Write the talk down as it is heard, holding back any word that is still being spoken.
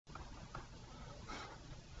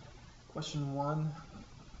Question 1,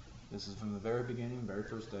 this is from the very beginning, very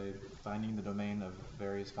first day, finding the domain of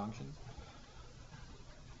various functions.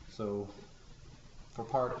 So for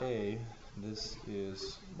part A, this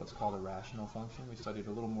is what's called a rational function. We studied a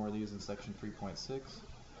little more of these in section 3.6,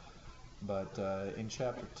 but in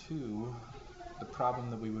chapter 2, the problem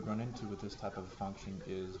that we would run into with this type of function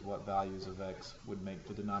is what values of x would make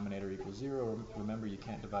the denominator equal 0. Remember, you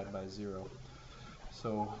can't divide by 0.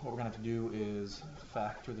 So what we're going to have to do is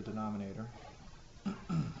factor the denominator.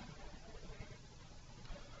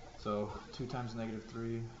 So 2 times negative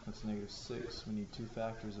 3, that's negative 6. We need two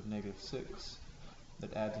factors of negative 6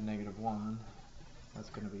 that add to negative 1. That's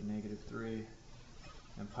going to be negative 3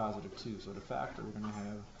 and positive 2. So to factor, we're going to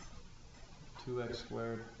have 2x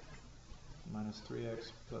squared minus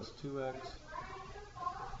 3x plus 2x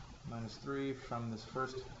minus 3. From this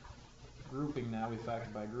first grouping now, we factor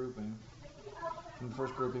by grouping. From the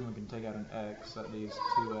first grouping, we can take out an x. That leaves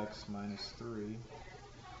 2x minus 3.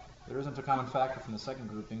 There isn't a common factor from the second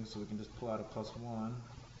grouping, so we can just pull out a plus 1.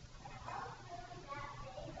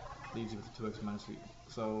 Leaves you with 2x minus 3.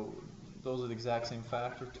 So those are the exact same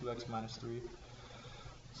factor, 2x minus 3.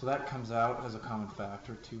 So that comes out as a common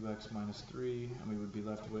factor, 2x minus 3, and we would be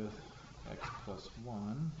left with x plus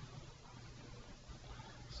 1.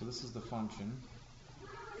 So this is the function.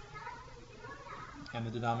 And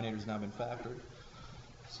the denominator has now been factored.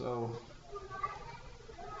 So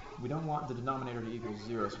we don't want the denominator to equal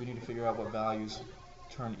 0, so we need to figure out what values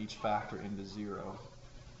turn each factor into 0.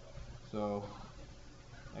 So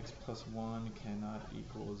x plus 1 cannot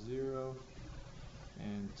equal 0,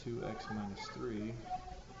 and 2x minus 3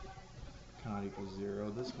 cannot equal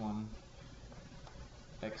 0. This one,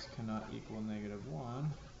 x cannot equal negative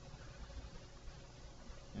 1.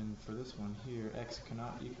 And for this one here, x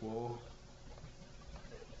cannot equal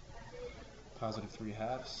positive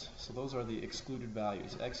 3/2. So those are the excluded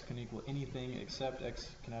values. X can equal anything except x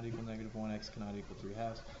cannot equal negative 1, x cannot equal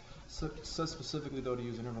 3/2. So says specifically though to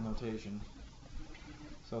use interval notation.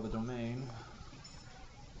 So the domain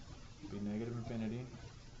would be negative infinity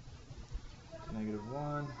to negative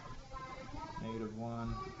 1, negative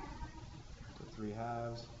 1 to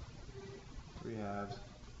 3/2, 3/2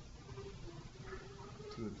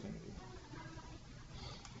 to infinity.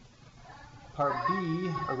 Part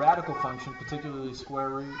B, a radical function, particularly square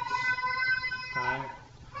roots. Okay.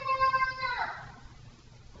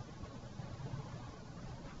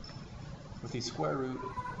 With these square root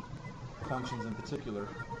functions in particular,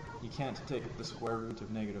 you can't take the square root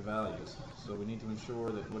of negative values. So we need to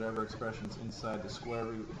ensure that whatever expression is inside the square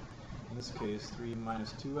root, in this case 3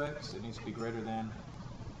 minus 2x, it needs to be greater than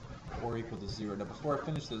or equal to 0. Now before I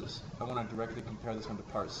finish this, I want to directly compare this one to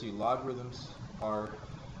part C. Logarithms are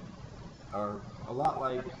a lot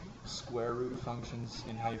like square root functions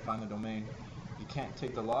in how you find the domain. You can't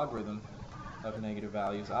take the logarithm of negative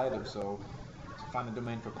values either, so to find the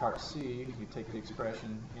domain for part C, you take the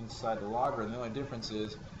expression inside the logarithm. The only difference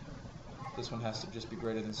is this one has to just be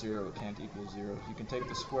greater than 0, it can't equal 0. You can take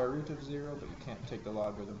the square root of 0, but you can't take the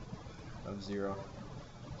logarithm of 0.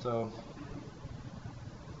 So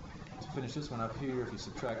to finish this one up here, if you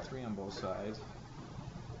subtract 3 on both sides,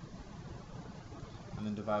 and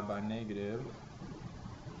then divide by negative,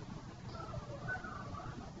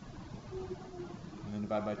 and then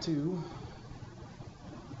divide by 2,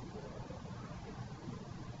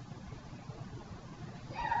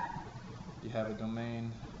 you have a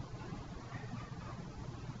domain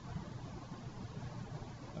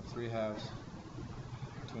of 3/2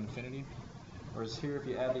 to infinity. Whereas here, if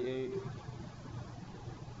you add the 8,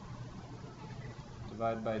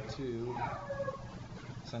 divide by 2,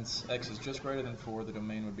 since x is just greater than 4, the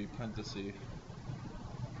domain would be parenthesis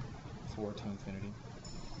 4 to infinity.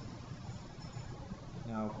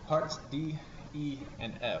 Now, parts D, E,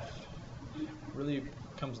 and F really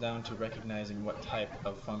comes down to recognizing what type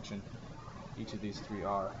of function each of these three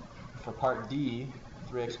are. For part D,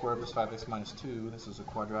 3x squared plus 5x minus 2, this is a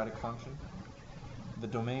quadratic function. The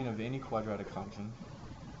domain of any quadratic function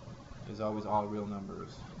is always all real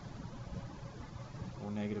numbers,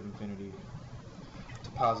 or negative infinity to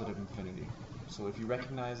positive infinity. So if you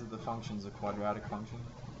recognize that the function is a quadratic function,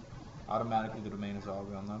 automatically the domain is all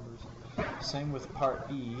real numbers. Same with part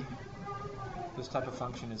E. This type of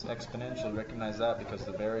function is exponential. Recognize that because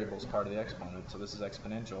the variable is part of the exponent, so this is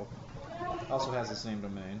exponential. Also has the same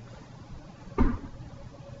domain.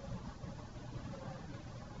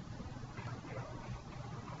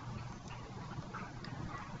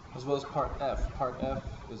 As well as part F. Part F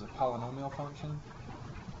is a polynomial function.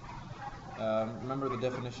 Remember the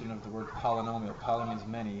definition of the word polynomial. Poly means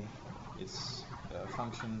many. It's a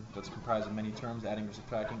function that's comprised of many terms, adding or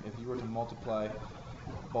subtracting. If you were to multiply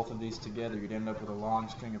both of these together, you'd end up with a long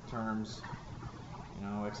string of terms, you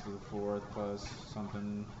know, x to the fourth plus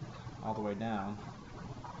something all the way down.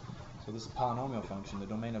 So this is a polynomial function. The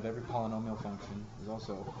domain of every polynomial function is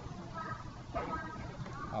also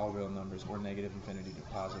all real numbers, or negative infinity to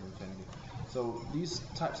positive infinity. So these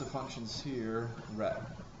types of functions here,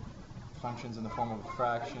 functions in the form of a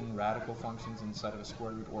fraction, radical functions inside of a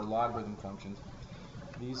square root, or logarithm functions,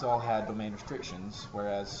 these all had domain restrictions,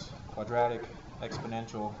 whereas quadratic,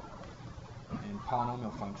 exponential, and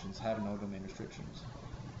polynomial functions have no domain restrictions.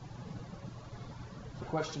 So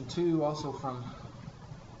question 2, also from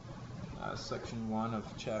section 1 of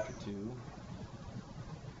chapter 2,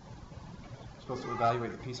 supposed to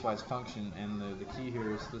evaluate the piecewise function, and the key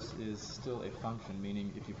here is this is still a function,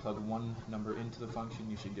 meaning if you plug one number into the function,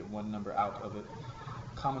 you should get one number out of it.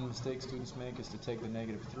 Common mistake students make is to take the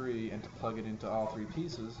 -3 and to plug it into all three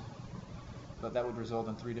pieces, but that would result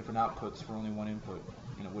in 3 different outputs for only one input,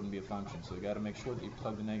 and it wouldn't be a function. So you got to make sure that you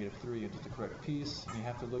plug the -3 into the correct piece, and you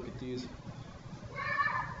have to look at these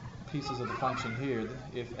pieces of the function here.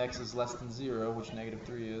 If x is less than 0, which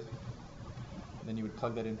 -3 is, then you would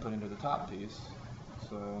plug that input into the top piece.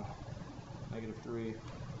 So -3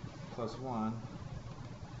 plus 1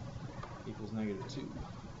 equals -2.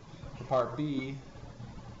 For part B,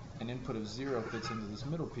 an input of 0 fits into this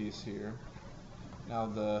middle piece here. Now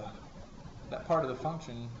that part of the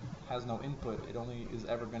function has no input. It only is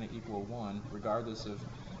ever going to equal 1, regardless of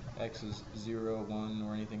x is 0, 1,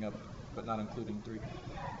 or anything up, but not including 3.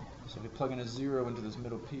 So if you plug in a 0 into this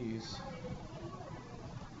middle piece,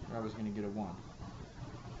 you're always going to get a 1.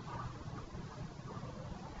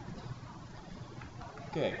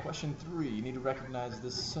 Okay, question 3. You need to recognize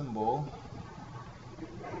this symbol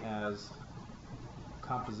as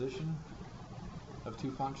composition of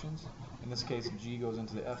two functions. In this case, g goes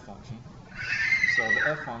into the f function. So the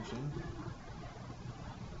f function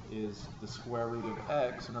is the square root of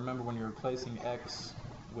x, and remember, when you're replacing x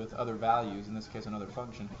with other values, in this case another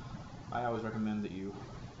function, I always recommend that you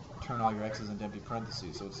turn all your x's into empty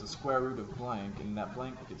parentheses. So it's the square root of blank, and that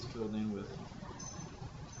blank gets filled in with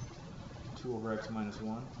 2 over x minus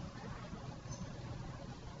 1.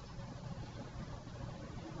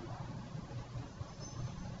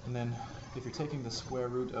 And then if you're taking the square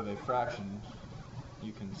root of a fraction,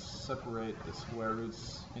 you can separate the square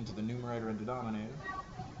roots into the numerator and denominator.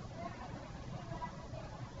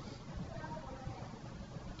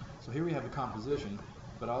 So here we have the composition,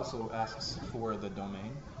 but also asks for the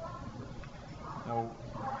domain. Now,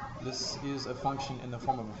 this is a function in the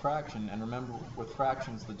form of a fraction, and remember, with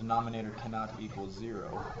fractions the denominator cannot equal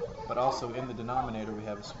 0. But also in the denominator we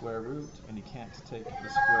have a square root, and you can't take the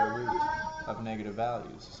square root of negative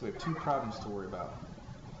values. So we have 2 problems to worry about.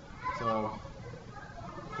 So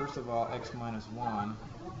first of all, x minus 1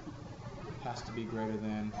 has to be greater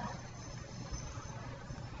than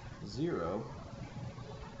 0.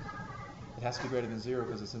 It has to be greater than 0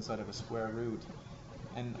 because it's inside of a square root.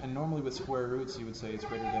 And normally with square roots you would say it's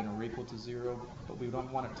greater than or equal to 0, but we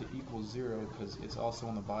don't want it to equal 0 because it's also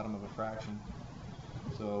on the bottom of a fraction.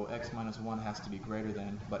 So x minus 1 has to be greater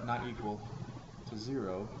than, but not equal to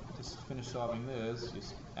 0. To finish solving this,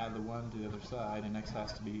 just add the 1 to the other side, and x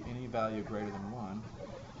has to be any value greater than 1.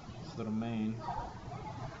 So the domain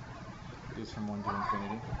is from 1 to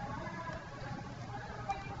infinity.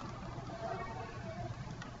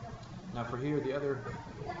 Now for here, the other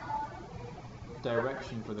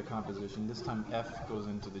direction for the composition, this time f goes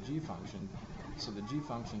into the g function. So the g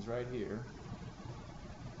function's right here.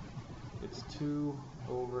 It's 2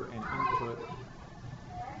 over an input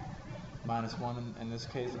minus 1. In this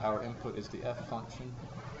case, our input is the f function,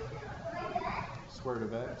 square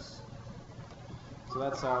root of x. So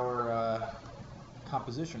that's our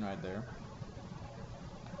composition right there.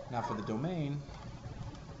 Now for the domain,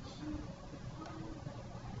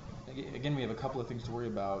 again, we have a couple of things to worry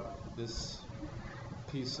about. This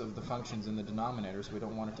piece of the function's in the denominator, so we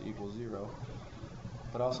don't want it to equal 0.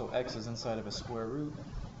 But also x is inside of a square root,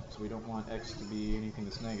 so we don't want x to be anything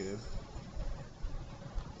that's negative.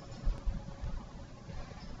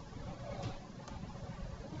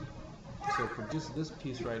 So for just this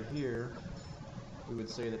piece right here, we would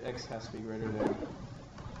say that x has to be greater than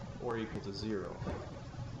or equal to 0.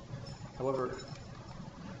 However,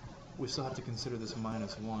 we still have to consider this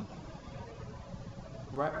minus 1.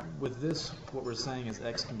 Right, with this, what we're saying is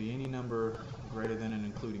x can be any number greater than and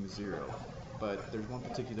including 0, but there's one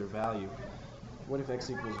particular value. What if x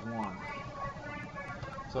equals 1?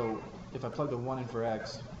 So if I plug the 1 in for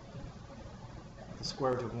x, the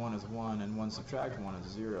square root of 1 is 1, and 1 subtract 1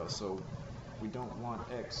 is 0, so we don't want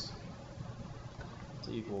x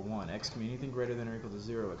to equal 1. X can be anything greater than or equal to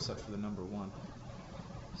 0 except for the number 1.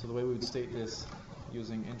 So the way we would state this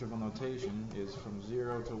using interval notation is from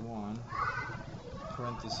 0 to 1,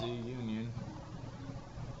 parenthesis, union,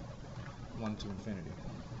 1 to infinity.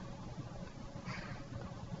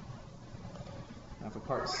 Now for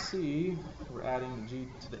part C, we're adding the g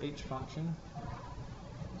to the h function.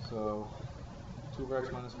 So 2 over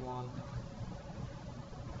x minus 1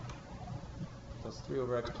 plus 3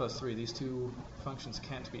 over x plus 3. These two functions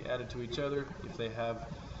can't be added to each other if they have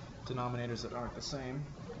denominators that aren't the same.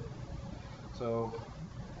 So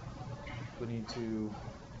we need to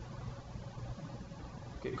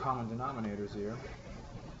get common denominators here.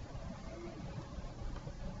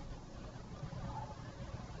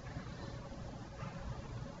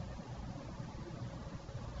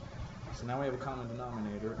 So now we have a common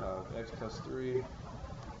denominator of x plus 3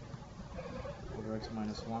 over x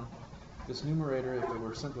minus 1. This numerator, if it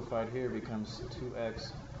were simplified here, becomes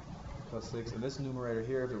 2x plus 6. And this numerator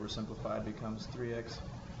here, if it were simplified, becomes 3x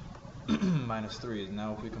minus 3.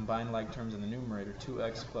 Now if we combine like terms in the numerator,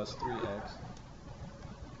 2x plus 3x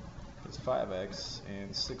is 5x,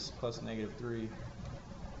 and 6 plus negative 3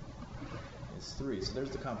 is 3. So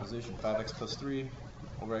there's the composition, 5x plus 3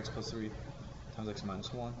 over x plus 3 times x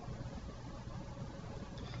minus 1.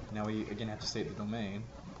 Now we again have to state the domain.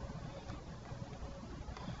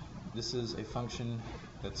 This is a function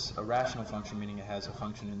that's a rational function, meaning it has a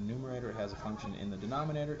function in the numerator, it has a function in the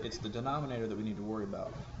denominator. It's the denominator that we need to worry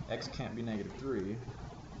about. X can't be negative 3,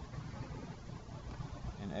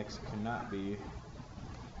 and x cannot be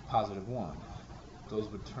positive 1. Those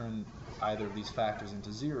would turn either of these factors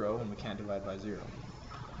into 0, and we can't divide by 0.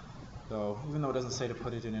 So even though it doesn't say to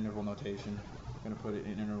put it in interval notation, I'm going to put it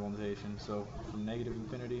in interval notation. So from negative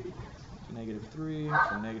infinity to negative 3,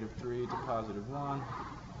 from negative 3 to positive 1,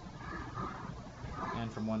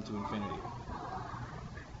 and from 1 to infinity.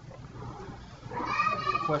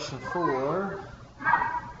 For question 4,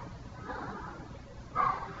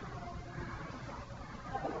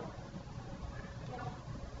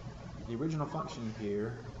 the original function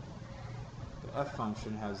here, the f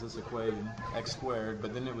function, has this equation, x squared,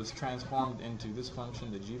 but then it was transformed into this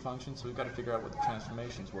function, the g function, so we've got to figure out what the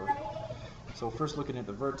transformations were. So first looking at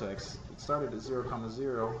the vertex, it started at 0,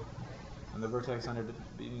 0, and the vertex ended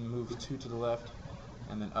up being moved 2 to the left,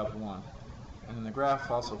 and then up 1. And then the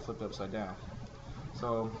graph also flipped upside down.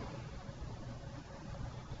 So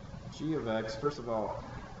g of x, first of all,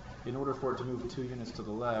 in order for it to move 2 units to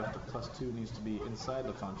the left, a plus 2 needs to be inside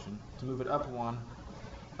the function. To move it up 1,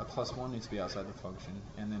 a plus 1 needs to be outside the function.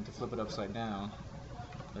 And then to flip it upside down,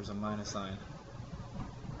 there's a minus sign.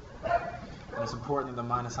 And it's important that the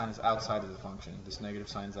minus sign is outside of the function. This negative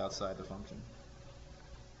sign is outside the function.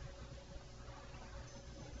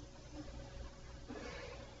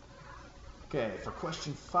 Okay, for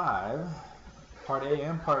question 5, part A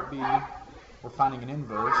and part B, we're finding an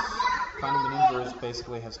inverse. Finding an inverse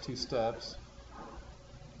basically has 2 steps.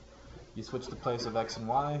 You switch the place of x and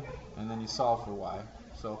y, and then you solve for y.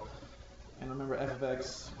 So, and remember, f of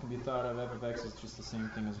x can be thought of, f of x is just the same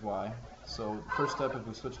thing as y. So, first step, if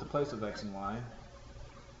we switch the place of x and y,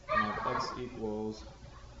 we have x equals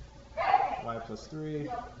y plus 3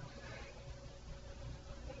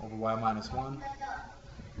 over y minus 1.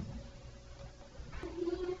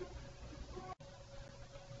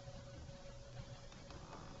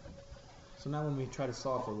 So now when we try to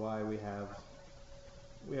solve for y, we have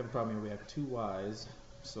a problem here. We have 2 y's.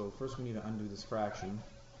 So first we need to undo this fraction.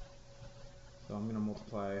 So I'm going to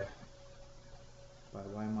multiply by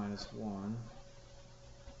y minus 1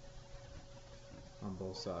 on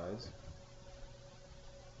both sides.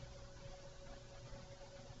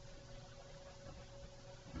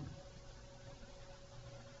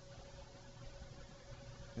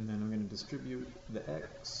 And then I'm going to distribute the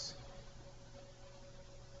x.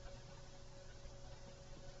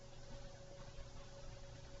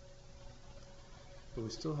 But we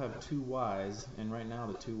still have 2 y's, and right now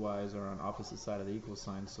the 2 y's are on opposite side of the equal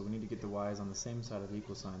sign, so we need to get the y's on the same side of the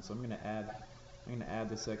equal sign. So I'm going to add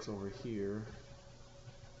this x over here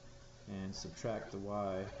and subtract the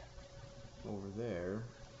y over there.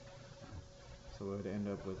 So it would end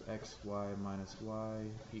up with xy minus y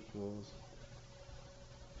equals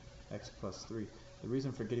x plus 3. The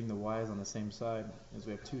reason for getting the y's on the same side is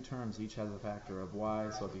we have 2 terms, each has a factor of y,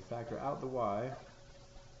 so if you factor out the y,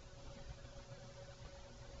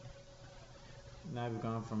 now we've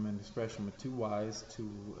gone from an expression with 2 y's to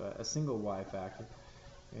a single y factor,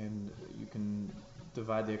 and you can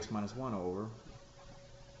divide the x minus 1 over,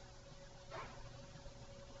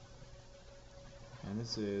 and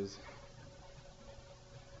this is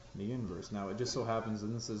the inverse. Now it just so happens,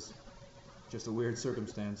 and this is just a weird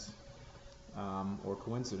circumstance or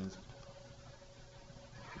coincidence,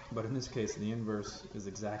 But in this case, the inverse is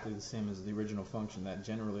exactly the same as the original function. That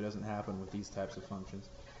generally doesn't happen with these types of functions.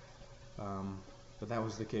 But that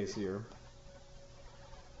was the case here.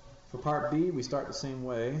 For part B, we start the same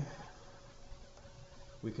way.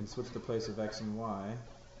 We can switch the place of x and y.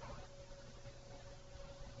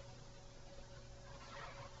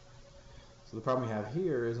 So the problem we have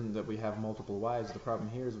here isn't that we have multiple y's. The problem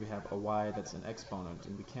here is we have a y that's an exponent,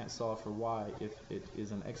 and we can't solve for y if it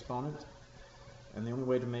is an exponent. And the only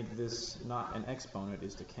way to make this not an exponent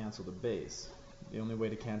is to cancel the base. The only way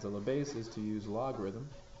to cancel the base is to use logarithm.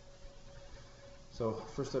 So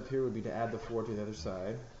first step here would be to add the 4 to the other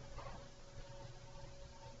side.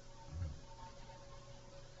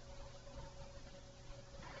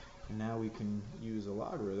 And now we can use a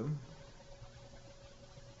logarithm.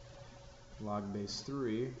 Log base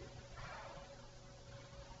 3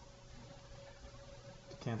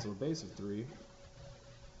 to cancel a base of 3.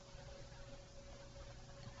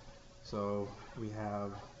 So we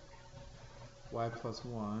have y plus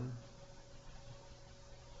 1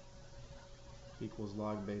 equals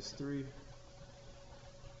log base 3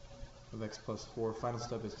 of x plus 4. Final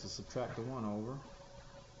step is to subtract the 1 over.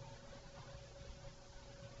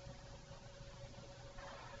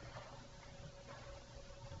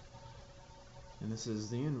 And this is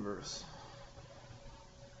the inverse.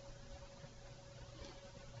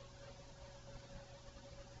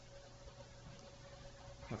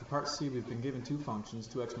 Now for part C, we've been given two functions,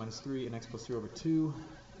 2x minus 3 and x plus 3 over 2,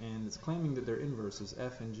 and it's claiming that they're inverses.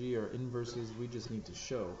 F and g are inverses. We just need to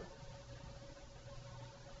show.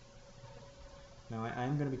 Now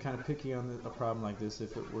I'm going to be kind of picky on a problem like this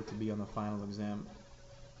if it were to be on the final exam.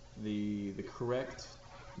 The correct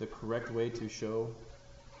way to show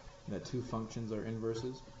that two functions are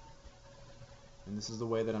inverses, and this is the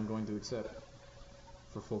way that I'm going to accept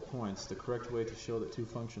for full points. The correct way to show that two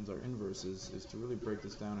functions are inverses is to really break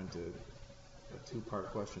this down into a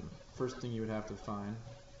two-part question. First thing you would have to find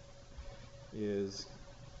is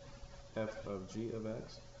f of g of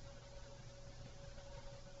x,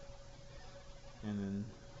 and then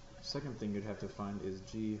second thing you'd have to find is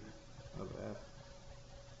g of f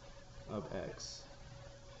of x.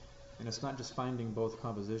 And it's not just finding both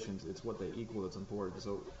compositions, it's what they equal that's important.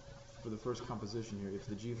 So for the first composition here, if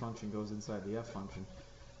the g function goes inside the f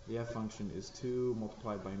function is 2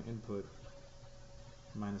 multiplied by an input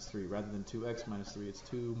minus 3. Rather than 2x minus 3, it's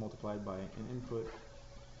 2 multiplied by an input.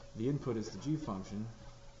 The input is the g function,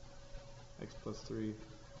 x plus 3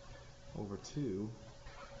 over 2.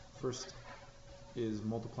 First is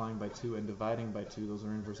multiplying by 2 and dividing by 2. Those are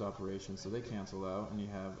inverse operations, so they cancel out, and you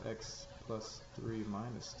have x plus 3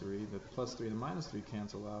 minus 3. The plus 3 and the minus 3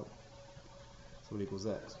 cancel out, so it equals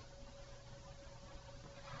x.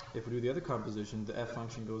 If we do the other composition, the f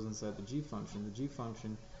function goes inside the g function. The g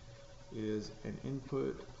function is an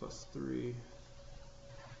input plus 3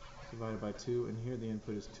 divided by 2, and here the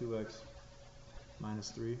input is 2x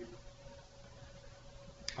minus 3.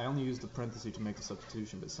 I only use the parenthesis to make the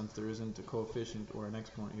substitution, but since there isn't a coefficient or an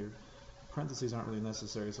exponent here, parentheses aren't really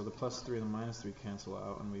necessary, so the plus 3 and the minus 3 cancel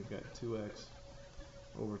out, and we've got 2x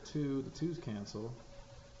over 2. The 2's cancel,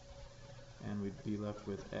 and we'd be left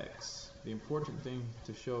with x. The important thing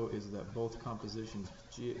to show is that both compositions,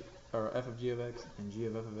 f of g of x and g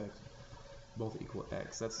of f of x, both equal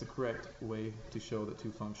x. That's the correct way to show that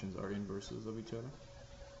two functions are inverses of each other.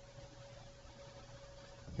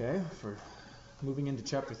 Okay, for moving into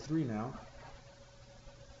chapter 3 now.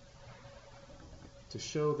 To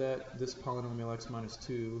show that this polynomial x minus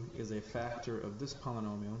 2 is a factor of this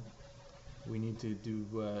polynomial, we need to do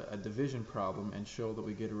a division problem and show that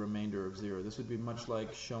we get a remainder of 0. This would be much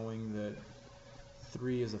like showing that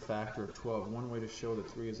 3 is a factor of 12. One way to show that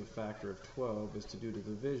 3 is a factor of 12 is to do the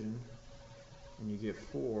division, and you get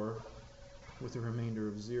 4 with a remainder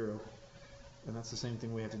of 0. And that's the same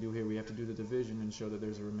thing we have to do here. We have to do the division and show that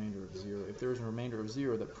there's a remainder of 0. If there's a remainder of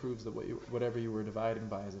 0, that proves that whatever you were dividing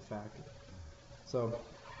by is a factor. So,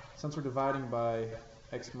 since we're dividing by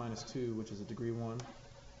x minus 2, which is a degree 1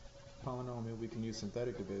 polynomial, we can use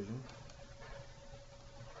synthetic division.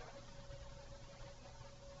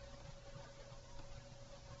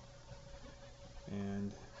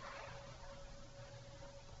 And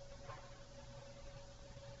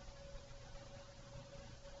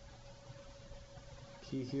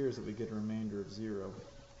key here is that we get a remainder of 0.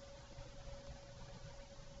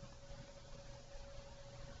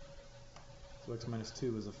 So x minus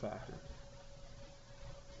 2 is a factor.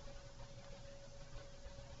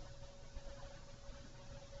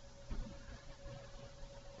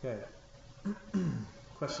 Okay.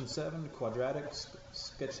 Question 7, quadratic.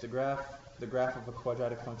 Sketch the graph. The graph of a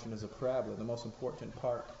quadratic function is a parabola. The most important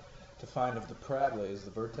part to find if the parabola is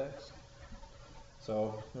the vertex.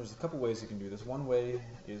 So there's a couple ways you can do this. One way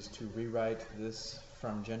is to rewrite this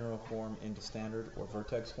from general form into standard or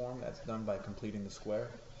vertex form. That's done by completing the square.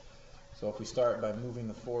 So if we start by moving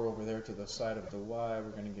the 4 over there to the side of the y,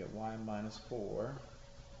 we're going to get y minus 4.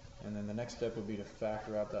 And then the next step would be to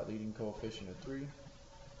factor out that leading coefficient of 3.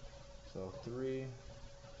 So 3.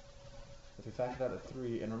 If we factor out a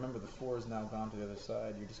 3, and remember the 4 is now gone to the other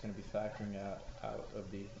side, you're just going to be factoring out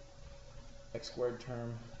of the x squared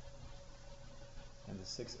term and the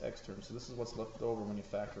 6x term. So this is what's left over when you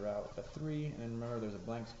factor out a 3. And then remember there's a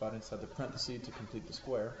blank spot inside the parenthesis to complete the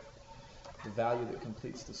square. The value that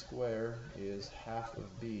completes the square is half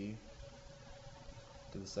of b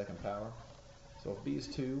to the second power. So if b is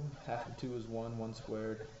 2, half of 2 is 1, 1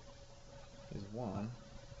 squared is 1.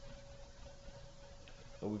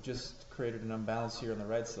 But we've just created an unbalance here on the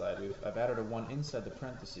right side. I've added a 1 inside the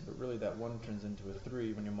parenthesis, but really that 1 turns into a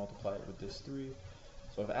 3 when you multiply it with this 3.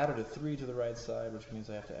 So I've added a 3 to the right side, which means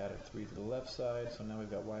I have to add a 3 to the left side. So now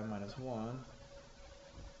we've got y minus 1.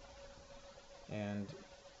 And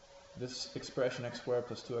this expression, x squared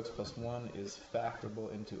plus 2x plus 1, is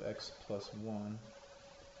factorable into x plus 1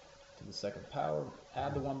 to the second power.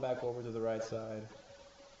 Add the 1 back over to the right side.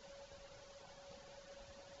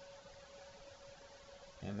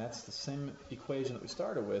 And that's the same equation that we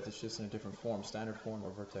started with, it's just in a different form, standard form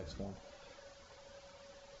or vertex form.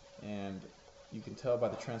 And you can tell by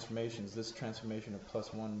the transformations, this transformation of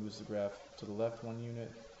plus 1 moves the graph to the left 1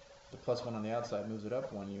 unit. The plus 1 on the outside moves it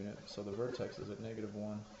up 1 unit, so the vertex is at negative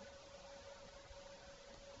 1,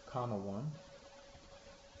 comma 1.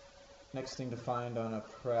 Next thing to find on a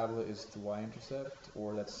parabola is the y-intercept,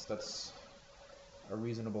 or that's a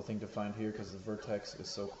reasonable thing to find here because the vertex is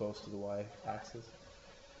so close to the y-axis.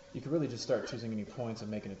 You could really just start choosing any points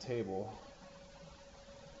and making a table.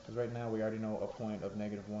 Because right now we already know a point of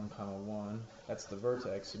negative 1 comma 1. That's the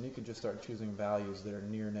vertex, and you can just start choosing values that are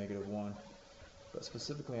near negative 1. But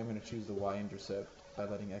specifically I'm going to choose the y-intercept by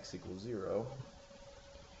letting x equal 0.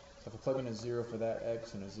 So if I plug in a 0 for that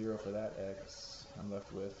x and a 0 for that x, I'm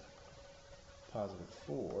left with positive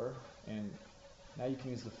 4. And now you can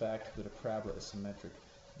use the fact that a parabola is symmetric.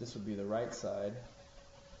 This would be the right side,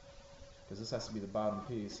 because this has to be the bottom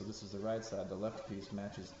piece, so this is the right side. The left piece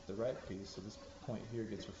matches the right piece, so this point here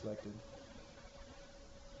gets reflected.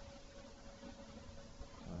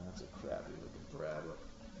 That's a crappy looking parabola.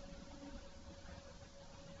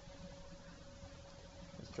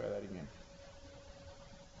 Let's try that again.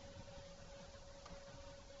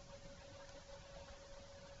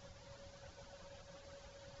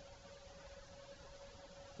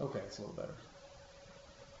 Okay, it's a little better.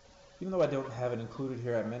 Even though I don't have it included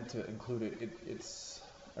here, I meant to include it. It's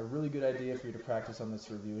a really good idea for you to practice on this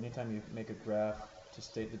review. Anytime you make a graph, to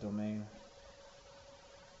state the domain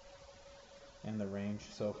and the range.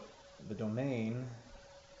 So the domain,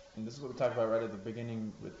 and this is what we talked about right at the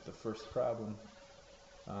beginning with the first problem,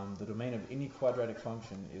 the domain of any quadratic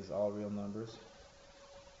function is all real numbers.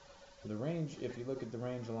 The range, if you look at the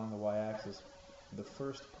range along the y-axis, the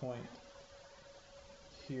first point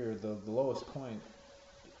here, the lowest point,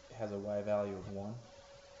 has a y value of 1,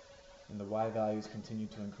 and the y values continue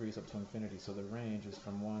to increase up to infinity, so the range is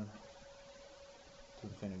from 1 to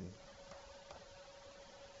infinity.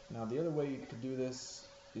 Now the other way you could do this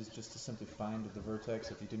is just to simply find the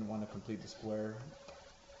vertex if you didn't want to complete the square.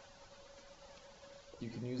 You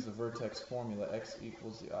can use the vertex formula, x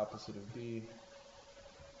equals the opposite of b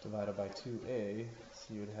divided by 2a,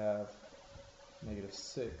 so you'd have negative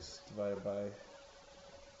 6 divided by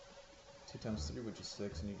 2 times 3, which is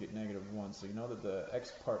 6, and you get negative 1. So you know that the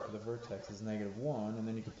x part of the vertex is negative 1, and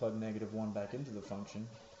then you can plug negative 1 back into the function.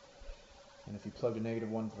 And if you plugged a negative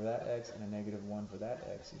 1 for that x and a negative 1 for that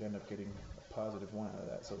x, you'd end up getting a positive 1 out of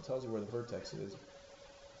that. So it tells you where the vertex is,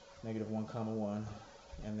 negative 1 comma 1,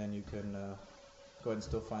 and then you can go ahead and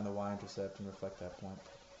still find the y-intercept and reflect that point.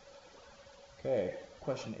 Okay,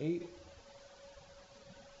 question 8.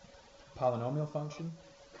 Polynomial function.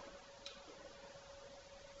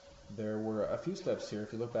 There were a few steps here.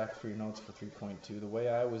 If you look back through your notes for 3.2, the way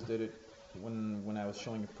I always did it when I was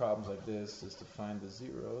showing you problems like this is to find the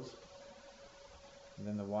zeros, and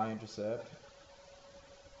then the y-intercept,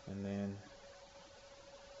 and then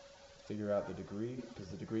figure out the degree, because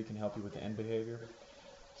the degree can help you with the end behavior.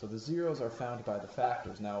 So the zeros are found by the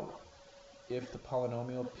factors. Now, if the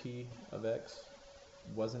polynomial p of x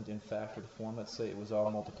wasn't in factored form, let's say it was all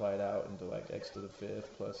multiplied out into like x to the 5th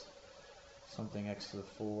plus something x to the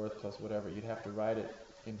 4th plus whatever, you'd have to write it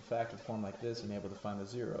in factored form like this and be able to find the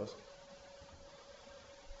zeros.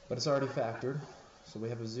 But it's already factored, so we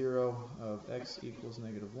have a 0 of x equals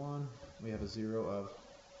negative 1, we have a 0 of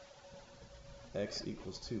x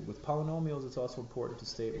equals 2. With polynomials, it's also important to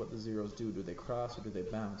state what the zeros do. Do they cross or do they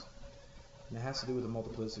bounce? And it has to do with the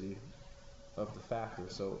multiplicity of the factor.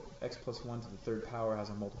 So x plus 1 to the third power has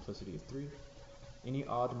a multiplicity of 3. Any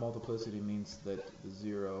odd multiplicity means that the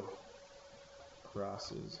 0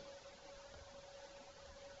 crosses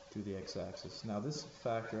through the x-axis. Now this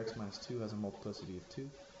factor, x minus 2, has a multiplicity of 2.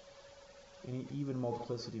 Any even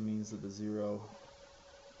multiplicity means that the 0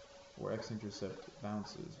 or x-intercept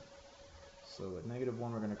bounces. So at negative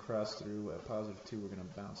 1 we're going to cross through, at positive 2 we're going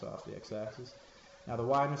to bounce off the x-axis. Now the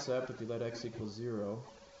y-intercept, if you let x equal 0,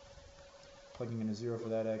 plugging in a 0 for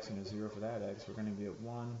that x and a 0 for that x, we're going to get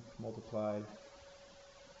 1 multiplied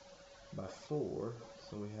by 4,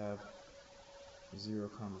 so we have 0,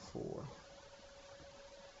 4.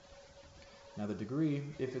 Now the degree,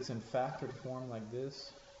 if it's in factored form like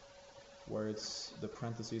this, where it's the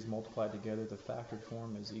parentheses multiplied together, the factored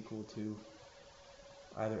form is equal to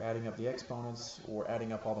either adding up the exponents or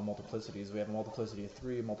adding up all the multiplicities. We have a multiplicity of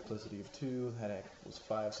 3, a multiplicity of 2, that was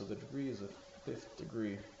 5, so the degree is a fifth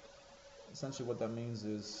degree. Essentially what that means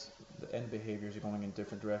is the end behaviors are going in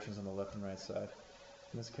different directions on the left and right side.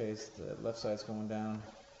 In this case, the left side's going down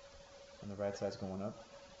and the right side's going up.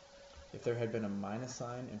 If there had been a minus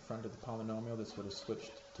sign in front of the polynomial, this would have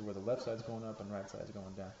switched to where the left side's going up and right side's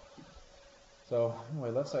going down. So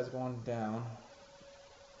anyway, left side's going down,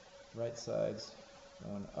 right side's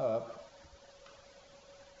going up.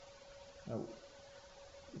 Now,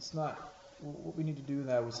 it's not, what we need to do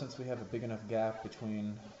now is, since we have a big enough gap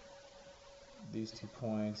between these 2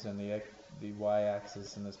 points and the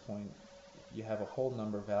y-axis and this point, you have a whole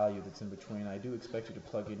number value that's in between. I do expect you to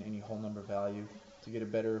plug in any whole number value to get a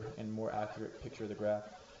better and more accurate picture of the graph.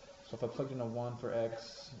 So if I plugged in a 1 for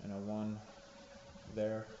x and a 1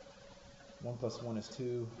 there, 1 plus 1 is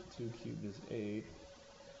 2, 2 cubed is 8,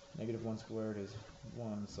 negative 1 squared is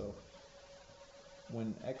 1, so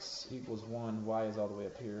when x equals 1, y is all the way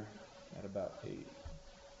up here at about 8.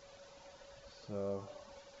 So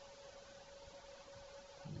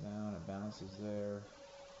down, it bounces there.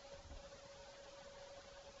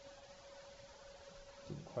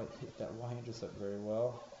 Didn't quite hit that y-intercept very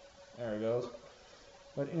well. There it goes.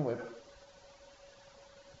 But anyway,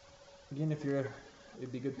 again,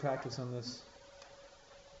 it'd be good practice on this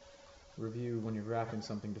review when you're graphing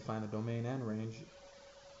something to find the domain and range.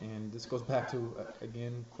 And this goes back to,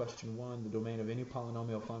 again, question 1. The domain of any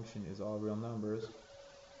polynomial function is all real numbers.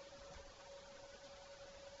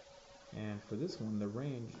 And for this one, the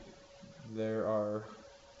range,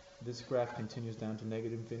 this graph continues down to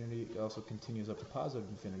negative infinity. It also continues up to positive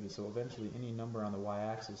infinity. So eventually, any number on the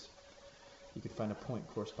y-axis, you could find a point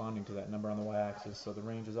corresponding to that number on the y-axis. So the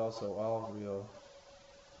range is also all real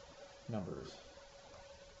numbers.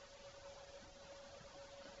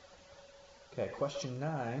 Okay, question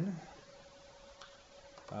 9.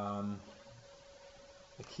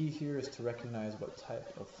 The key here is to recognize what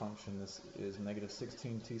type of function this is. Negative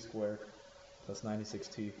 16t squared plus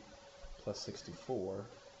 96t plus 64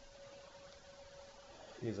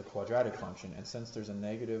 is a quadratic function, and since there's a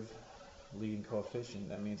negative leading coefficient,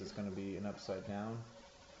 that means it's going to be an upside down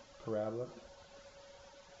parabola.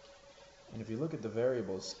 And if you look at the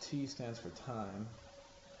variables, t stands for time,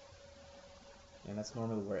 and that's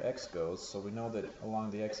normally where x goes, so we know that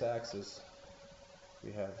along the x-axis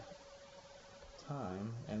we have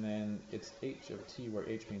time, and then it's h of t, where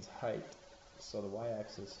h means height, so the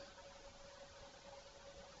y-axis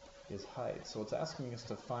is height. So it's asking us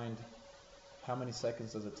to find how many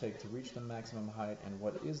seconds does it take to reach the maximum height, and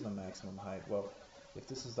what is the maximum height? Well, if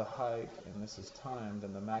this is the height and this is time,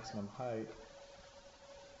 then the maximum height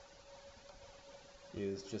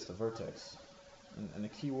is just a vertex. And the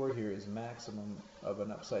key word here is maximum of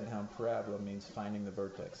an upside down parabola means finding the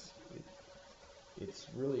vertex. It's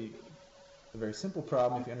really a very simple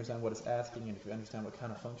problem if you understand what it's asking and if you understand what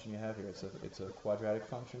kind of function you have here. It's a quadratic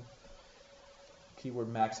function. Keyword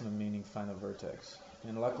maximum meaning find the vertex.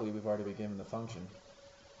 And luckily we've already been given the function.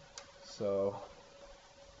 So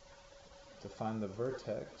to find the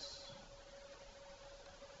vertex,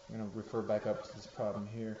 I'm going to refer back up to this problem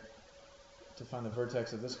here. To find the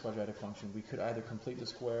vertex of this quadratic function, we could either complete the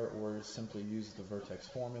square or simply use the vertex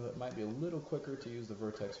formula. It might be a little quicker to use the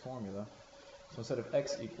vertex formula. So instead of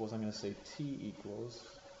x equals, I'm going to say t equals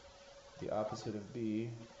the opposite of b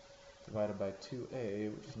divided by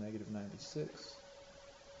 2a, which is negative 96,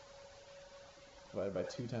 divided by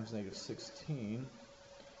 2 times negative 16.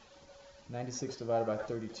 96 divided by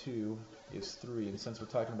 32 is 3, and since we're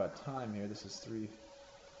talking about time here, this is 3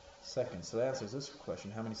 seconds. So that answers this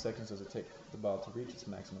question: how many seconds does it take the ball to reach its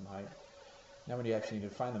maximum height? Now we actually need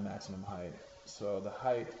to find the maximum height. So the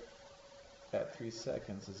height at 3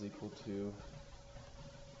 seconds is equal to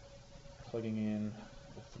plugging in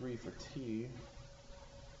the 3 for t,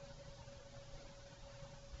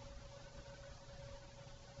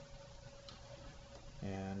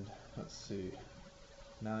 and let's see,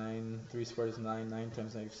 3 squared is 9, 9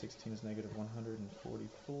 times negative 16 is negative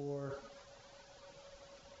 144,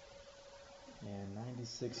 and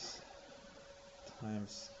 96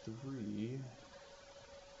 times 3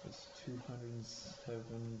 is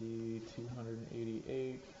 270,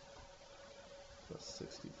 288, plus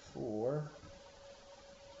 64.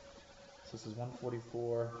 So this is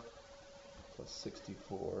 144 plus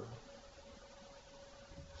 64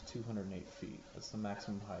 is 208 feet. That's the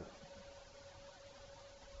maximum height.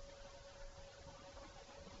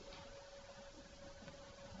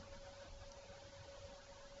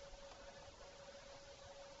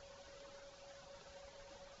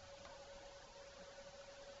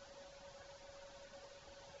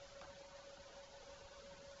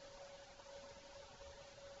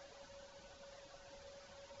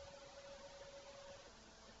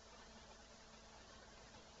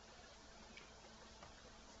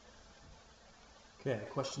 Okay,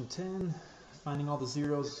 question 10, finding all the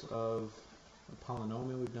zeros of a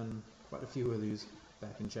polynomial. We've done quite a few of these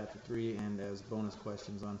back in chapter 3 and as bonus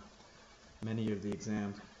questions on many of the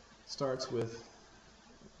exams. Starts with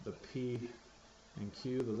the p and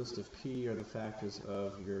q. The list of p are the factors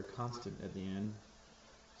of your constant at the end.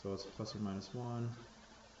 So it's plus or minus 1,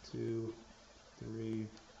 2, 3,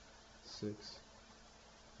 6,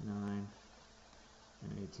 9,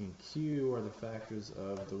 and 18. Q are the factors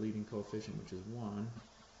of the leading coefficient, which is 1.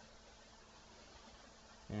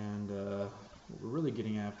 And what we're really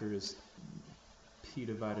getting after is p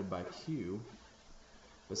divided by q.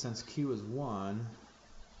 But since q is 1,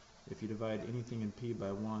 if you divide anything in p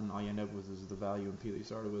by 1, all you end up with is the value in p that you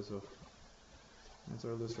started with. So that's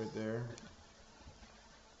our list right there.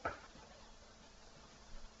 So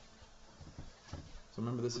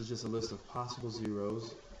remember, this is just a list of possible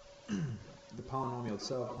zeros. The polynomial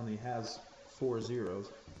itself only has 4 zeros,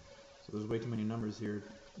 so there's way too many numbers here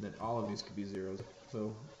that all of these could be zeros.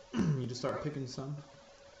 So you just start picking some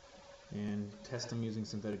and test them using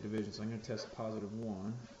synthetic division. So I'm going to test positive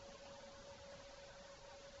 1.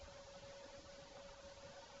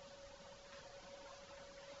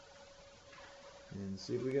 And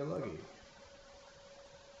see if we get lucky.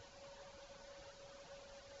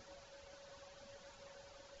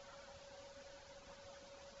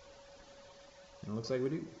 And it looks like we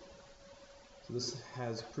do. So this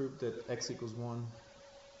has proof that x equals 1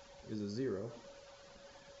 is a 0,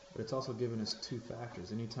 but it's also given us 2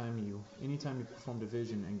 factors. Anytime you perform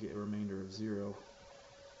division and get a remainder of 0,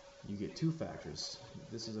 you get 2 factors.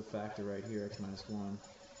 This is a factor right here, x minus 1,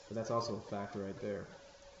 but that's also a factor right there.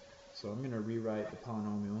 So I'm going to rewrite the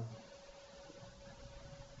polynomial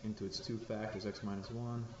into its 2 factors, x minus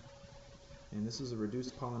 1, and this is a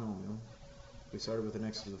reduced polynomial. We started with an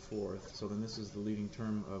x to the 4th, so then this is the leading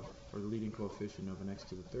term of, or the leading coefficient of an x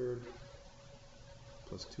to the 3rd,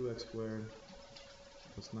 plus 2x squared,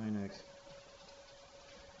 plus 9x,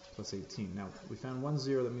 plus 18. Now, we found 1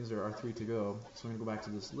 0, that means there are 3 to go, so I'm going to go back to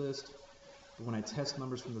this list. But when I test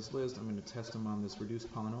numbers from this list, I'm going to test them on this reduced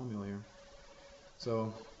polynomial here.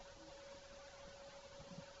 So,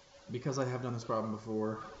 because I have done this problem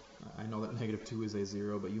before, I know that negative 2 is a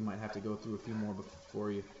 0, but you might have to go through a few more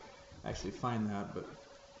before you actually find that. But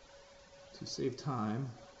to save time,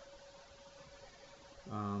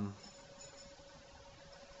 go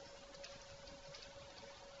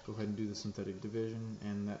ahead and do the synthetic division,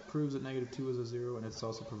 and that proves that negative 2 is a 0, and it's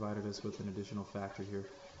also provided us with an additional factor here.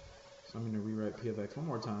 So I'm going to rewrite p of x one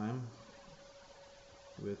more time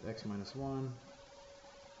with x minus 1,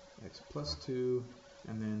 x plus 2,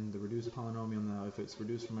 and then the reduced polynomial. Now if it's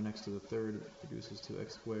reduced from an x to the 3rd, it reduces to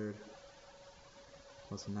x squared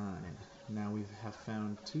plus 9. Now we have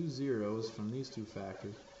found 2 zeros from these 2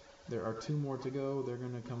 factors. There are 2 more to go. They're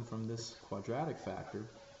going to come from this quadratic factor.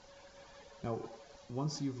 Now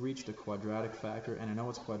once you've reached a quadratic factor, and I know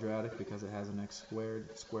it's quadratic because it has an x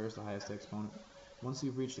squared, square is the highest exponent. Once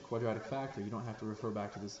you've reached a quadratic factor, you don't have to refer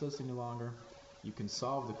back to this list any longer. You can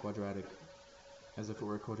solve the quadratic as if it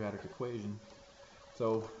were a quadratic equation.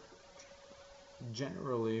 So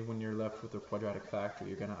generally, when you're left with a quadratic factor,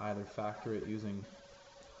 you're going to either factor it using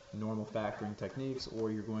normal factoring techniques,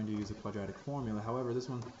 or you're going to use a quadratic formula. However, this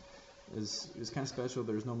one is kind of special.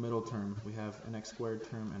 There's no middle term. We have an x squared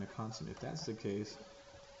term and a constant. If that's the case,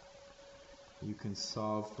 you can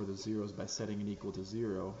solve for the zeros by setting it equal to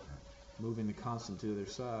 0, moving the constant to the other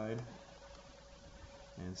side,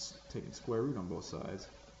 and taking square root on both sides.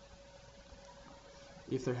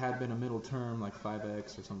 if there had been a middle term like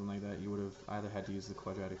 5x or something like that, you would have either had to use the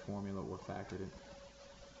quadratic formula or factored it.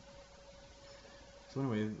 So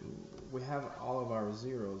anyway, we have all of our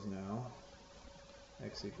zeros now.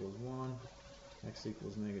 X equals 1, x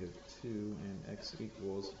equals negative 2, and x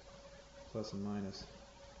equals plus and minus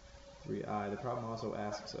 3i. The problem also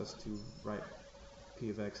asks us to write p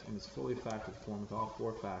of x in its fully factored form with all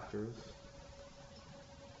 4 factors.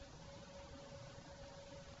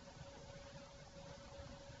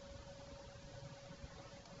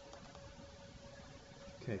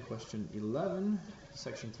 Okay, question 11,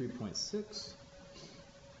 section 3.6.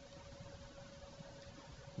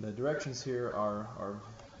 The directions here are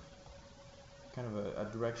kind of a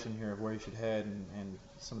direction here of where you should head and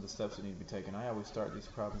some of the steps that need to be taken. I always start these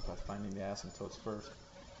problems by finding the asymptotes first.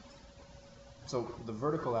 So the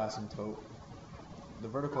vertical asymptote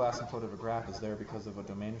of a graph is there because of a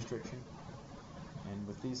domain restriction. And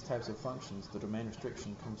with these types of functions, the domain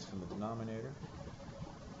restriction comes from the denominator.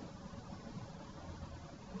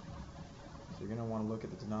 So you're going to want to look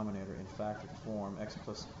at the denominator in factored form, x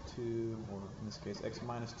plus 2, or in this case, x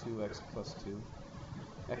minus 2, x plus 2.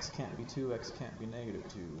 X can't be 2, x can't be negative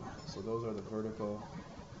 2. So those are the vertical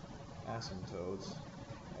asymptotes.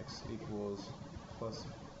 X equals plus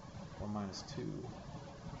or minus 2.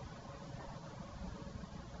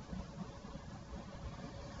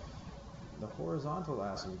 The horizontal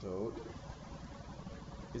asymptote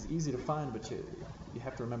is easy to find, but you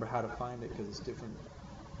have to remember how to find it because it's different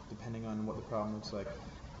depending on what the problem looks like.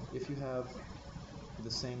 If you have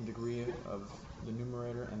the same degree of the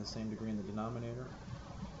numerator and the same degree in the denominator,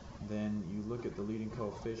 then you look at the leading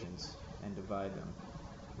coefficients and divide them.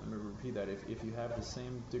 Let me repeat that. If you have the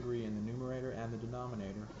same degree in the numerator and the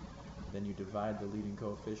denominator, then you divide the leading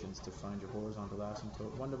coefficients to find your horizontal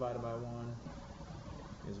asymptote. 1 divided by 1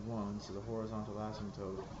 is 1, so the horizontal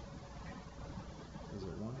asymptote is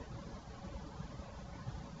at 1.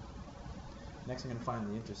 Next I'm going to find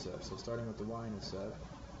the intercept. So starting with the y-intercept,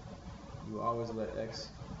 you always let x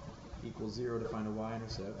equal 0 to find a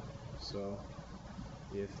y-intercept. So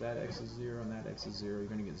if that x is 0 and that x is 0, you're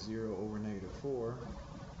going to get 0 over negative 4,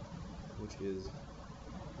 which is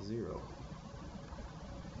 0.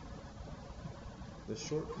 The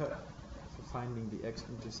shortcut for finding the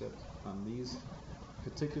x-intercept on these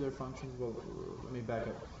particular functions, well, let me back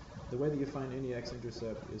up. The way that you find any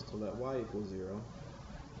x-intercept is to let y equal 0.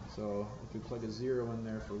 So if we plug a 0 in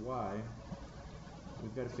there for y,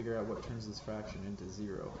 we've got to figure out what turns this fraction into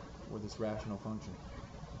 0, or this rational function.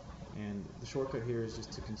 And the shortcut here is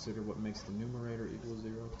just to consider what makes the numerator equal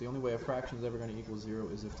 0. The only way a fraction is ever going to equal 0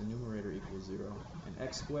 is if the numerator equals 0. And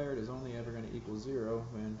x squared is only ever going to equal 0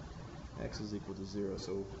 when x is equal to 0.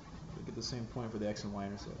 So we get the same point for the x and y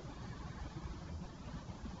intercept.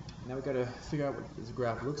 Now we've got to figure out what this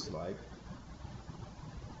graph looks like.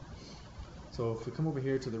 So if we come over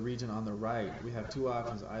here to the region on the right, we have two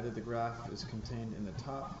options. Either the graph is contained in the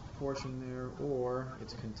top portion there, or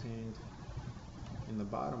it's contained in the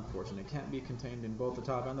bottom portion. It can't be contained in both the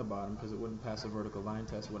top and the bottom because it wouldn't pass a vertical line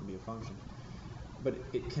test, it wouldn't be a function. But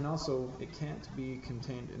it can't be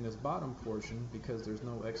contained in this bottom portion because there's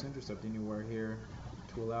no x-intercept anywhere here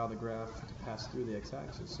to allow the graph to pass through the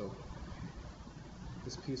x-axis. So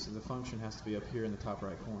this piece of the function has to be up here in the top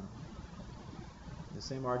right corner. The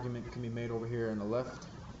same argument can be made over here on the left.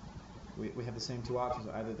 We have the same two options.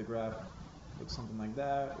 Either the graph looks something like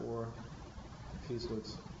that, or the piece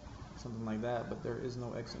looks something like that, but there is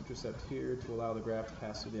no x-intercept here to allow the graph to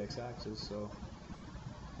pass through the x-axis, so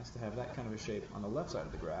it has to have that kind of a shape on the left side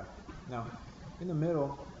of the graph. Now, in the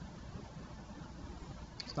middle,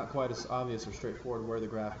 it's not quite as obvious or straightforward where the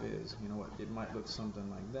graph is. You know what? It might look something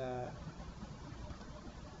like that,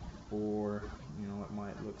 or you know, it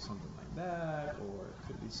might look something like that, or it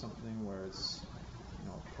could be something where it's, you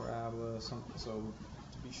know, a parabola, something. So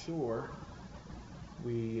to be sure,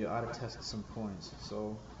 we ought to test some points.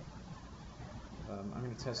 So I'm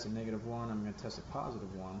going to test a -1, I'm going to test a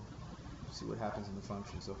 +1, see what happens in the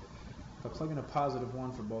function. So if I plug in a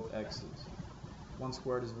 +1 for both x's, 1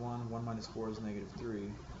 squared is 1, 1 minus 4 is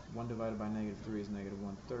 -3, 1 divided by -3 is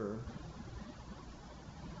 -1/3,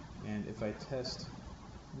 and if I test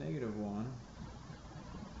 -1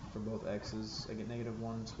 for both x's, I get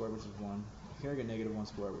 -1 squared, which is 1. Here I get -1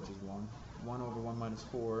 squared, which is 1. 1 over 1 minus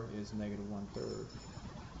 4 is -1/3.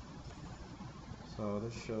 So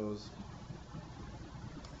this shows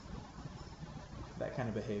that kind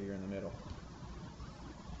of behavior in the middle.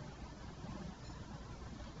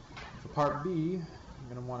 For part B, I'm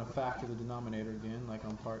going to want to factor the denominator again, like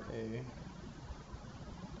on part A.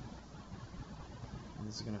 And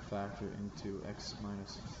this is going to factor into x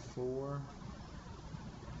minus 4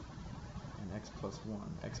 and and x plus 1,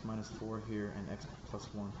 x minus 4 here, and x plus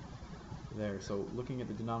 1 there. So looking at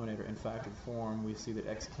the denominator in factored form, we see that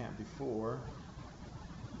x can't be 4,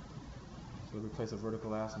 so we place a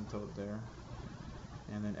vertical asymptote there.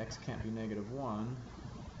 And then x can't be negative 1,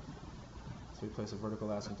 so we place a vertical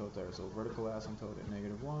asymptote there. So vertical asymptote at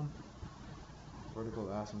negative 1, vertical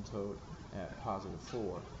asymptote at positive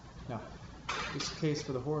 4. Now, this case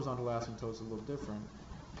for the horizontal asymptote is a little different,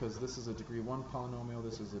 because this is a degree 1 polynomial,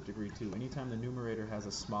 this is a degree 2. Anytime the numerator has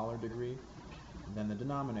a smaller degree than the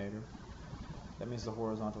denominator, that means the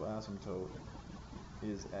horizontal asymptote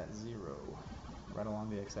is at 0, right along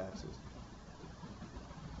the x-axis.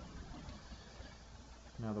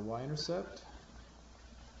 Now the y-intercept,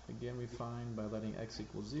 again we find by letting x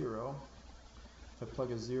equal 0. If I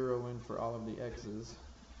plug a 0 in for all of the x's,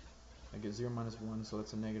 I get 0 minus 1, so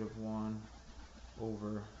that's a negative 1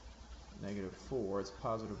 over negative 4. It's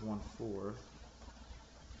positive 1/4.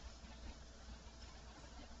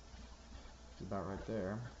 It's about right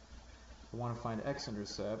there. If I want to find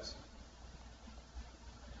x-intercepts,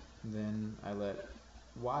 then I let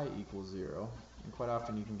y equal 0. And quite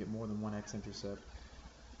often you can get more than one x-intercept.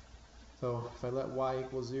 So if I let y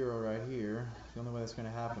equal 0 right here, the only way that's going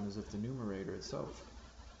to happen is if the numerator itself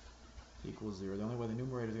equals 0. The only way the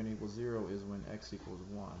numerator is going to equal 0 is when x equals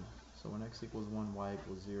 1. So when x equals 1, y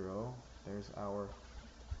equals 0. There's our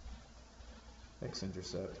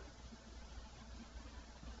x-intercept.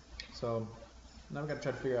 So now we've got to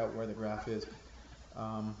try to figure out where the graph is.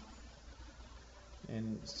 And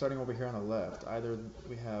starting over here on the left, either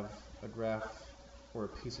we have a graph or a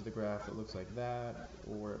piece of the graph that looks like that,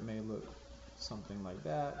 or it may look something like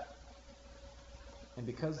that. And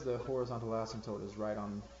because the horizontal asymptote is right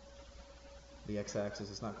on the x-axis,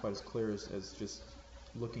 it's not quite as clear as just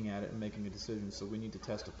looking at it and making a decision, so we need to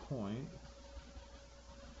test a point.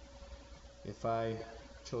 If I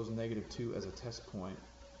chose negative 2 as a test point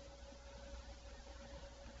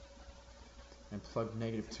and plug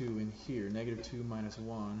negative 2 in here, negative 2 minus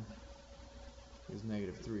 1 is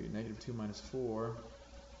negative 3. Negative 2 minus 4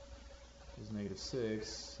 is negative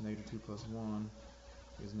 6. Negative 2 plus 1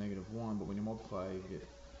 is negative 1, but when you multiply you get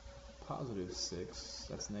positive 6.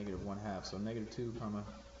 That's negative 1/2. So negative 2 comma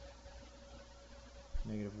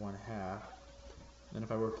negative 1/2. Then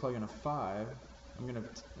if I were to plug in a 5, I'm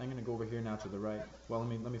gonna go over here now to the right. Well,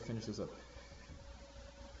 let me finish this up.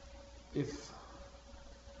 If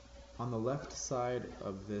on the left side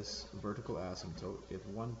of this vertical asymptote, if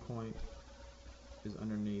one point is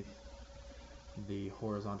underneath the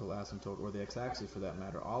horizontal asymptote, or the x-axis for that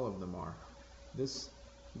matter, all of them are. This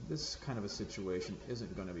kind of a situation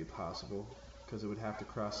isn't going to be possible, because it would have to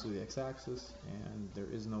cross through the x-axis, and there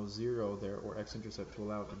is no 0 there or x-intercept to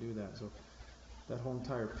allow it to do that. So that whole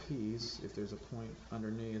entire piece, if there's a point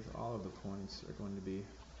underneath, all of the points are going to be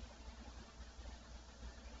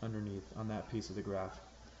underneath on that piece of the graph.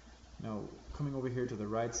 Now, coming over here to the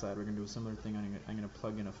right side, we're going to do a similar thing. I'm going to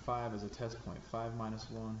plug in a 5 as a test point. 5 minus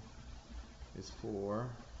 1 is 4.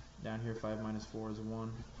 Down here, 5 minus 4 is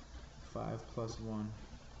 1. 5 plus 1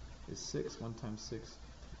 is 6. 1 times 6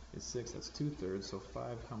 is 6. That's 2/3. So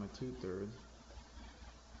 5 comma 2/3.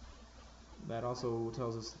 That also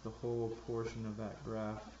tells us that the whole portion of that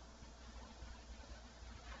graph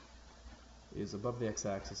is above the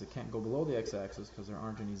x-axis. It can't go below the x-axis because there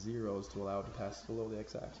aren't any zeros to allow it to pass below the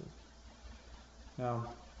x-axis.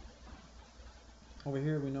 Now, over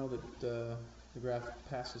here we know that the graph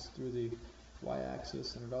passes through the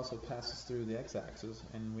y-axis, and it also passes through the x-axis,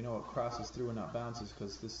 and we know it crosses through and not bounces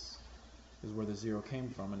because this is where the 0 came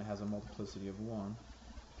from, and it has a multiplicity of 1.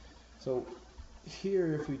 So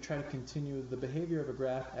here, if we try to continue, the behavior of a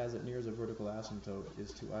graph as it nears a vertical asymptote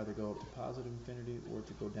is to either go up to positive infinity or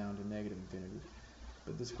to go down to negative infinity.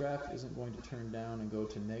 But this graph isn't going to turn down and go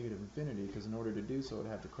to negative infinity, because in order to do so it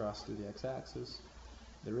would have to cross through the x-axis.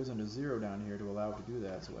 There isn't a 0 down here to allow it to do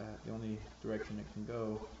that, so the only direction it can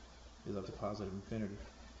go is up to positive infinity.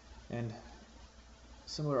 And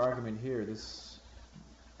similar argument here,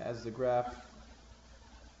 as the graph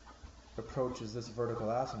approaches this vertical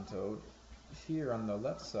asymptote, here on the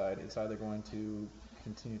left side it's either going to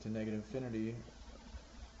continue to negative infinity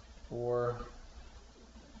or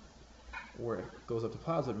it goes up to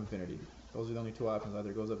positive infinity. Those are the only two options. Either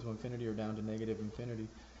it goes up to infinity or down to negative infinity.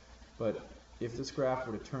 But if this graph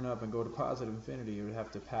were to turn up and go to positive infinity, it would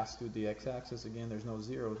have to pass through the x-axis again. There's no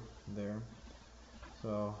 0 there,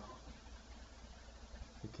 so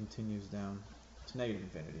it continues down to negative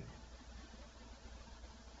infinity.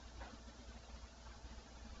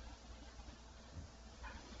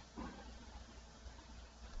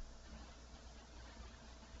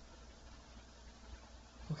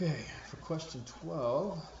 Okay, for question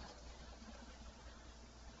 12,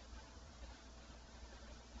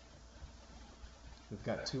 we've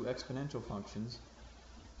got two exponential functions.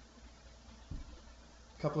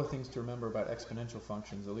 A couple of things to remember about exponential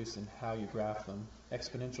functions, at least in how you graph them.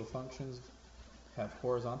 Exponential functions have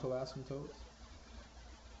horizontal asymptotes.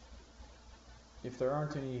 If there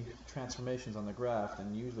aren't any transformations on the graph,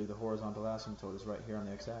 then usually the horizontal asymptote is right here on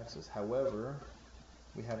the x-axis. However,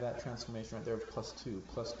 we have that transformation right there of +2.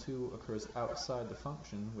 +2 occurs outside the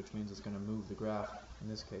function, which means it's going to move the graph, in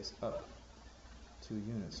this case, up 2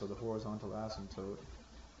 units. So the horizontal asymptote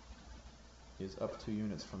is up 2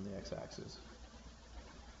 units from the x-axis.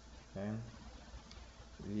 Okay?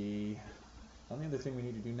 The only other thing we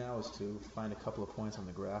need to do now is to find a couple of points on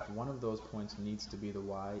the graph. One of those points needs to be the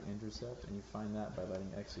y-intercept, and you find that by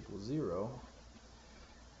letting x equal 0.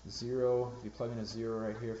 0, if you plug in a 0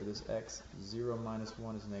 right here for this x, 0 minus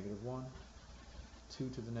 1 is -1. 2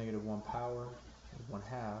 to the -1 power is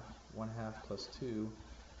 1/2. 1/2 plus 2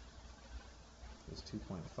 is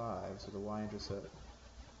 2.5. So the y-intercept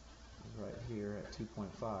is right here at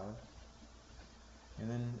 2.5. And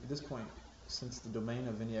then at this point, since the domain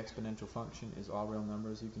of any exponential function is all real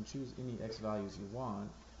numbers, you can choose any x values you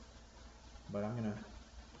want. But I'm going to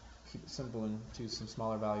keep it simple and choose some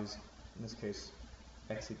smaller values. In this case,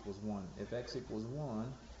 x equals 1. If x equals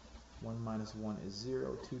 1, 1 minus 1 is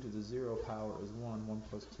 0. 2 to the 0 power is 1. 1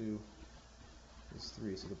 plus 2 is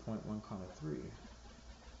 3. So the point 1, 3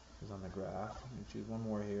 is on the graph. Let me choose one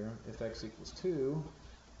more here. If x equals 2,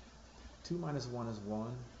 2 minus 1 is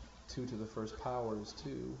 1. 2 to the first power is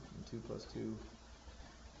 2. And 2 plus 2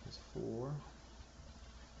 is 4.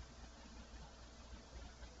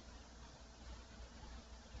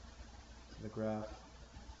 So the graph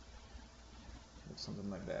looks something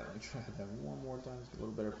like that. Let me try that one more time to get a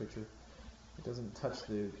little better picture. It doesn't touch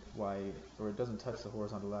the y, or it doesn't touch the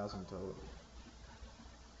horizontal asymptote.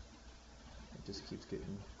 It just keeps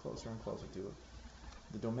getting closer and closer to it.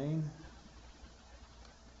 The domain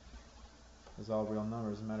is all real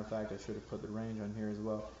numbers. As a matter of fact, I should have put the range on here as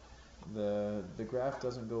well. The graph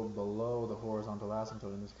doesn't go below the horizontal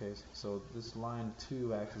asymptote in this case, so this line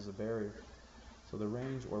 2 acts as a barrier. So the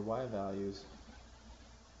range or y values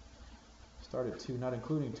start at 2, not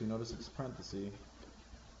including 2. Notice it's parenthesis.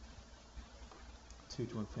 2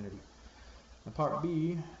 to infinity. Now part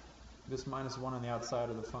B, this minus 1 on the outside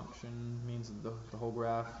of the function means that the whole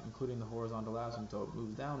graph, including the horizontal asymptote,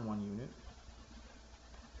 moves down 1 unit.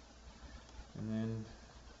 And then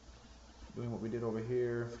doing what we did over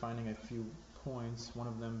here, finding a few points, one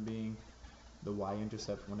of them being the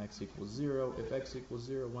y-intercept when x equals 0. If x equals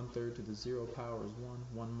 0, 1/3 to the 0 power is 1.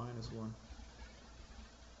 1 minus 1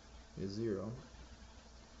 is 0.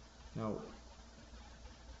 Now,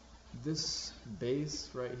 this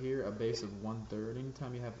base right here, a base of 1/3,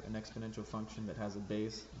 anytime you have an exponential function that has a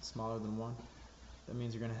base that's smaller than 1, that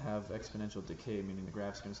means you're going to have exponential decay, meaning the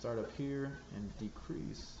graph's going to start up here and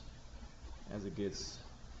decrease as it gets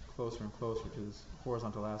closer and closer to this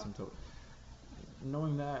horizontal asymptote.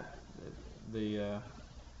 Knowing that the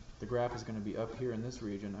graph is going to be up here in this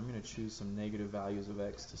region, I'm going to choose some negative values of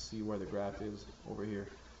x to see where the graph is over here.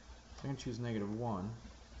 I'm going to choose -1.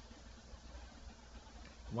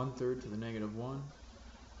 1/3 to the -1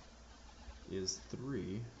 is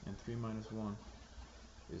 3, and 3 minus 1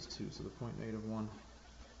 is 2. So the point -1,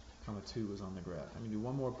 2 is on the graph. I'm going to do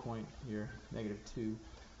one more point here, -2.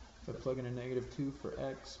 If I plug in a -2 for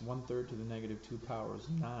x, 1/3 to the -2 power is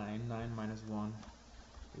 9. 9 minus 1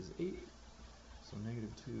 is 8. So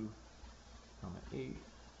 -2, 8.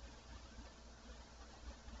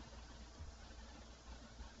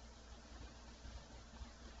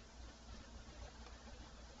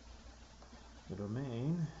 The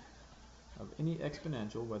domain of any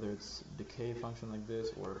exponential, whether it's a decay function like this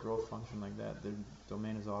or a growth function like that, the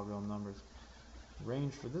domain is all real numbers.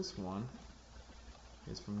 Range for this one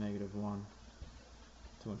is from -1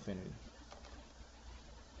 to infinity.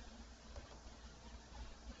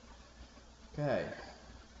 Okay,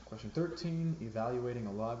 question 13, evaluating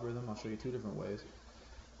a logarithm. I'll show you two different ways.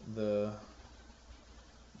 The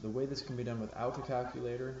way this can be done without a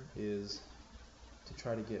calculator is to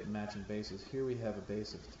try to get matching bases. Here we have a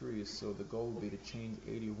base of 3, so the goal would be to change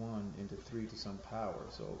 81 into 3 to some power.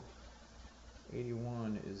 So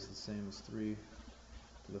 81 is the same as 3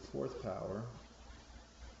 to the 4th power.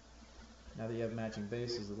 Now that you have matching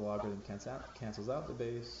bases, the logarithm cancels out the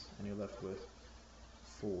base, and you're left with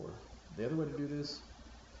 4. The other way to do this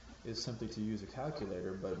is simply to use a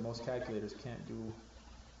calculator, but most calculators can't do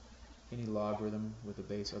any logarithm with a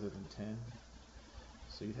base other than 10.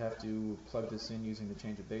 So you'd have to plug this in using the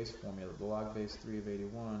change of base formula. The log base 3 of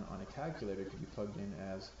 81 on a calculator could be plugged in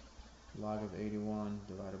as log of 81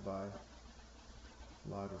 divided by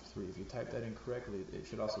log of 3. If you type that in correctly, it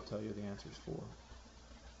should also tell you the answer is 4.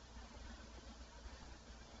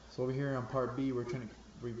 So over here on part B,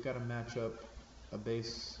 we've got to match up a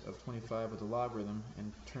base of 25 with a logarithm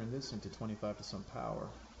and turn this into 25 to some power.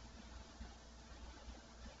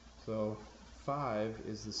 So 5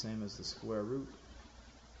 is the same as the square root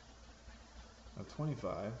of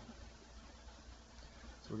 25.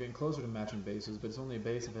 So we're getting closer to matching bases, but it's only a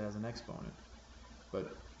base if it has an exponent.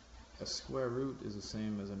 But a square root is the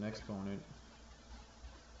same as an exponent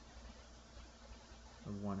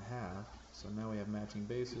of 1/2. So now we have matching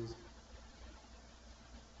bases,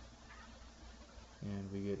 and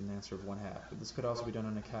we get an answer of 1/2. But this could also be done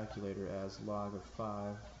on a calculator as log of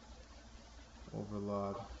 5 over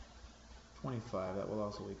log 25. That will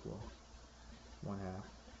also equal 1/2.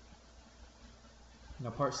 Now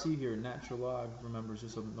part C here, natural log, remember, is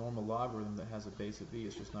just a normal logarithm that has a base of e.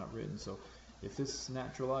 It's just not written. So if this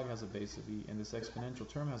natural log has a base of e and this exponential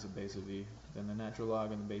term has a base of e, then the natural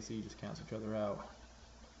log and the base e just cancel each other out.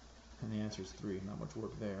 And the answer is 3. Not much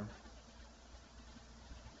work there.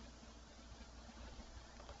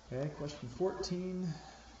 Okay, question 14.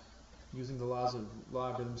 Using the laws of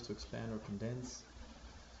logarithms to expand or condense.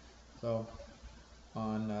 So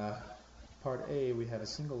on part A, we have a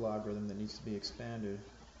single logarithm that needs to be expanded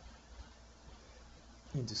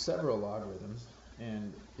into several logarithms.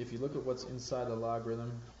 And if you look at what's inside the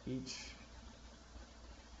logarithm, each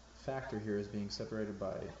factor here is being separated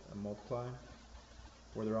by a multiply,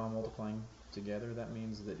 where they're all multiplying together. That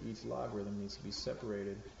means that each logarithm needs to be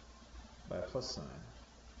separated by a plus sign.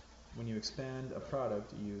 When you expand a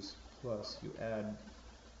product, you use plus, you add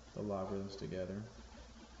the logarithms together.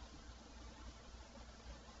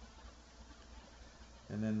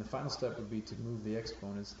 And then the final step would be to move the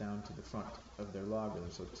exponents down to the front of their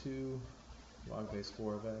logarithm. So 2 log base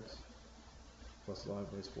 4 of x plus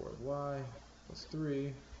log base 4 of y plus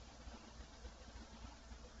 3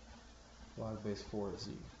 log base 4 of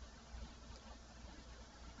z.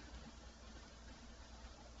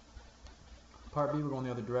 Part B, we're going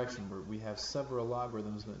the other direction, where we have several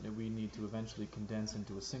logarithms that we need to eventually condense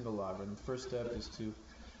into a single logarithm. The first step is to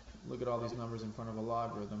look at all these numbers in front of a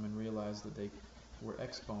logarithm and realize that they were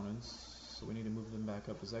exponents, so we need to move them back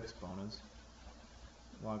up as exponents.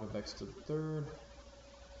 Log of x to the third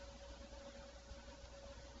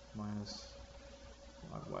minus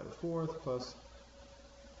log y to the fourth plus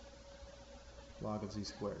log of z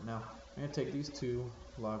squared. Now, I'm going to take these two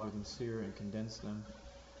logarithms here and condense them.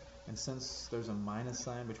 And since there's a minus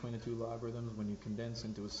sign between the two logarithms, when you condense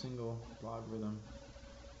into a single logarithm,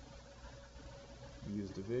 you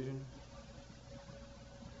use division.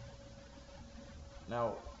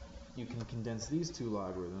 Now, you can condense these two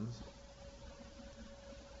logarithms.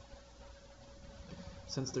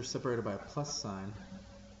 Since they're separated by a plus sign,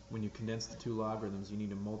 when you condense the two logarithms, you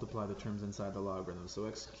need to multiply the terms inside the logarithm. So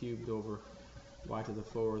x cubed over y to the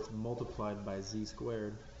fourth multiplied by z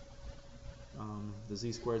squared. The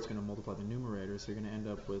z squared is going to multiply the numerator, so you're going to end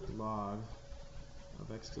up with log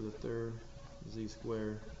of x to the third z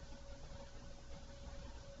squared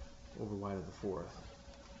over y to the fourth.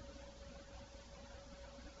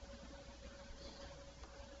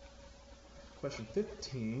 Question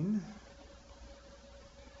 15.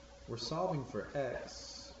 We're solving for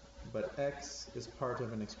x, but x is part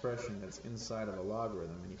of an expression that's inside of a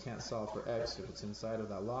logarithm, and you can't solve for x if it's inside of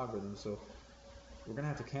that logarithm, so we're going to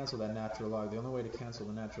have to cancel that natural log. The only way to cancel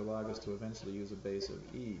the natural log is to eventually use a base of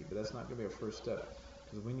e, but that's not going to be our first step,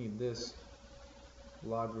 because we need this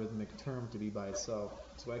logarithmic term to be by itself,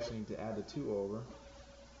 so we actually need to add the 2 over.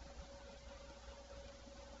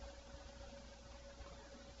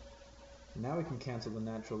 Now we can cancel the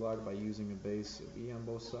natural log by using a base of e on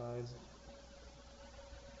both sides.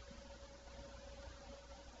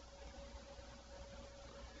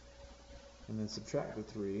 And then subtract the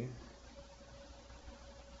 3.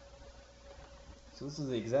 So this is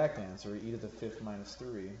the exact answer, e to the 5th minus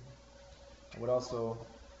 3. I would also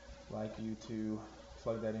like you to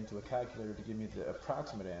plug that into a calculator to give me the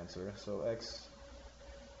approximate answer. So x,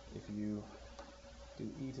 if you do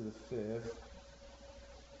e to the 5th,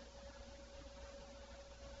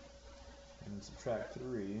 and subtract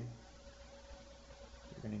 3, you're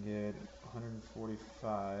going to get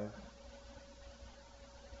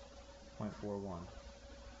 145.41.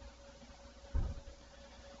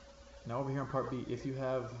 Now over here on part B, if you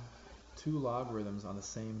have two logarithms on the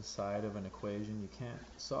same side of an equation, you can't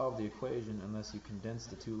solve the equation unless you condense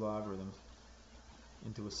the two logarithms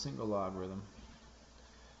into a single logarithm.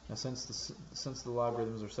 Now since the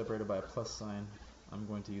logarithms are separated by a plus sign, I'm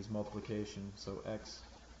going to use multiplication. So x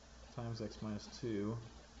times x minus 2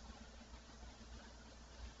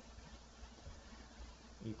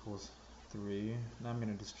 equals 3. Now I'm going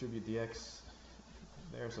to distribute the x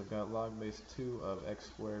there, so I've got log base 2 of x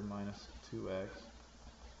squared minus 2x.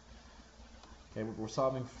 Okay, we're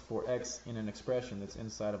solving for x in an expression that's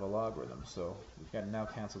inside of a logarithm, so we've got to now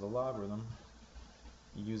cancel the logarithm.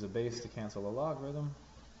 You use a base to cancel a logarithm,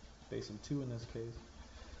 base of 2 in this case.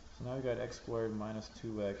 So now we've got x squared minus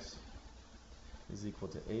 2x is equal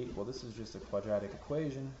to 8. Well, this is just a quadratic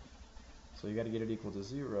equation, so you got to get it equal to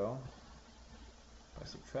 0 by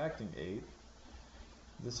subtracting 8.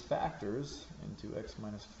 This factors into x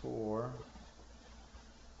minus 4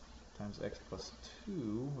 times x plus 2,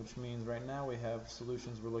 which means right now we have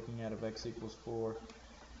solutions we're looking at of x equals 4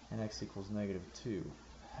 and x equals negative 2.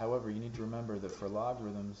 However, you need to remember that for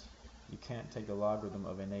logarithms, you can't take the logarithm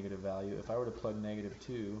of a negative value. If I were to plug negative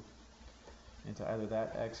 2 into either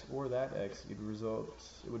that x or that x, it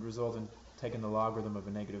would result in taking the logarithm of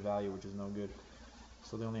a negative value, which is no good.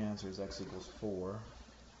 So the only answer is x equals 4.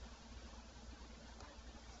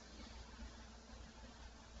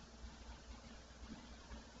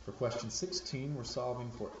 For question 16, we're solving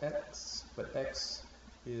for x, but x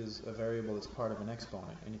is a variable that's part of an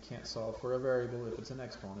exponent, and you can't solve for a variable if it's an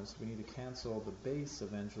exponent, so we need to cancel the base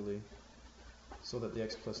eventually so that the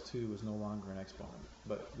x plus 2 is no longer an exponent.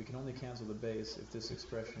 But we can only cancel the base if this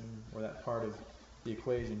expression, or that part of the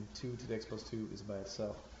equation, 2 to the x plus 2, is by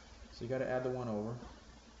itself. So you got to add the 1 over.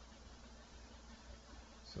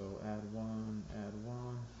 So add 1,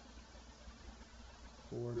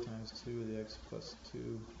 4 times 2 to the x plus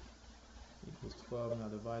 2 equals 12. Now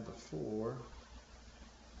divide the 4.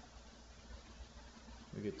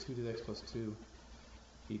 We get 2 to the x plus 2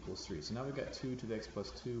 equals 3. So now we've got 2 to the x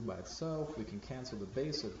plus 2 by itself. We can cancel the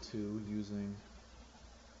base of 2 using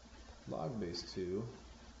log base 2.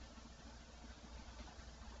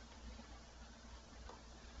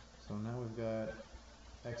 So now we've got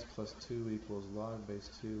x plus 2 equals log base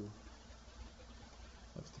 2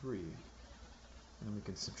 of 3. And then we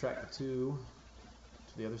can subtract the 2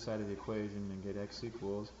 to the other side of the equation and get x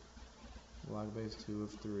equals log base 2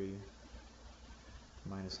 of 3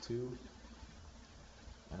 minus 2.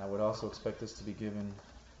 And I would also expect this to be given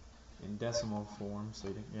in decimal form, so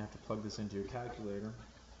you have to plug this into your calculator.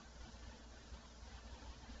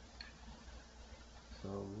 So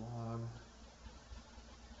log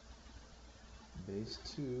base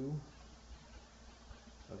 2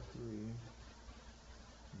 of 3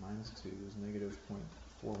 minus 2 is negative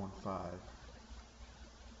 0.415.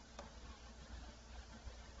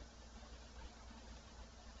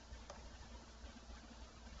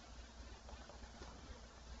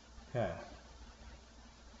 Okay.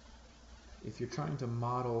 If you're trying to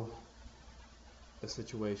model a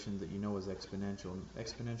situation that you know is exponential,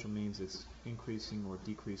 exponential means it's increasing or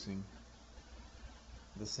decreasing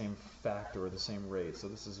the same factor or the same rate. So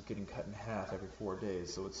this is getting cut in half every 4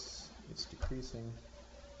 days, so it's decreasing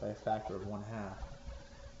by a factor of 1/2.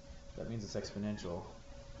 That means it's exponential.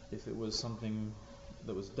 If it was something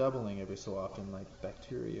that was doubling every so often, like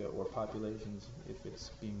bacteria or populations, if it's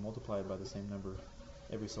being multiplied by the same number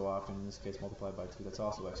every so often, in this case multiplied by 2, that's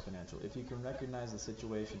also exponential. If you can recognize the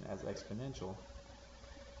situation as exponential,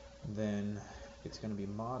 then it's going to be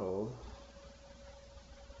modeled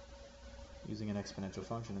using an exponential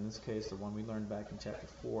function. In this case, the one we learned back in chapter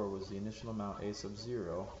 4 was the initial amount a sub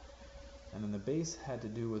 0, and then the base had to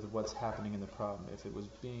do with what's happening in the problem. If it was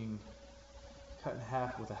being cut in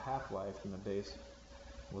half with a half-life, then the base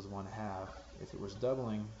was 1/2. If it was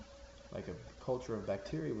doubling, like a culture of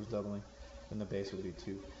bacteria was doubling, then the base would be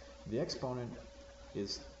 2. The exponent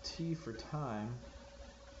is t for time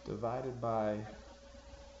divided by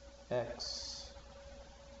x,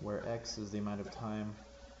 where x is the amount of time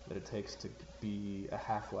that it takes to be a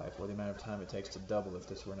half-life, or the amount of time it takes to double if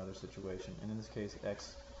this were another situation. And in this case,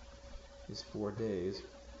 x is 4 days.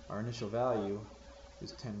 Our initial value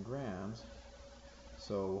is 10 grams,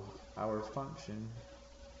 so our function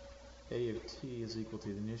a of t is equal to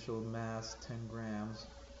the initial mass, 10 grams,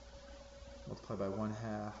 multiplied by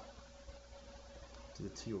 1/2 to the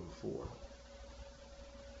t over 4.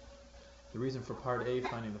 The reason for part A,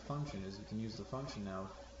 finding the function, is you can use the function now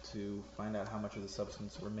to find out how much of the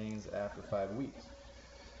substance remains after 5 weeks.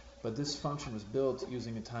 But this function was built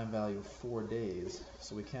using a time value of 4 days,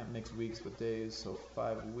 so we can't mix weeks with days, so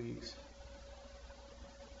 5 weeks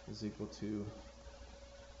is equal to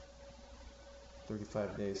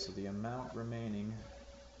 35 days. So the amount remaining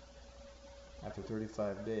after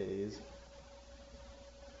 35 days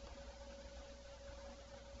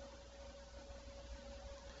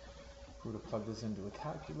if we were to plug this into a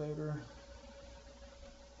calculator,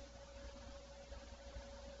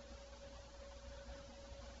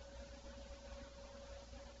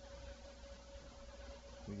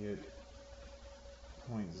 we get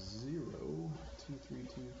 0.02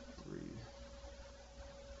 2323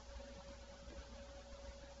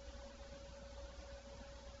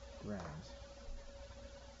 grams.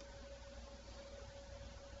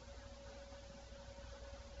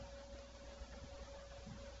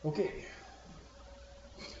 Okay,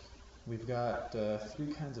 we've got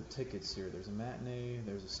three kinds of tickets here. There's a matinee,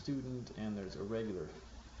 there's a student, and there's a regular.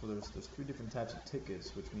 So there's three different types of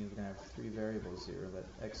tickets, which means we're going to have three variables here. Let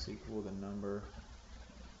x equal the number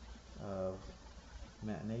of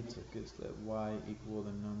matinee tickets, let y equal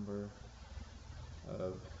the number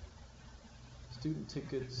of student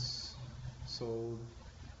tickets sold,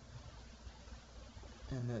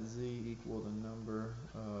 and let z equal the number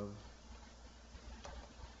of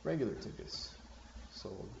regular tickets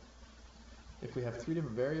sold. If we have three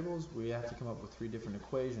different variables, we have to come up with three different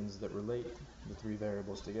equations that relate the three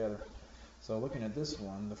variables together. So looking at this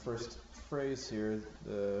one, the first phrase here,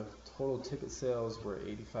 the total ticket sales were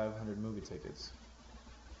 8,500 movie tickets.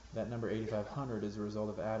 That number 8,500 is a result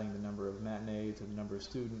of adding the number of matinee to the number of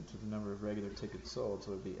student to the number of regular tickets sold.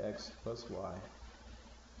 So it would be x plus y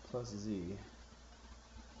plus z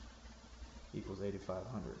equals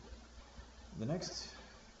 8,500. The next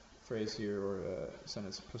phrase here, or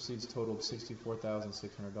sentence, proceeds totaled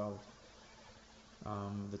 $64,600.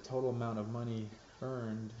 The total amount of money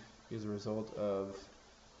earned is a result of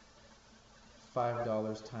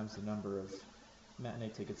 $5 times the number of matinee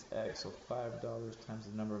tickets x, so $5 times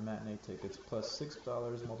the number of matinee tickets plus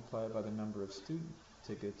 $6 multiplied by the number of student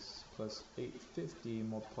tickets plus $8.50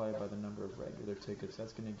 multiplied by the number of regular tickets.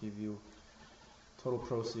 That's going to give you total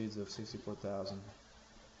proceeds of $64,600.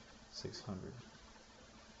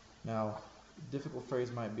 Now, difficult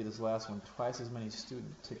phrase might be this last one. Twice as many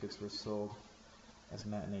student tickets were sold as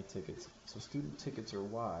matinee tickets. So student tickets are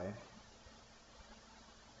y,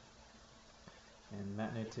 and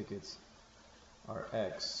matinee tickets are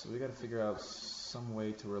x. So we got to figure out some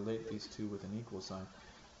way to relate these two with an equal sign.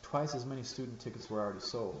 Twice as many student tickets were already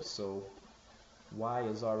sold, so y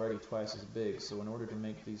is already twice as big. So in order to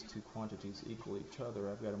make these two quantities equal each other,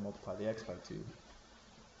 I've got to multiply the x by 2.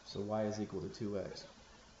 So y is equal to 2x.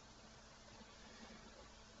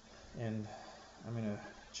 And I'm going to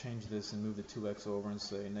change this and move the 2x over and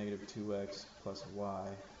say negative 2x plus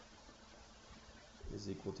y is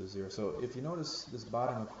equal to 0. So if you notice this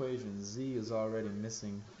bottom equation, z is already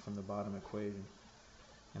missing from the bottom equation.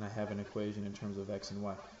 And I have an equation in terms of x and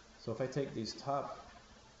y. So if I take the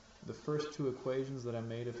first two equations that I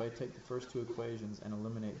made, if I take the first two equations and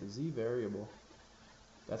eliminate the z variable,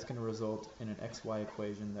 that's going to result in an xy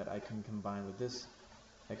equation that I can combine with this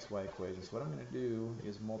xy equation. So what I'm going to do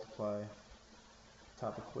is multiply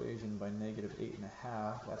top equation by negative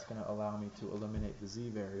 8.5. That's going to allow me to eliminate the z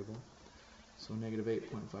variable. So negative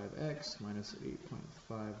 8.5x minus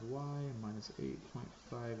 8.5y minus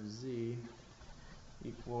 8.5z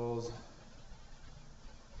equals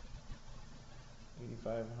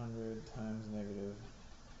 8,500 times negative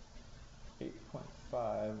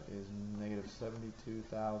 8.5 is negative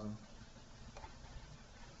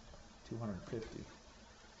 72,250.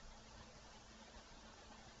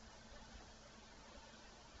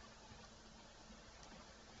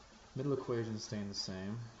 Middle equations staying the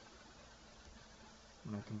same.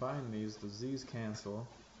 When I combine these, the z's cancel.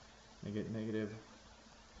 I get negative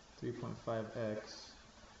 3.5x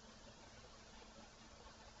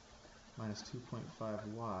minus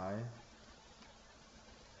 2.5y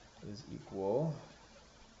is equal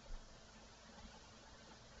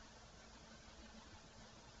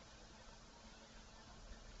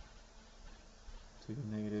to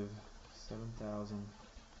negative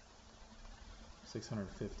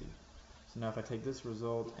 7,650. So now if I take this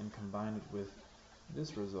result and combine it with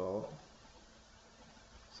this result,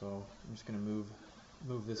 so I'm just going to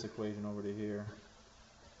move this equation over to here.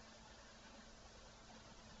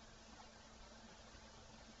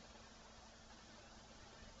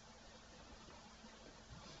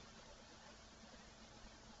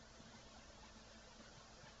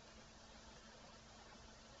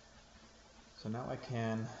 So now I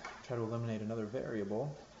can try to eliminate another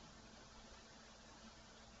variable.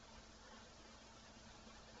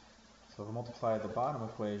 So if I multiply the bottom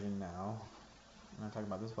equation now, I'm not talking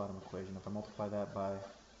about this bottom equation, if I multiply that by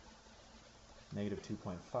negative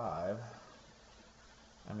 2.5,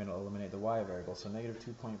 I'm going to eliminate the y variable. So negative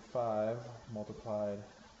 2.5 multiplied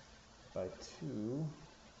by 2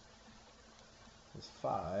 is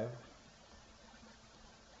 5.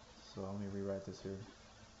 So let me rewrite this here.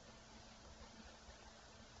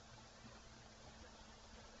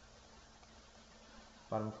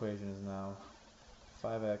 Bottom equation is now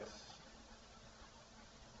 5x.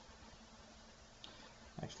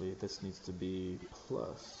 Actually, this needs to be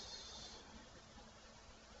plus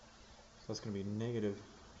that's going to be negative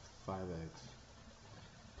 5x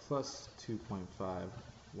plus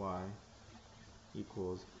 2.5y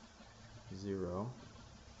equals 0.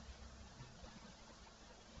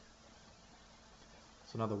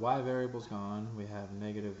 So now the y variable's gone. We have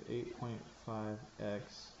negative 8.5x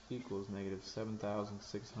equals negative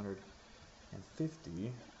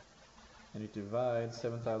 7,650. And you divide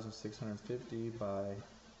 7,650 by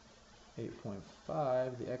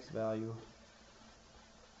 8.5, the x value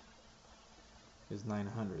is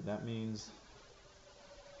 900. That means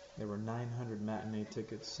there were 900 matinee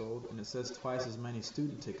tickets sold, and it says twice as many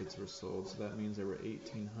student tickets were sold, so that means there were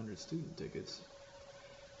 1,800 student tickets.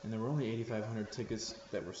 And there were only 8,500 tickets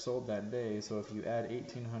that were sold that day, so if you add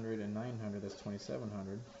 1,800 and 900, that's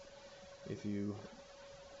 2,700. If you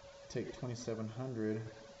take 2,700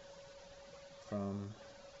 from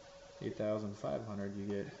 8,500, you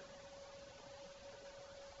get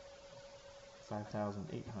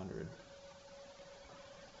 5,800.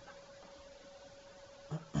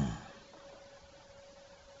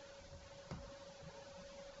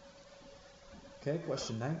 Okay,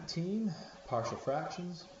 question 19, partial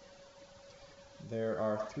fractions. There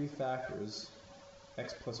are three factors.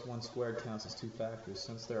 X plus 1 squared counts as two factors.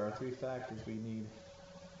 Since there are three factors, we need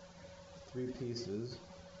three pieces,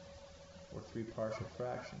 or three partial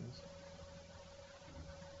fractions.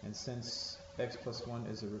 And since x plus 1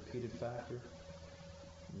 is a repeated factor,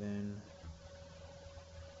 then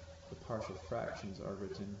the partial fractions are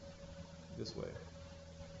written this way.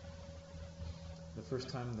 The first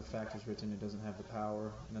time the factor is written, it doesn't have the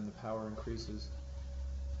power, and then the power increases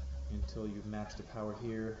until you match the power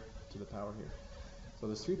here to the power here. So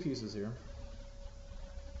there's three pieces here,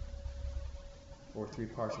 or three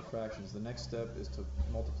partial fractions. The next step is to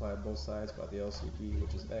multiply both sides by the LCD,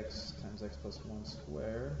 which is x times x plus 1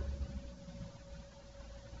 squared.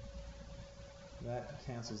 That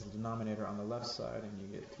cancels the denominator on the left side, and you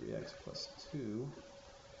get 3x plus 2.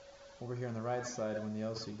 Over here on the right side, when the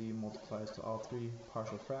LCD multiplies to all three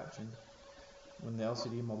partial fractions, when the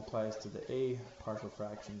LCD multiplies to the a partial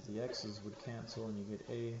fractions, the x's would cancel, and you get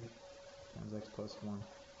a times x plus 1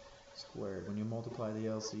 squared. When you multiply the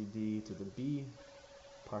LCD to the b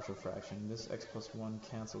partial fraction, this x plus 1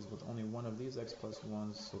 cancels with only one of these x plus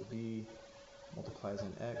 1s, so b multiplies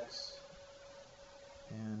an x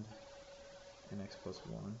and an x plus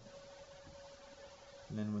 1.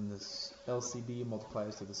 And then when this LCD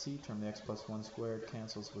multiplies to the c term, the x plus 1 squared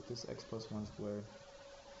cancels with this x plus 1 squared,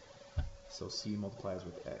 so c multiplies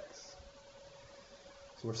with x.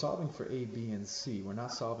 So we're solving for a, b, and c. We're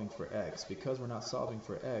not solving for x. Because we're not solving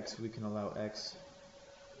for x, we can allow x,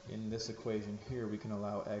 in this equation here, we can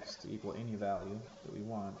allow x to equal any value that we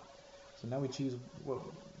want. So now we choose what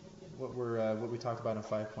we talked about in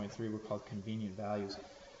 5.3, were called convenient values.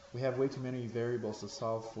 We have way too many variables to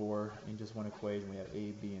solve for in just one equation. We have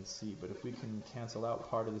a, b, and c. But if we can cancel out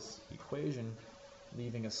part of this equation,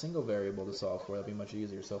 leaving a single variable to solve for, that'll be much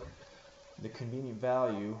easier. So the convenient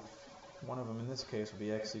value, one of them in this case would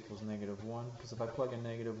be x equals negative 1, because if I plug in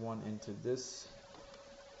negative 1 into this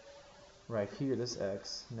right here, this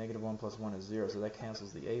x, negative 1 plus 1 is 0, so that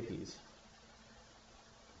cancels the a piece.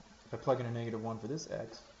 If I plug in a negative 1 for this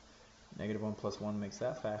x, negative 1 plus 1 makes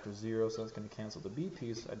that factor 0, so that's going to cancel the b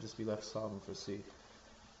piece. I'd just be left solving for c.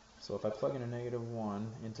 So if I plug in a negative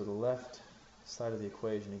 1 into the left side of the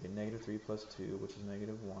equation, you get negative 3 plus 2, which is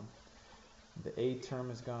negative 1. The a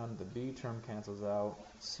term is gone, the b term cancels out,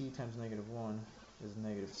 c times negative 1 is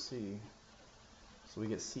negative c, so we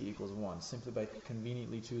get c equals 1, simply by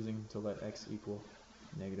conveniently choosing to let x equal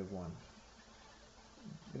negative 1. I'm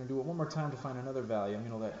going to do it one more time to find another value. I'm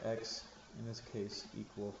going to let x, in this case,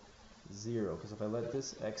 equal 0, because if I let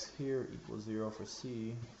this x here equal 0 for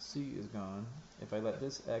c, c is gone. If I let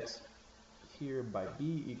this x here by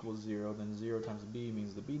b equals 0, then 0 times b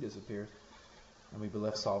means the b disappears, and we'd be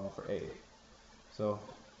left solving for a. So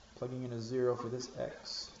plugging in a 0 for this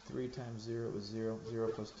x, 3 times 0 is 0, 0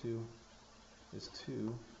 plus 2 is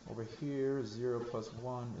 2. Over here, 0 plus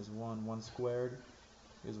 1 is 1, 1 squared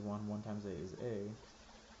is 1, 1 times a is a.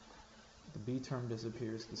 The b term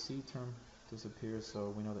disappears, the c term disappears,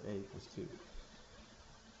 so we know that a equals 2.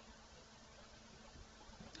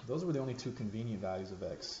 Those were the only two convenient values of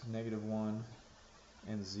x, negative 1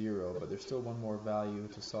 and 0, but there's still one more value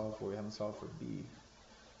to solve for. We haven't solved for b.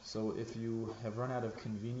 So if you have run out of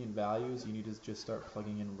convenient values, you need to just start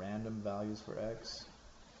plugging in random values for x.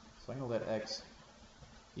 So I'm going to let x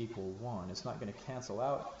equal 1. It's not going to cancel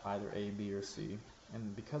out either a, b, or c.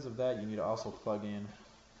 And because of that, you need to also plug in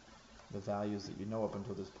the values that you know up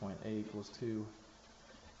until this point. A equals 2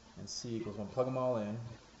 and c equals 1. Plug them all in.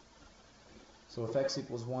 So if x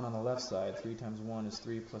equals 1 on the left side, 3 times 1 is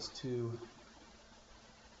 3 plus 2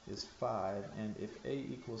 is 5. And if a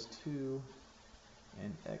equals 2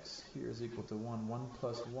 and x here is equal to 1, 1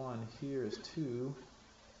 plus 1 here is 2.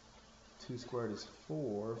 2 squared is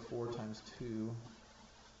 4. 4 times 2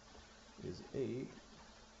 is 8.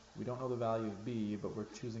 We don't know the value of b, but we're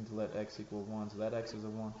choosing to let x equal 1. So that x is a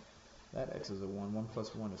 1. That x is a 1. 1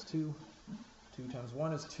 plus 1 is 2. 2 times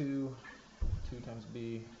 1 is 2. 2 times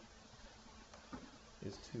b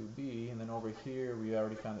is 2b. And then over here, we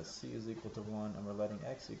already found that c is equal to 1, and we're letting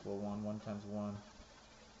x equal 1. 1 times 1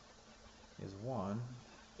 is 1.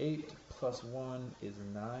 8 plus 1 is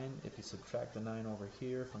 9. If you subtract the 9 over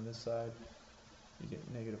here from this side, you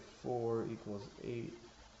get negative 4 equals 8,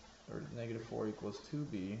 or negative 4 equals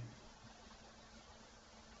 2b.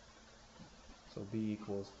 So b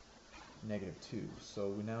equals negative 2. So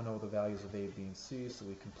we now know the values of a, b, and c, so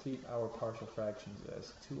we complete our partial fractions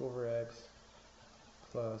as 2 over x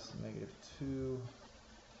plus negative 2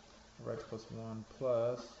 over x plus 1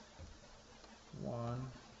 plus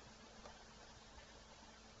 1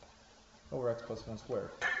 over x plus 1 squared.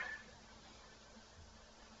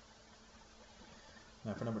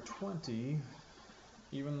 Now for number 20,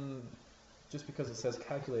 even just because it says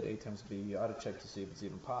calculate a times b, you ought to check to see if it's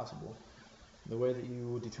even possible. The way that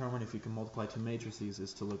you determine if you can multiply two matrices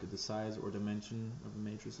is to look at the size or dimension of the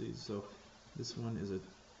matrices. So this one is a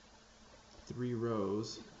 3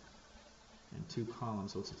 rows and 2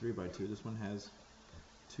 columns, so it's a 3 by 2. This one has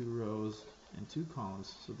 2 rows and 2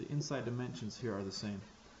 columns, so the inside dimensions here are the same,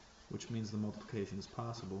 which means the multiplication is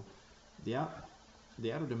possible. The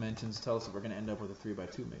outer dimensions tell us that we're going to end up with a 3 by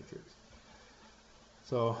 2 matrix.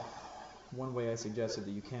 So one way I suggested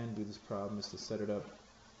that you can do this problem is to set it up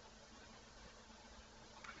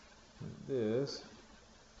like this.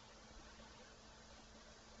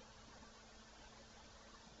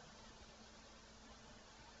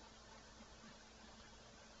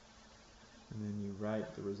 And then you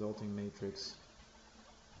write the resulting matrix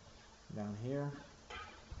down here.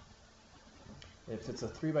 If it's a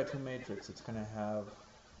 3 by 2 matrix, it's going to have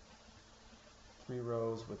 3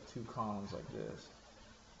 rows with 2 columns like this.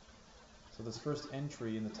 So this first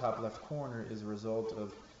entry in the top left corner is a result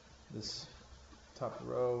of this top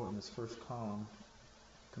row and this first column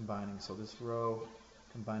combining. So this row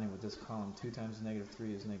combining with this column, 2 times negative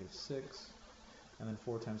 3 is negative 6, and then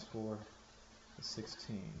 4 times 4 is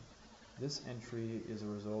 16. This entry is a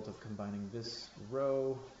result of combining this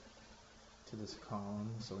row to this column,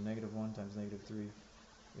 so negative 1 times negative 3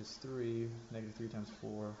 is 3, negative 3 times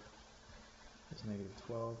 4 is negative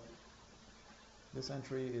 12. This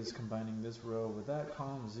entry is combining this row with that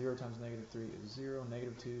column, 0 times negative 3 is 0,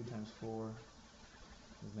 negative 2 times 4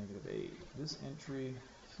 is negative 8. This entry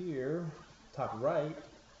here, top right,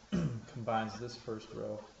 combines this first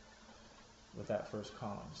row with that first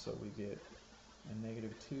column, so we get a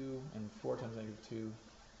negative 2, and 4 times negative 2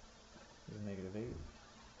 is negative 8.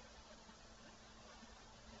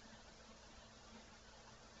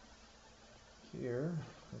 Here,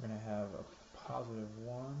 we're going to have a positive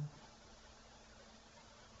 1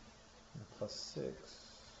 and a plus 6.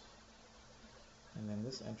 And then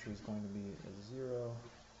this entry is going to be a 0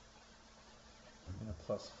 and a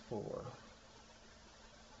plus 4.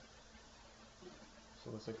 So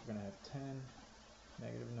it looks like we're going to have 10,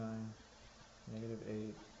 negative 9, negative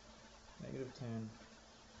 8, negative 10,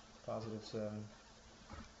 positive 7,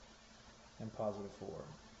 and positive 4.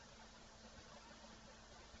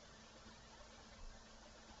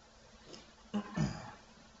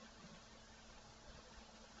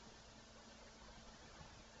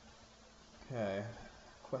 Okay,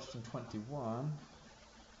 question 21.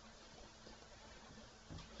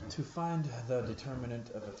 To find the determinant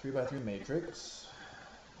of a 3 by 3 matrix,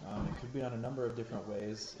 it could be done a number of different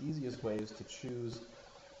ways. Easiest way is to choose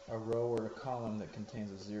a row or a column that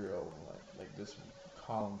contains a 0, like this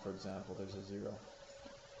column, for example, there's a 0.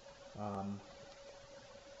 And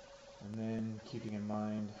then keeping in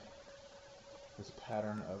mind this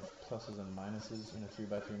pattern of pluses and minuses in a 3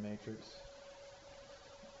 by 3 matrix.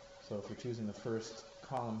 So if you're choosing the first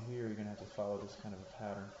column here, you're going to have to follow this kind of a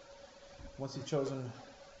pattern. Once you've chosen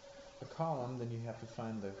a column, then you have to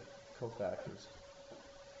find the cofactors.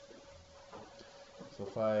 So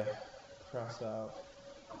if I cross out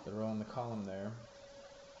the row in the column there,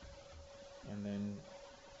 and then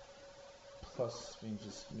plus means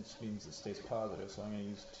it stays positive, so I'm going to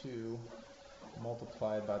use 2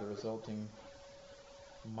 multiplied by the resulting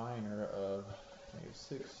minor of negative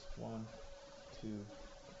 6, 1, 2,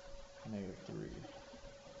 negative 3.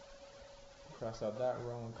 Cross out that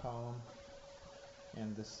row and column,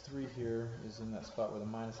 and this 3 here is in that spot where the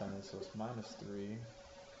minus sign is, so it's minus 3.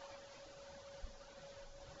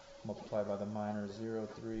 multiply by the minor 0,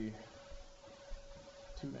 3,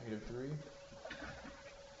 2, negative 3.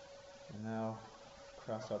 And now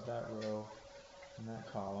cross out that row and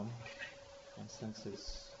that column. And since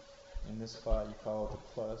it's in this spot, you call it the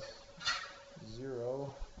plus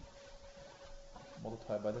 0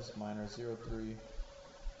 multiplied by this minor 0, 3,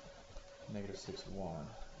 negative 6, 1.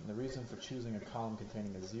 And the reason for choosing a column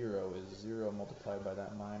containing a 0 is 0 multiplied by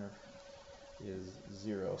that minor is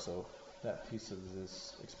 0. So that piece of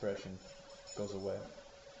this expression goes away.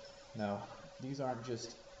 Now, these aren't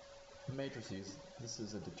just matrices. This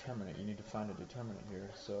is a determinant. You need to find a determinant here.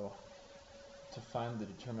 So to find the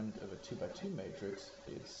determinant of a 2 by 2 matrix,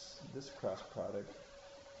 it's this cross product,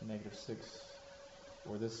 negative 6,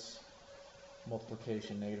 or this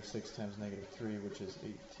multiplication, negative 6 times negative 3, which is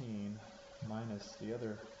 18, minus the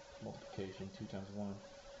other multiplication, 2 times 1.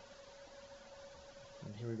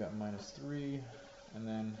 And here we got minus 3, and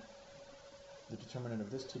then the determinant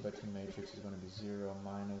of this 2 by 2 matrix is going to be 0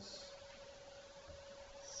 minus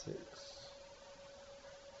 6.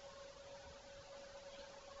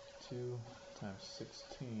 2 times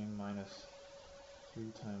 16 minus 3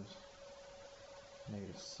 times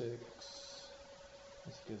negative 6.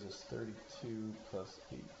 This gives us 32 plus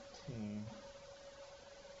 18,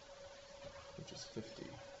 which is 50.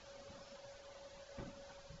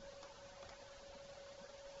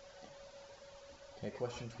 Okay,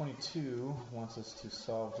 question 22 wants us to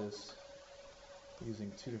solve this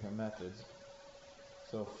using two different methods.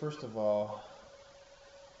 So first of all,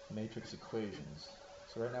 matrix equations.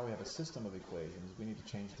 So right now we have a system of equations. We need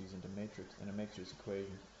to change these into a matrix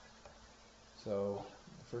equation. So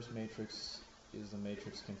the first matrix is the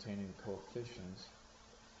matrix containing the coefficients.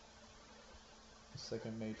 The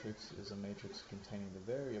second matrix is a matrix containing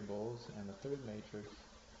the variables, and the third matrix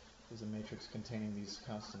is a matrix containing these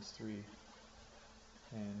constants 3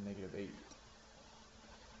 and negative 8.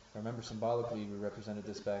 Remember, symbolically we represented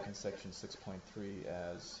this back in section 6.3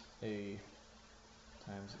 as A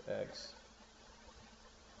times X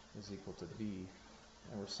is equal to B.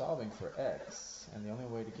 And we're solving for X, and the only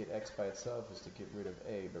way to get X by itself is to get rid of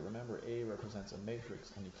A. But remember, A represents a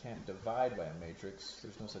matrix, and you can't divide by a matrix.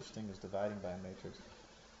 There's no such thing as dividing by a matrix.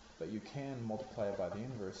 But you can multiply it by the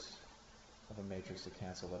inverse of a matrix to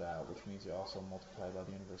cancel it out, which means you also multiply by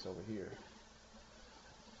the inverse over here.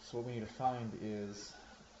 So what we need to find is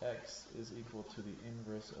X is equal to the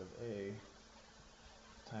inverse of A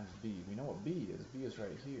times B. We know what B is. B is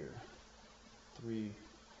right here. 3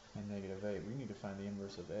 and negative 8. We need to find the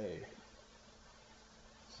inverse of A.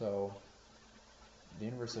 So the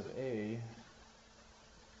inverse of A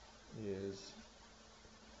is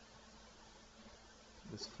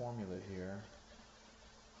this formula here.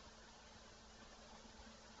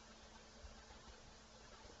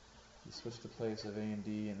 You switch the place of A and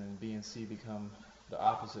D, and then B and C become the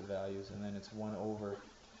opposite values, and then it's 1 over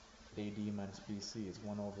AD minus BC. It's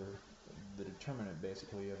 1 over the determinant,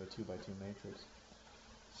 basically, of a 2 by 2 matrix.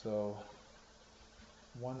 So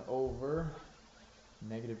 1 over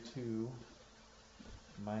negative 2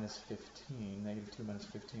 minus 15. Negative 2 minus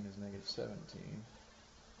 15 is negative 17.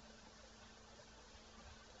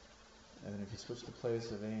 And then if you switch the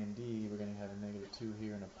place of A and D, we're going to have a negative 2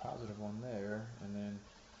 here and a positive 1 there. And then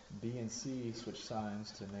B and C switch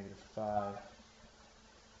signs to negative 5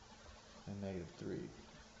 and negative 3.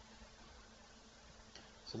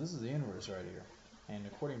 So this is the inverse right here. And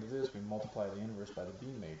according to this, we multiply the inverse by the B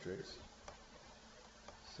matrix.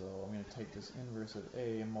 So I'm going to take this inverse of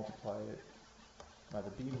A and multiply it by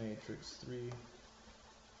the B matrix, 3,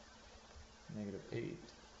 negative 8. You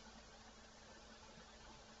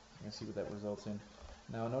can see what that results in.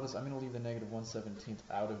 Now notice I'm going to leave the negative 1/17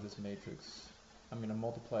 out of this matrix. I'm going to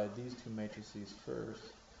multiply these two matrices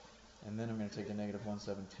first, and then I'm going to take the negative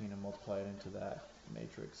 1/17 and multiply it into that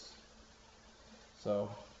matrix. So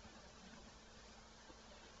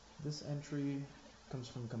this entry comes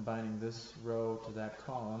from combining this row to that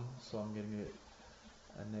column, so I'm getting it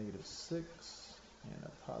a negative 6 and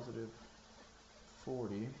a positive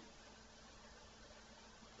 40.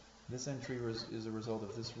 This entry is a result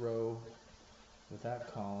of this row with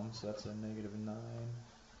that column, so that's a negative 9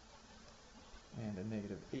 and a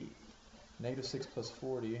negative 8. Negative 6 plus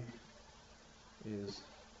 40 is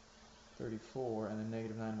 34, and then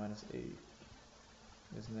negative 9 minus 8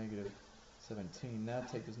 is negative 17. Now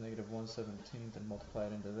take this negative 1/17 and multiply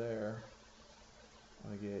it into there.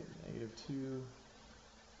 I get negative 2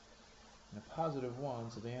 and a positive 1,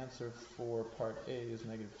 so the answer for part A is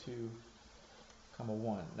negative 2,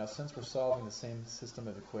 1. Now since we're solving the same system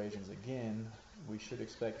of equations again, we should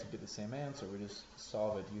expect to get the same answer. We just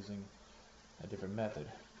solve it using a different method.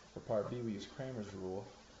 For part B, we use Cramer's rule.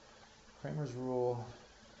 Cramer's rule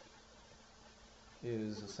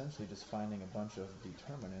is essentially just finding a bunch of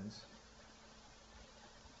determinants,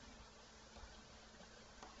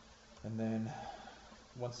 and then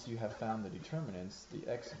once you have found the determinants, the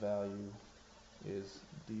x value is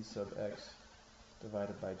d sub x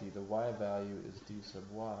divided by d. The y value is d sub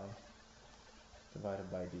y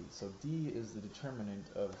divided by d. So d is the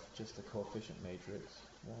determinant of just a coefficient matrix.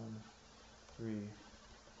 1, 3,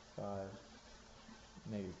 5,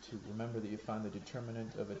 -2. Remember that you find the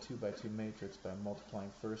determinant of a 2 by 2 matrix by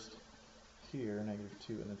multiplying first here,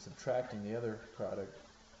 -2, and then subtracting the other product,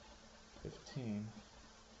 15.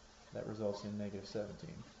 That results in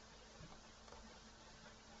 -17.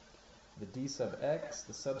 The d sub x,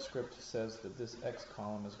 the subscript says that this x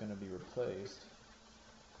column is going to be replaced.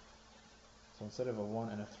 So instead of a 1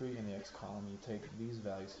 and a 3 in the x column, you take these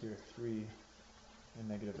values here, 3 and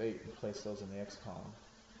 -8, and place those in the x column,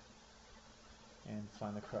 and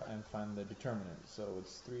find the determinant. So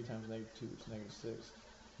it's 3 times -2, which is -6,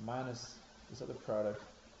 minus this other product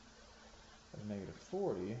of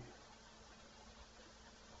 -40.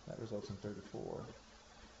 That results in 34.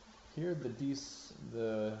 Here the d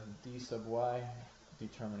sub y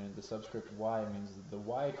determinant, the subscript y, means that the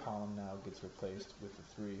y column now gets replaced with the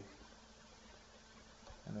 3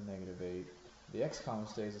 and the -8. The x column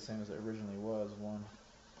stays the same as it originally was, 1,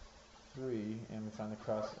 3, and we find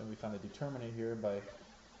the determinant here by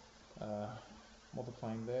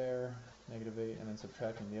multiplying there, -8, and then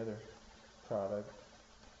subtracting the other product,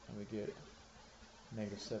 and we get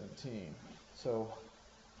 -17. So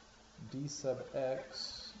d sub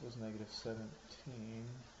x was -17,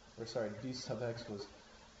 or sorry, d sub x was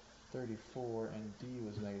 34 and d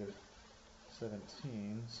was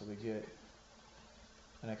 -17, so we get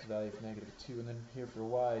an x value of -2, and then here for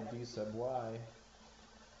y, d sub y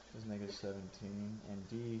is -17 and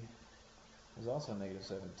d is also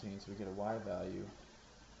 -17, so we get a y value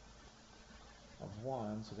of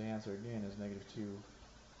 1, so the answer again is -2,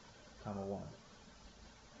 1.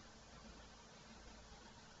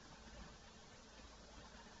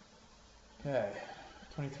 Okay,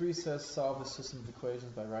 23 says solve the system of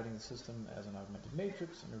equations by writing the system as an augmented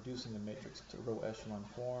matrix and reducing the matrix to row echelon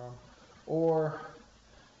form, or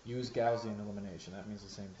use Gaussian elimination. That means the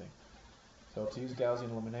same thing. So to use Gaussian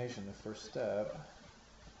elimination, the first step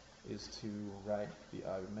is to write the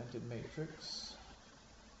augmented matrix.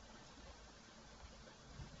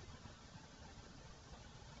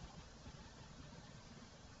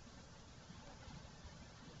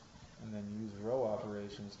 And then use row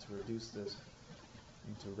operations to reduce this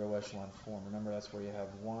into row echelon form. Remember, that's where you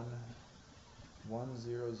have 1, 1,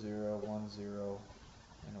 0, 0, 1, 0,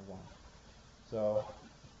 and a 1. So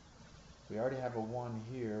we already have a 1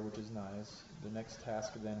 here, which is nice. The next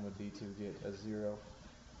task then would be to get a 0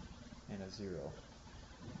 and a 0.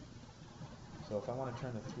 So if I want to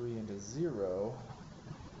turn the 3 into 0,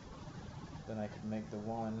 then I could make the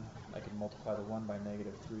 1, I could multiply the 1 by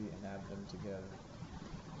 -3 and add them together.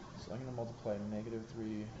 So I'm going to multiply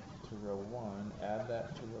 -3 to row 1, add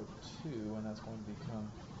that to row 2, and that's going to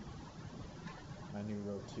become my new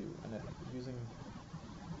row 2. And using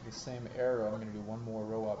the same arrow, I'm going to do one more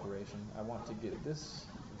row operation. I want to get this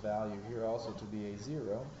value here also to be a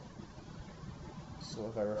 0. So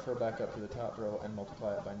if I refer back up to the top row and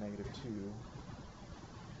multiply it by -2,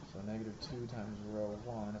 so -2 times row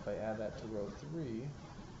 1, if I add that to row 3,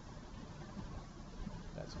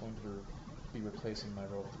 that's going to be replacing my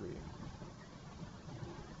row 3.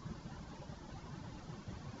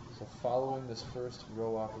 So following this first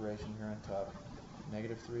row operation here on top,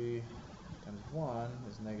 -3 times 1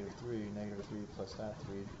 is -3, -3 plus that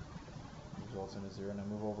 3 results in a 0. Now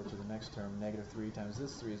move over to the next term, -3 times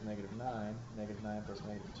this 3 is -9, -9 plus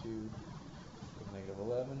 -2 is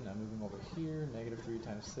 -11. Now moving over here, -3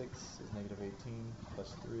 times 6 is -18,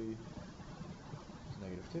 plus 3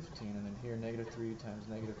 -15, and then here -3 times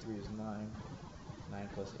 -3 is 9, 9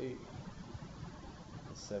 plus 8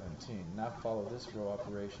 is 17. Now follow this row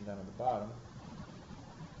operation down at the bottom.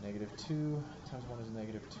 -2 times 1 is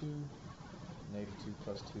 -2, -2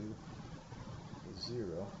 plus 2 is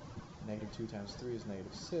 0, -2 times 3 is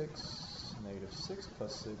 -6, -6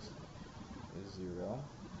 plus 6 is 0.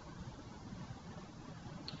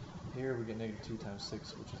 Here we get -2 times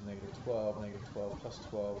 6, which is -12, -12 plus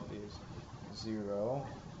 12 is 0,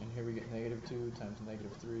 and here we get -2 times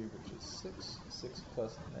 -3, which is 6, 6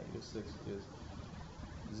 plus -6 is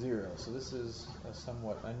 0. So this is a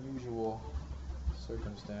somewhat unusual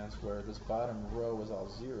circumstance where this bottom row is all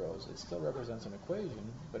zeros. It still represents an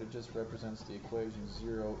equation, but it just represents the equation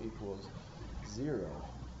 0 equals 0.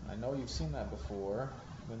 I know you've seen that before.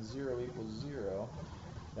 When 0 equals 0,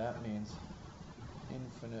 that means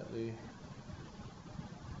infinitely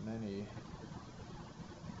many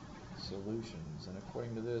solutions. And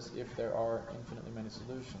according to this, if there are infinitely many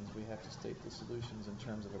solutions, we have to state the solutions in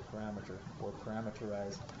terms of a parameter, or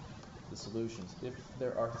parameterize the solutions. If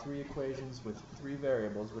there are three equations with three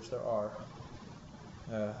variables, which there are,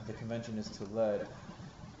 the convention is to let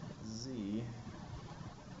z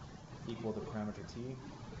equal the parameter t.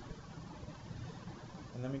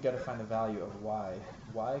 And then we got to find the value of y.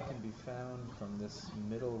 Y can be found from this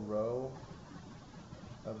middle row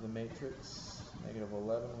of the matrix. Negative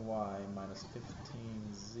 11y minus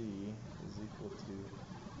 15z is equal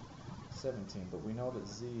to 17. But we know that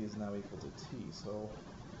z is now equal to t, so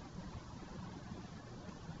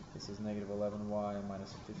this is negative 11y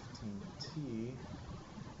minus 15t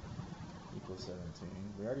equals 17.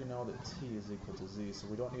 We already know that t is equal to z, so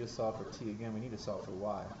we don't need to solve for t again, we need to solve for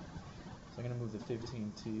y. So I'm going to move the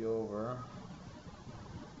 15t over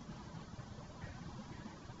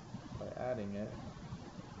by adding it,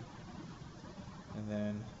 and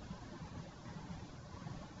then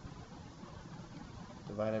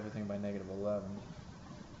divide everything by negative 11.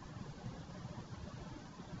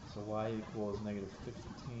 So y equals negative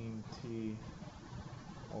 15t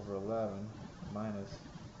over 11 minus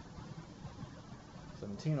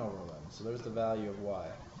 17 over 11. So there's the value of y.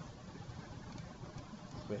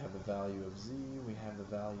 So we have the value of z, we have the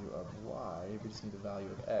value of y, we just need the value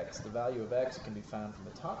of x. The value of x can be found from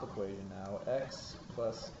the top equation now, x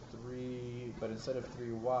plus 3, but instead of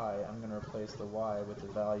 3y, I'm going to replace the y with the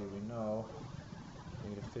value we know,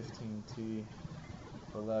 negative 15t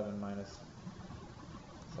over 11 minus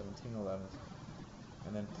 17 11ths,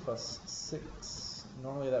 and then plus 6.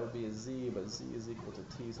 Normally that would be a z, but z is equal to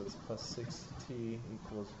t, so it's plus 6t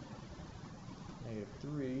equals negative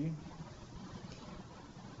 3.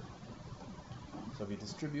 So if you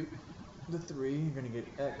distribute the 3, you're going to get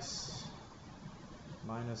x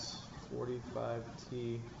minus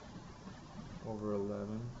 45t over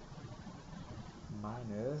 11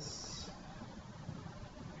 minus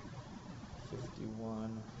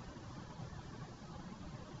 51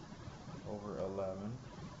 over 11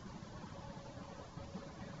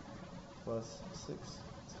 plus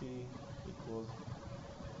 6t equals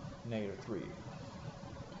negative 3. Now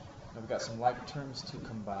we've got some like terms to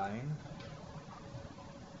combine.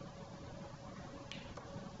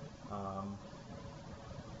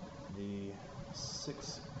 The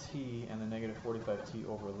 6t and the negative 45t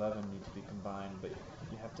over 11 need to be combined, but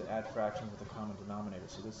you have to add fractions with a common denominator,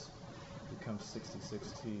 so this becomes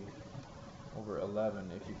 66t over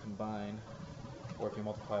 11 if you combine, or if you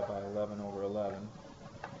multiply by 11 over 11.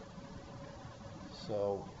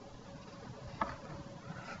 So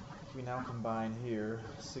if we now combine here,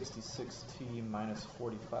 66t minus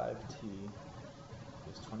 45t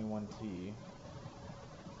is 21t.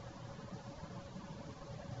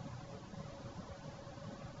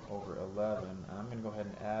 Over 11, and I'm going to go ahead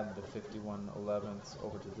and add the 51 11ths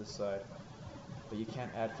over to this side, but you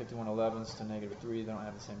can't add 51 11ths to negative 3, they don't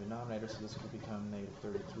have the same denominator, so this will become negative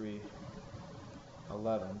 33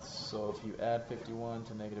 11ths. So if you add 51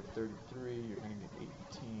 to negative 33, you're going to get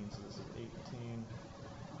 18, so this is 18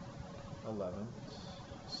 11ths.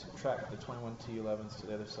 Subtract the 21t 11ths to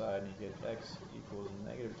the other side, and you get x equals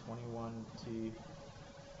negative 21t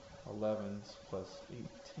 11ths plus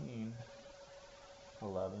 18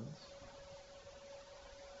 11ths,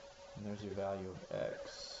 and there's your value of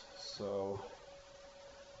x. So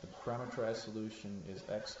the parameterized solution is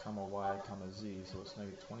x comma y comma z, so it's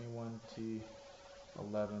negative 21t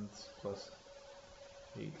 11ths plus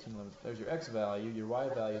 18 11ths. There's your x value. Your y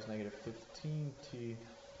value is negative 15t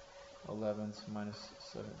 11ths minus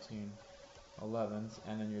 17 11ths,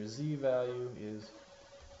 and then your z value is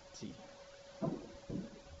t.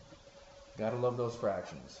 Gotta love those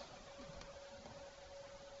fractions.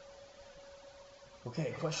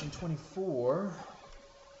 Okay, question 24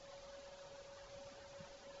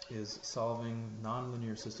 is solving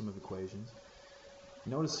nonlinear system of equations.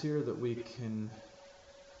 Notice here that we can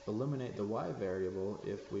eliminate the y variable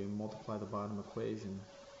if we multiply the bottom equation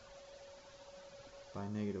by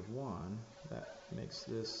negative 1. That makes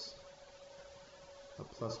this a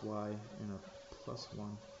plus y and a plus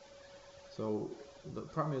 1. So the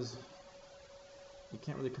problem is you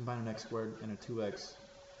can't really combine an x squared and a 2x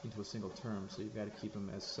into a single term, so you've got to keep them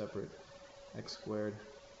as separate. X squared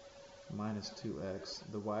minus 2x.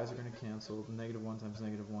 The y's are going to cancel. Negative 1 times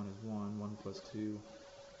negative 1 is 1. 1 plus 2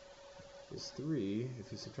 is 3.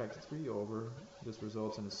 If you subtract the 3 over, this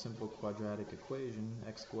results in a simple quadratic equation.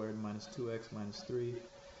 X squared minus 2x minus 3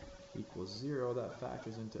 equals 0. That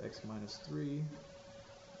factors into x minus 3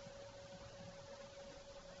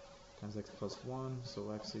 times x plus 1, so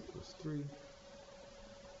x equals 3.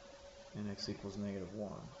 And x equals negative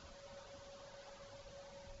 1.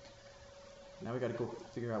 Now we got to go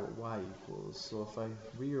figure out what y equals. So if I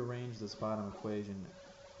rearrange this bottom equation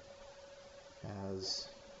as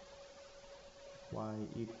y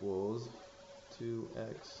equals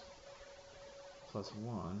 2x plus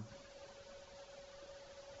 1,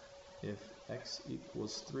 if x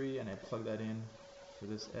equals 3 and I plug that in for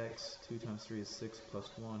this x, 2 times 3 is 6 plus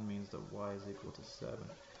 1 means that y is equal to 7.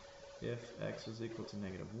 If x is equal to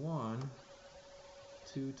negative 1,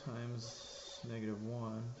 2 times negative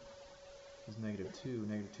 1 is negative 2.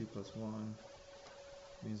 Negative 2 plus 1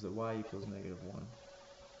 means that y equals negative 1.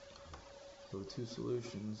 So the two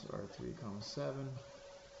solutions are 3 comma 7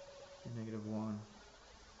 and negative 1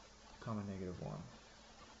 comma negative 1.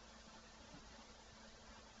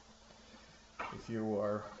 If you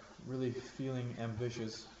are really feeling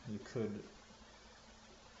ambitious, you could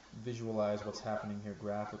visualize what's happening here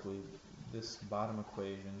graphically. This bottom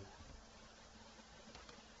equation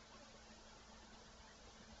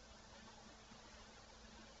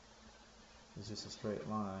is just a straight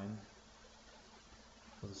line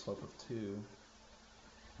with a slope of 2.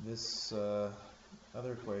 This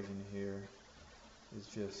other equation here is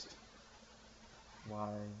just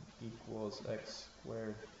y equals x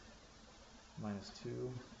squared minus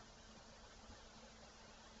 2.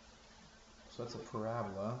 So that's a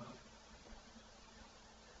parabola.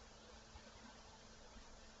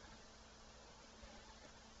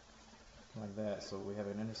 Like that. So we have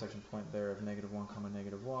an intersection point there of negative 1 comma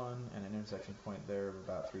negative 1 and an intersection point there of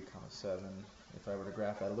about 3 comma 7. If I were to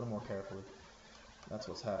graph that a little more carefully, that's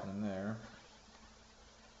what's happening there.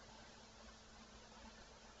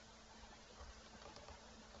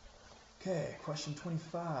 Okay, question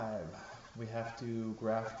 25. We have to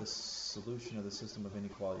graph the solution of the system of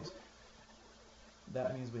inequalities.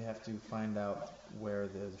 That means we have to find out where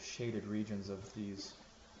the shaded regions of these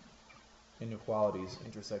inequalities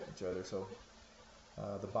intersect each other. So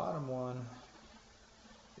the bottom one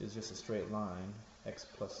is just a straight line, x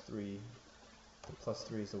plus 3. The plus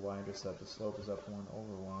 3 is the y-intercept. The slope is up 1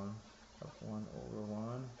 over 1, up 1 over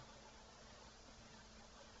 1.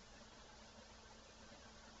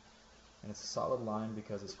 And it's a solid line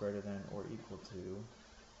because it's greater than or equal to.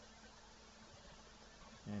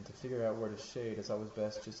 And to figure out where to shade, it's always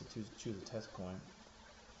best just to choose a test point.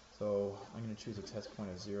 So I'm going to choose a test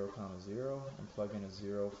point of 0, 0 and plug in a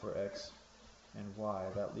 0 for x and y.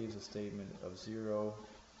 That leaves a statement of 0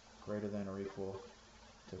 greater than or equal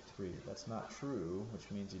to 3. That's not true,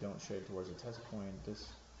 which means you don't shade towards a test point. This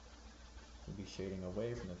would be shading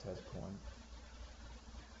away from the test point.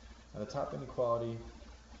 Now the top inequality,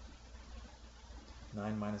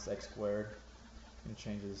 9 minus x squared, I'm going to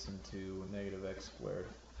change this into negative x squared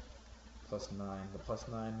plus 9. The plus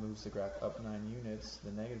 9 moves the graph up 9 units.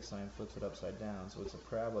 The negative sign flips it upside down. So it's a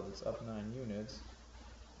parabola that's up 9 units,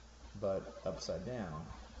 but upside down.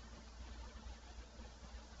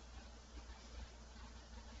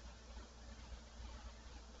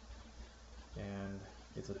 And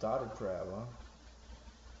it's a dotted parabola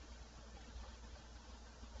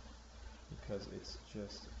because it's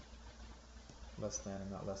just less than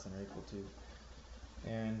and not less than or equal to.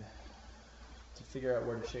 And to figure out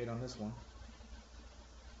where to shade on this one,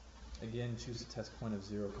 again choose a test point of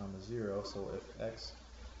 0, 0. So if x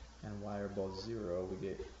and y are both 0, we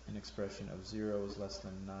get an expression of 0 is less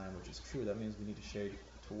than 9, which is true. That means we need to shade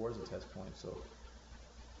towards a test point. So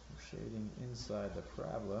we're shading inside the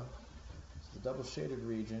parabola. So the double shaded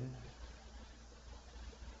region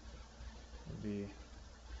would be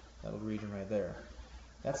that little region right there.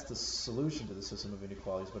 That's the solution to the system of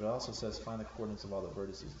inequalities, but it also says find the coordinates of all the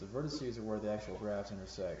vertices. The vertices are where the actual graphs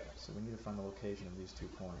intersect, so we need to find the location of these 2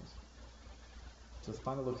 points. So to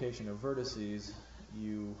find the location of vertices,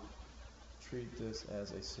 you treat this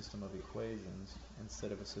as a system of equations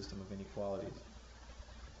instead of a system of inequalities.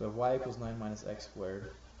 So we have y equals 9 minus x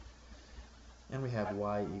squared, and we have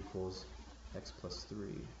y equals x plus 3.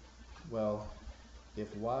 Well,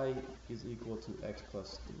 if y is equal to x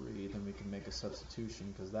plus 3, then we can make a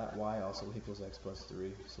substitution because that y also equals x plus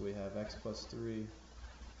 3. So we have x plus 3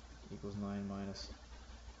 equals 9 minus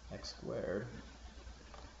x squared.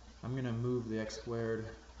 I'm going to move the x squared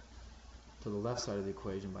to the left side of the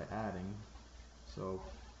equation by adding. So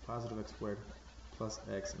positive x squared plus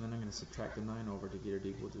x, and then I'm going to subtract the 9 over to get it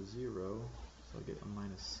equal to 0. So I get a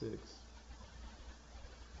minus 6.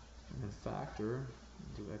 And then factor,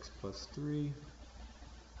 do x plus 3.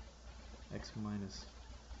 X minus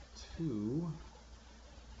 2,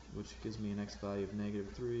 which gives me an x value of negative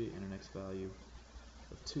 3 and an x value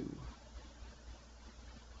of 2.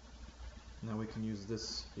 Now we can use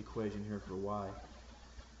this equation here for y.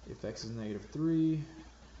 If x is negative 3,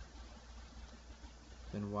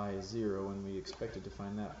 then y is 0, and we expected to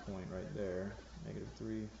find that point right there, negative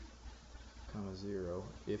 3, comma 0.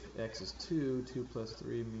 If x is 2, 2 plus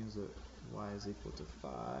 3 means that y is equal to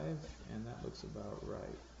 5, and that looks about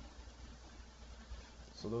right.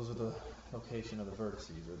 So those are the location of the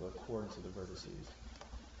vertices, or the coordinates of the vertices.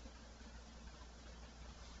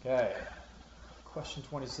 Okay, question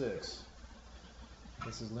 26.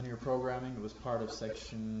 This is linear programming. It was part of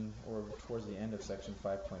section, or towards the end of section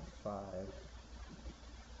 5.5.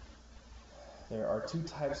 There are two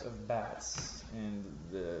types of bats, and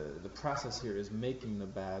the process here is making the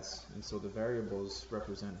bats, and so the variables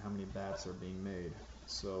represent how many bats are being made.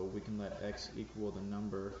 So we can let x equal the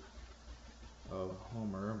number of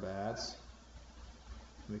Homer bats.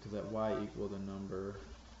 We could let y equal the number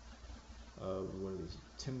of, what is it,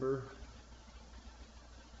 timber.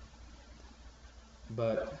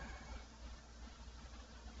 But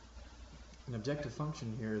an objective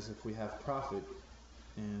function here is if we have profit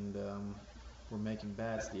and we're making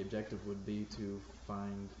bats, the objective would be to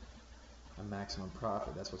find a maximum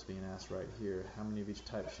profit. That's what's being asked right here. How many of each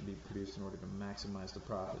type should be produced in order to maximize the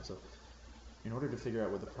profit? So in order to figure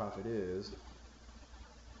out what the profit is,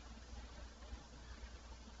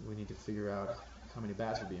 we need to figure out how many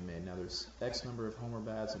bats are being made. Now there's X number of Homer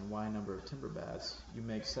bats and Y number of timber bats. You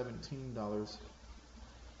make $17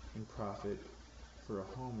 in profit for a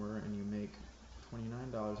Homer, and you make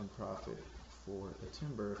 $29 in profit for a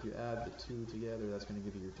timber. If you add the two together, that's going to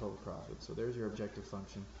give you your total profit. So there's your objective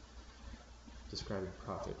function describing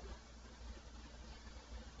profit.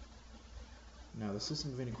 Now the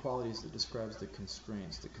system of inequalities that describes the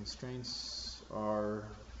constraints. The constraints are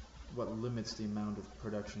what limits the amount of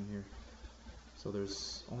production here. So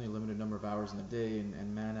there's only a limited number of hours in the day,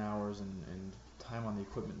 and man hours, and time on the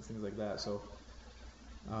equipment, and things like that. So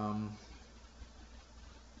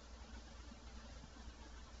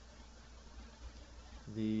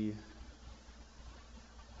the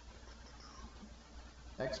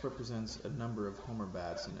X represents a number of Homer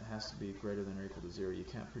bats, and it has to be greater than or equal to 0. You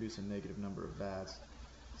can't produce a negative number of bats.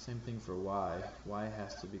 Same thing for Y. Y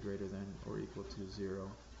has to be greater than or equal to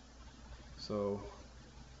 0. So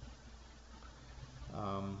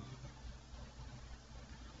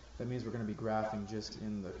that means we're going to be graphing just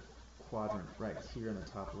in the quadrant right here in the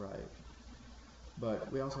top right.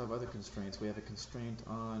 But we also have other constraints. We have a constraint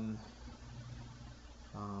on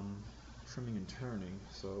trimming and turning.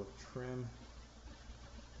 So trim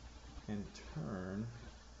and turn,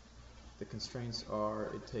 the constraints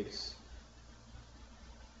are it takes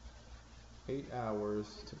 8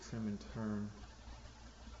 hours to trim and turn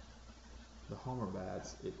the Homer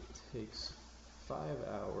bats. It takes 5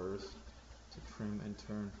 hours to trim and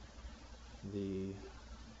turn the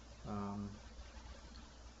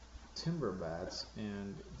timber bats,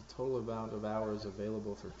 and the total amount of hours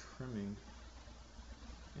available for trimming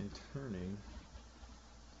and turning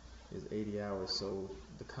is 80 hours. So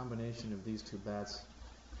the combination of these two bats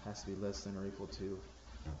has to be less than or equal to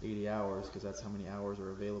 80 hours, because that's how many hours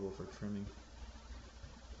are available for trimming.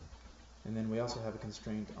 And then we also have a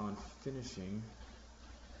constraint on finishing.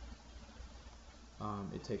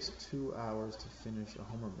 It takes 2 hours to finish a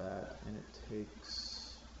Homer bat, and it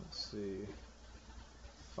takes, let's see,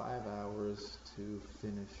 5 hours to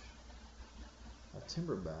finish a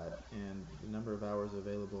timber bat, and the number of hours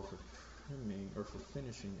available for trimming or for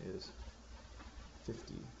finishing is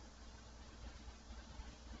 50.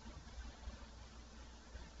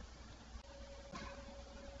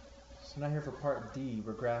 So now here for part D,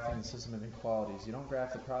 we're graphing the system of inequalities. You don't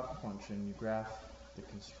graph the profit function, you graph the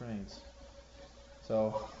constraints.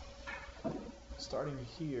 So starting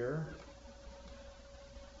here,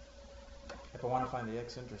 if I want to find the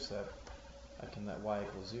x-intercept, I can let y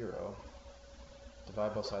equal 0,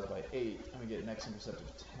 divide both sides by 8, and we get an x-intercept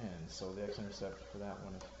of 10. So the x-intercept for that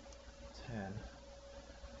one is 10.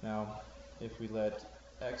 Now, if we let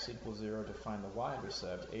x equals 0 to find the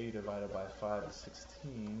y-intercept, 80 divided by 5 is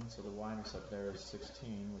 16, so the y-intercept there is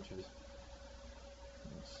 16, which is,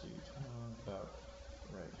 let's see, about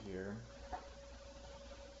right here.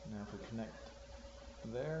 Now if we connect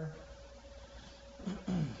there,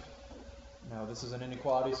 now this is an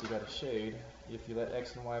inequality, so you got a shade. If you let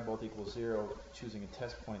x and y both equal 0, choosing a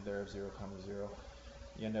test point there of 0, 0,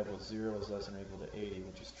 you end up with 0 is less than or equal to 80,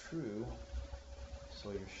 which is true.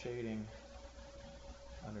 So you're shading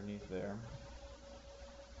underneath there.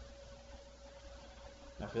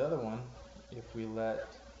 Now for the other one, if we let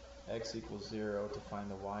x equals 0 to find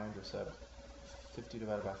the y-intercept, 50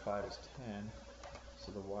 divided by 5 is 10,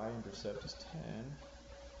 so the y-intercept is 10.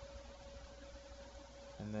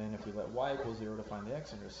 And then if we let y equal 0 to find the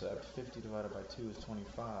x-intercept, 50 divided by 2 is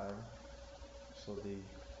 25, so the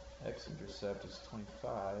x-intercept is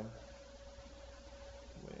 25,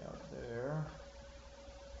 way out there.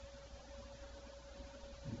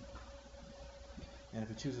 And if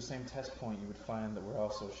you choose the same test point, you would find that we're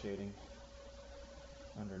also shading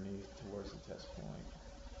underneath towards the test point.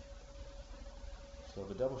 So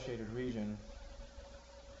the double shaded region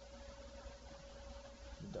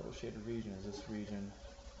is this region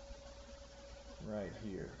right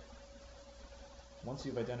here. Once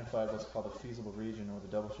you've identified what's called a feasible region or the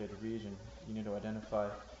double shaded region, you need to identify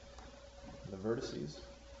the vertices.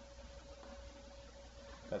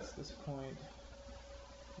 That's this point,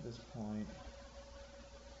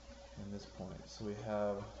 and this point. So we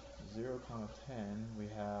have 0, 10, we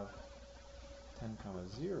have 10,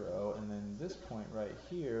 0, and then this point right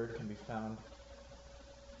here can be found,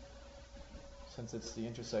 since it's the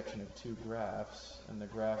intersection of two graphs, and the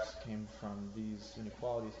graphs came from these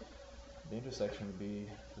inequalities, the intersection would be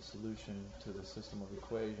the solution to the system of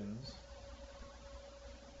equations.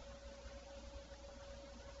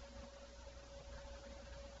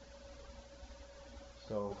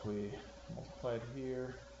 So if we multiply it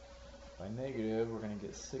here by negative, we're going to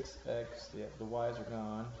get 6x, the y's are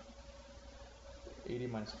gone, 80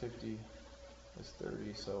 minus 50 is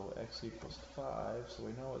 30, so x equals 5, so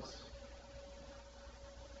we know it's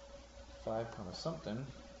 5 something.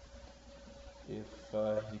 If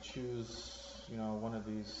you choose, one of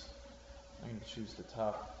these, I'm going to choose the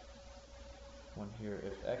top one here.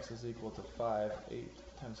 If x is equal to 5,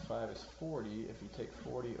 8 times 5 is 40. If you take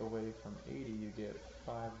 40 away from 80, you get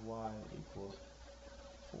 5y equals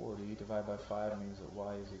 40. Divide by 5 means that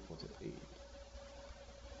y is equal to 8.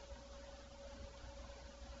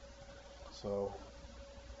 So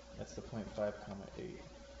that's the point 5, 8.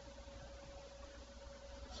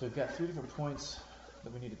 So we've got 3 different points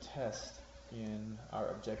that we need to test in our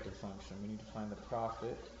objective function. We need to find the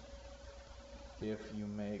profit if you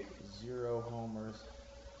make 0 homers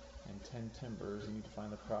and 10 timbers. You need to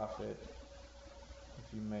find the profit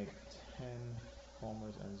if you make 10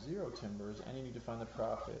 homers and 0 timbers, and you need to find the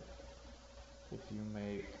profit if you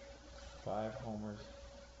make 5 homers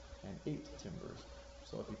and 8 timbers.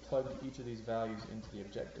 So if you plug each of these values into the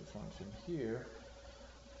objective function here,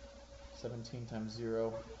 17 times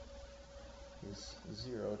 0 is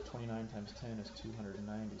 0, 29 times 10 is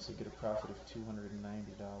 290, so you get a profit of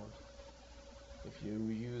 $290. If you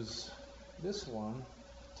use this one,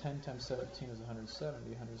 10 times 17 is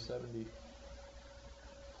 170, 170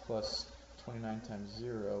 plus 29 times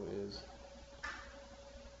 0 is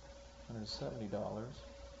 $170.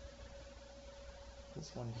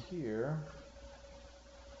 This one here,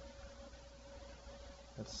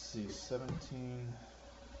 let's see, 17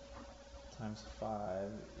 times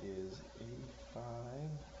 5 is 85.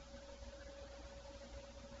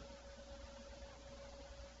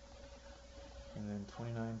 And then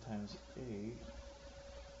 29 times 8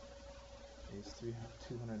 is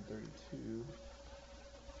 232.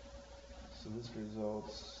 So this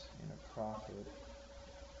results in a profit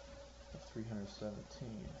of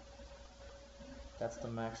 317. That's the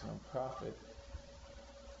maximum profit.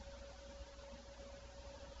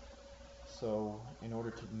 So in order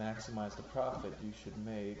to maximize the profit, you should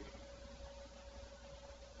make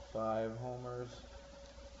 5 homers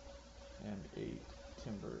and 8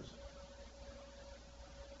 timbers.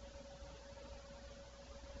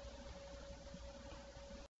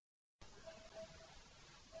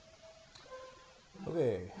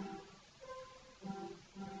 Okay,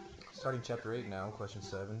 starting chapter 8 now, question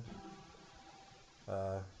 7.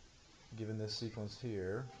 Given this sequence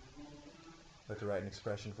here, we have to write an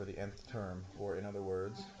expression for the nth term, or in other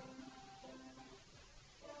words,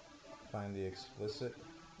 find the explicit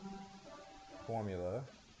formula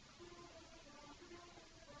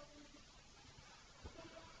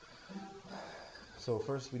So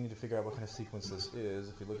first we need to figure out what kind of sequence this is.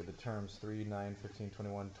 If you look at the terms 3, 9, 15,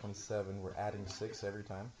 21, 27, we're adding 6 every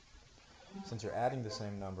time. Since you're adding the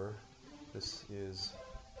same number, this is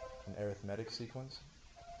an arithmetic sequence.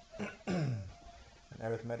 An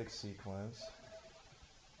arithmetic sequence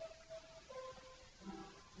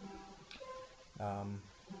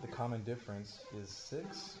the common difference is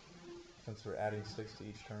 6, since we're adding 6 to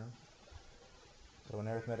each term. So an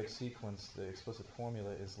arithmetic sequence, the explicit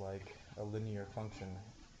formula is like a linear function,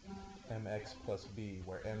 mx plus b,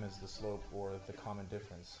 where m is the slope or the common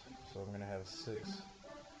difference. So we're going to have 6n,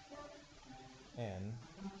 and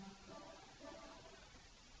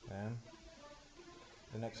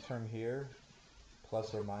the next term here,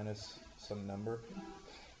 plus or minus some number,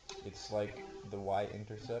 it's like the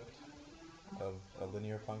y-intercept of a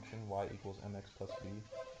linear function, y equals mx plus b.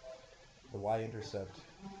 The y-intercept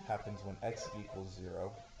happens when x equals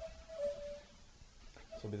 0.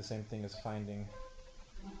 So it'll be the same thing as finding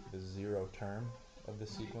the 0 term of the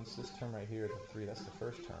sequence. This term right here, the 3, that's the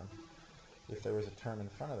first term. If there was a term in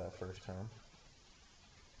front of that first term,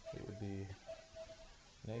 it would be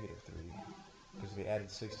negative 3. Because if we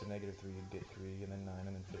added 6 to negative 3, you'd get 3, and then 9,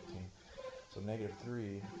 and then 15. So negative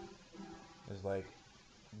 3 is like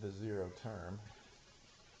the 0 term.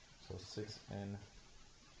 So 6n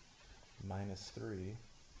minus 3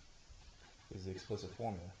 is the explicit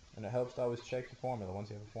formula. And it helps to always check your formula. Once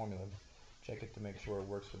you have a formula, check it to make sure it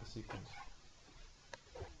works for the sequence.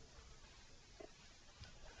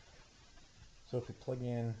 So if we plug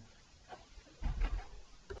in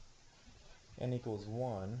n equals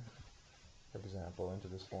 1, for example, into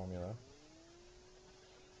this formula,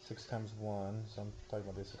 6 times 1, so I'm talking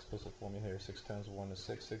about this explicit formula here, 6 times 1 is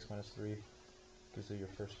 6, 6 minus 3 gives you your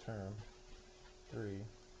first term, 3.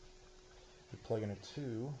 You plug in a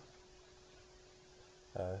 2,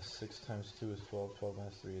 6 times 2 is 12, 12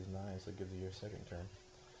 minus 3 is 9, so it gives you your second term.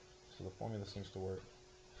 So the formula seems to work.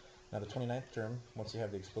 Now the 29th term, once you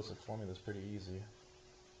have the explicit formula, is pretty easy.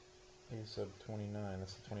 A sub 29,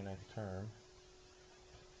 that's the 29th term,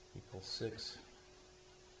 equals 6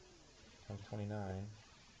 times 29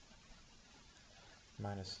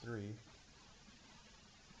 minus 3.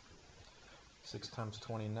 6 times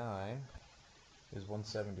 29 is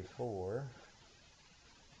 174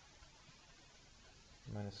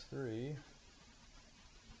 minus 3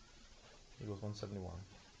 equals 171.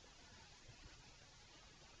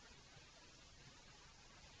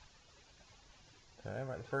 Okay,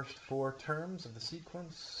 right, the first 4 terms of the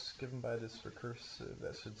sequence given by this recursive,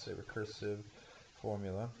 that should say recursive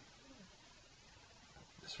formula.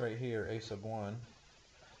 This right here, a sub 1,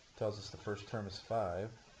 tells us the first term is 5.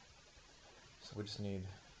 So we just need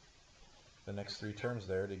the next 3 terms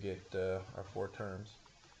there to get our 4 terms.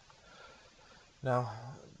 Now,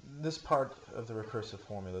 this part of the recursive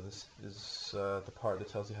formula, this is the part that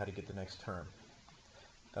tells you how to get the next term.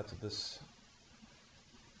 That's what this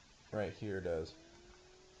right here does.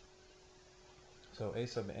 So a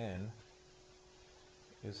sub n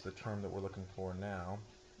is the term that we're looking for now,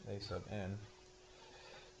 a sub n.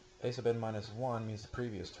 A sub n minus 1 means the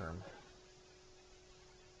previous term,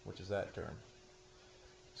 which is that term.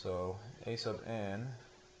 So a sub n,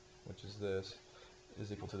 which is this,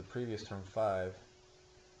 is equal to the previous term 5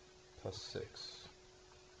 plus 6.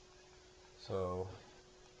 So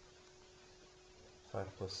 5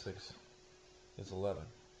 plus 6 is 11.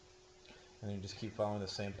 And then you just keep following the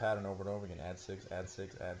same pattern over and over again. Add 6, add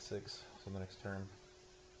 6, add 6. So the next term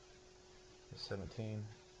is 17,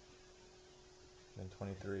 then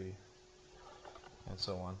 23, and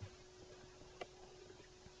so on.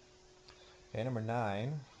 Okay, number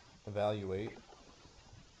 9, evaluate.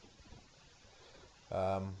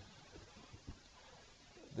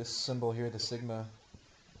 This symbol here, the sigma,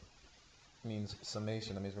 means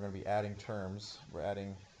summation. That means we're going to be adding terms. We're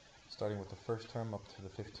adding, starting with the first term up to the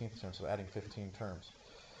 15th term, so adding 15 terms.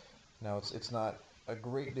 Now it's not a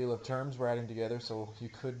great deal of terms we're adding together, so you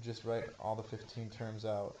could just write all the 15 terms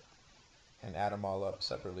out and add them all up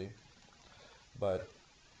separately. But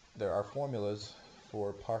there are formulas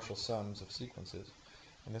for partial sums of sequences.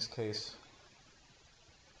 In this case,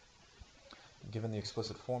 given the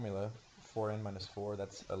explicit formula, 4n minus 4,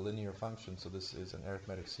 that's a linear function, so this is an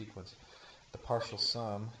arithmetic sequence. The partial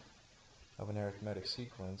sum of an arithmetic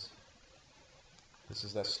sequence, this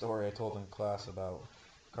is that story I told in class about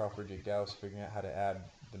Carl Friedrich Gauss figuring out how to add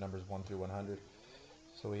the numbers 1 through 100.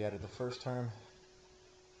 So we added the first term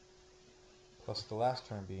plus the last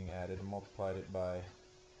term being added and multiplied it by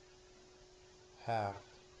half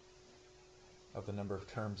of the number of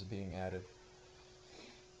terms being added.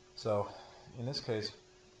 So in this case,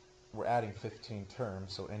 we're adding 15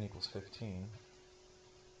 terms, so n equals 15.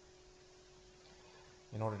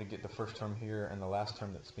 In order to get the first term here and the last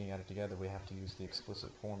term that's being added together, we have to use the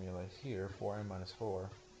explicit formula here, 4n minus 4.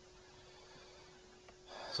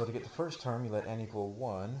 So to get the first term, you let n equal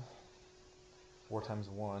 1. 4 times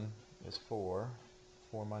 1 is 4.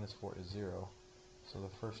 4 minus 4 is 0. So the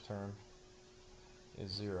first term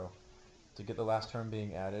is 0. To get the last term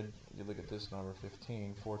being added, you look at this number,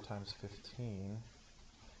 15. 4 times 15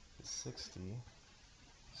 is 60.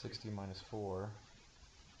 60 minus 4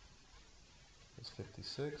 is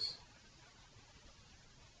 56.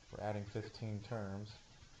 We're adding 15 terms,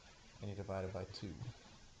 and you divide it by 2.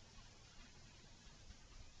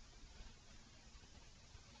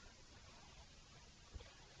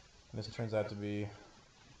 And this turns out to be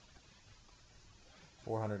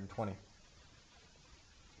 420.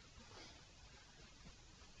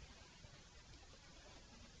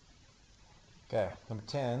 Okay, number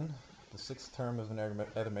 10, the sixth term of an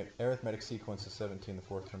arithmetic sequence is 17, the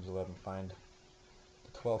fourth term is 11. Find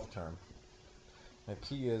the 12th term. Now, the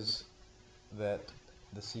key is that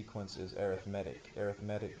the sequence is arithmetic.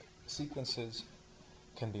 Arithmetic sequences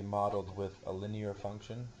can be modeled with a linear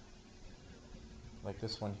function. Like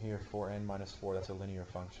this one here, 4n minus 4, that's a linear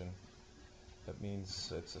function. That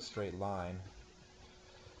means it's a straight line.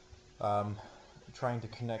 Trying to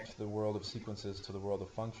connect the world of sequences to the world of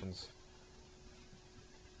functions,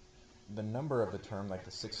 the number of the term, like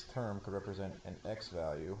the sixth term, could represent an x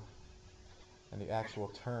value, and the actual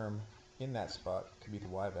term in that spot could be the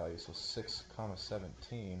y value. So 6,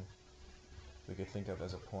 17 we could think of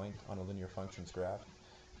as a point on a linear functions graph.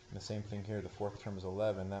 And the same thing here, the fourth term is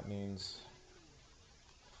 11. That means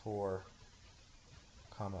 4,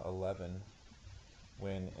 11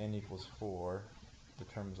 when n equals 4. The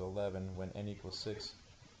term is 11. When n equals 6,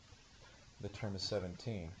 the term is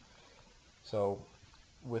 17. So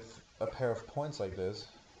with a pair of points like this,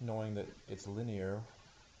 knowing that it's linear,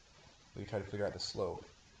 we try to figure out the slope.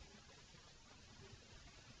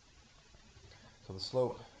 So the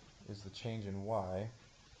slope is the change in y,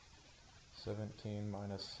 17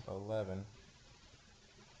 minus 11,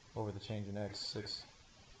 over the change in x, 6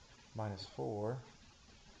 minus 4,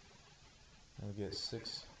 and we get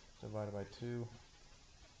 6 divided by 2,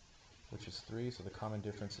 which is 3, so the common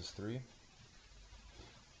difference is 3.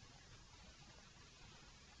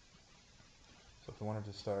 So if we wanted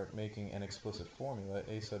to start making an explicit formula,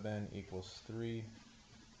 a sub n equals 3n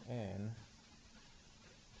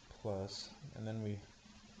plus, and then we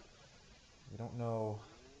don't know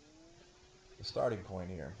the starting point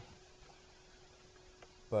here.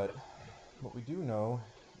 But what we do know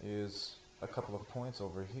is a couple of points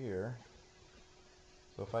over here.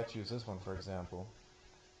 So if I choose this one, for example,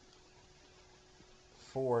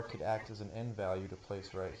 4 could act as an n value to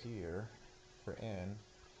place right here for n,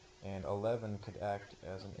 and 11 could act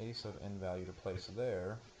as an a sub n value to place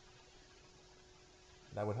there.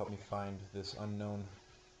 That would help me find this unknown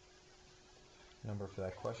number for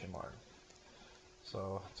that question mark.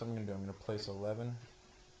 So that's what I'm going to do. I'm going to place 11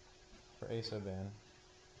 for a sub n,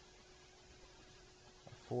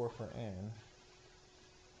 4 for n.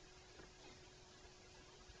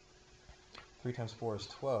 3 times 4 is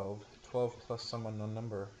 12. 12 plus some unknown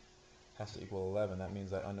number has to equal 11. That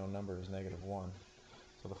means that unknown number is negative 1.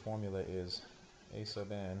 So the formula is a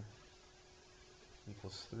sub n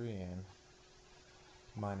equals 3n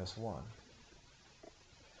minus 1.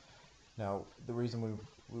 Now, the reason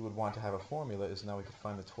we would want to have a formula is now we could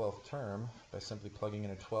find the 12th term by simply plugging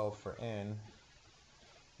in a 12 for n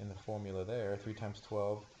in the formula there. 3 times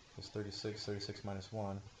 12 is 36. 36 minus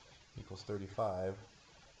 1 equals 35.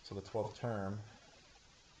 So the 12th term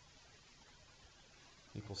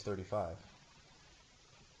equals 35.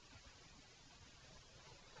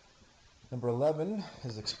 Number 11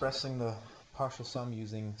 is expressing the partial sum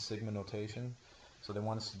using sigma notation. So they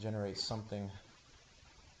want us to generate something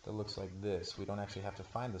that looks like this. We don't actually have to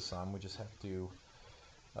find the sum, we just have to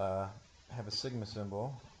have a sigma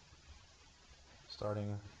symbol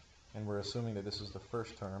starting, and we're assuming that this is the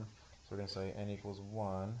first term. So we're going to say n equals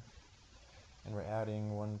 1, and we're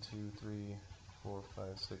adding 1, 2, 3, 4, 5,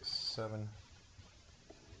 6, 7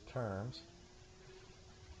 terms.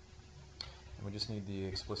 And we just need the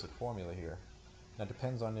explicit formula here. Now it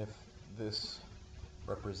depends on if this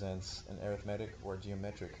represents an arithmetic or a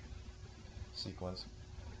geometric sequence.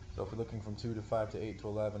 So if we're looking from 2 to 5 to 8 to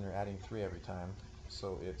 11, we're adding 3 every time.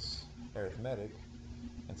 So it's arithmetic,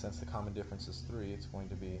 and since the common difference is 3, it's going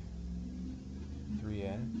to be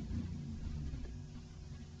 3n.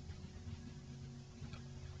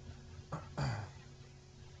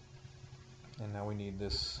 And now we need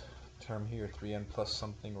this term here, 3n plus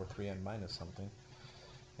something or 3n minus something.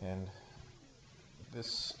 And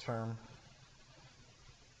this term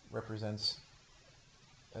represents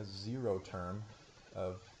a 0 term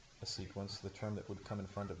of a sequence, the term that would come in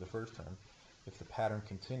front of the first term. If the pattern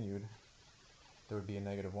continued, there would be a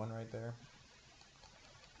negative 1 right there.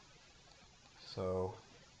 So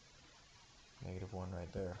negative 1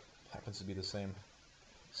 right there. Happens to be the same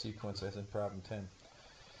sequence as in problem 10.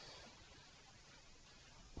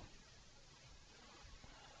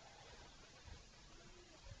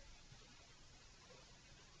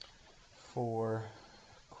 For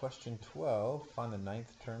question 12, find the 9th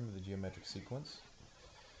term of the geometric sequence.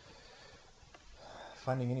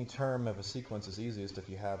 Finding any term of a sequence is easiest if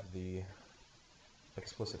you have the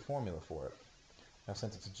explicit formula for it. Now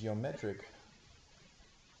since it's geometric,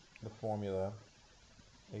 the formula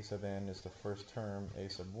a sub n is the first term, a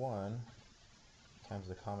sub 1 times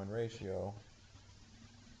the common ratio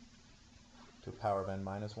to the power of n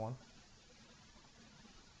minus 1.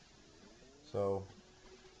 So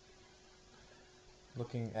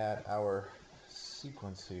looking at our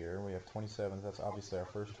sequence here, we have 27, that's obviously our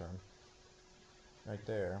first term, right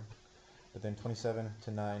there. But then 27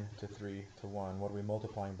 to 9 to 3 to 1, what are we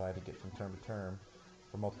multiplying by to get from term to term?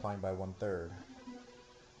 We're multiplying by 1/3.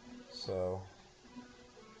 So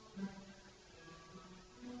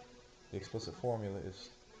the explicit formula is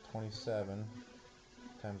 27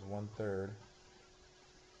 times 1/3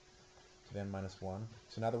 to the n minus 1.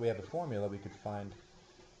 So now that we have the formula, we could find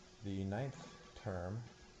the ninth term.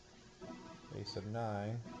 A sub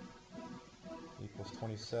 9 equals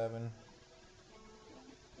 27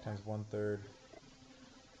 times 1/3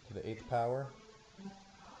 to the 8th power.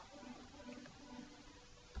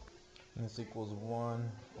 And this equals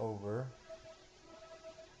 1 over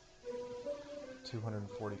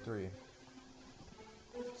 243.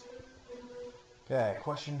 Okay,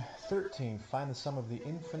 question 13. Find the sum of the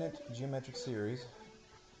infinite geometric series.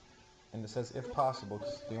 And it says if possible,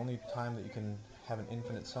 because the only time that you can have an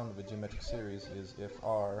infinite sum of a geometric series is if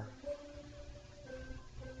r,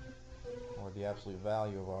 or the absolute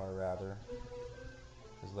value of r rather,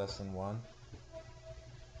 is less than 1.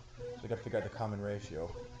 So we've got to figure out the common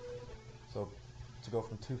ratio. So to go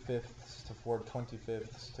from 2/5 to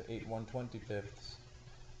 4/25 to 8 1/25,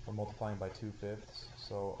 we're multiplying by 2/5.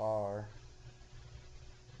 So r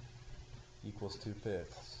equals 2/5.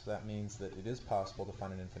 That means that it is possible to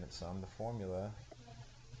find an infinite sum. The formula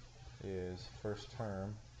is first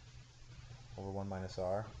term over 1 minus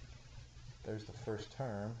r. There's the first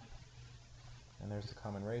term, and there's the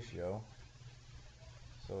common ratio.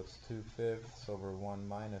 So it's 2/5 over 1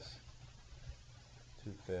 minus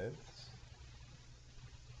 2/5.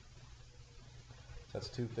 So that's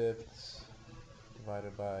 2/5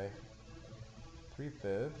 divided by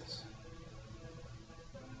 3/5.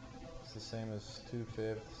 It's the same as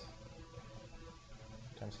 2/5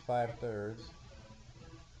 times 5/3,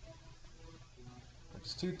 which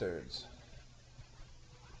is 2/3.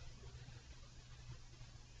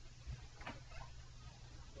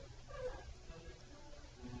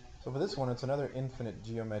 So for this one, it's another infinite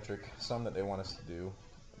geometric sum that they want us to do.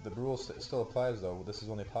 The rule still applies though. This is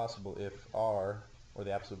only possible if r, or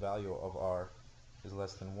the absolute value of r, is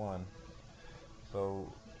less than 1. So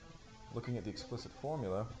looking at the explicit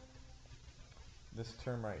formula, this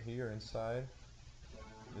term right here inside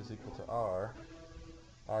is equal to r.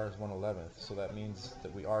 R is 1/11th, so that means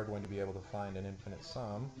that we are going to be able to find an infinite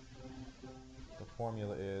sum. The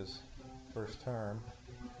formula is first term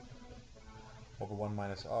over 1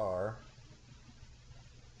 minus r.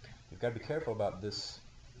 You've got to be careful about this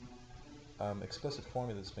explicit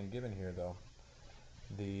formula that's been given here though.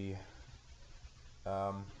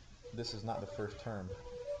 This is not the first term,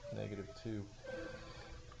 -2.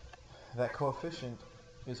 That coefficient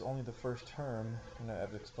is only the first term, and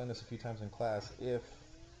I've explained this a few times in class, if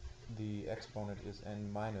the exponent is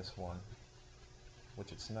n minus 1,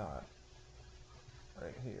 which it's not,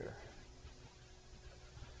 right here.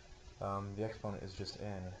 The exponent is just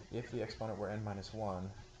n. If the exponent were n minus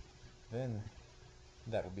 1, then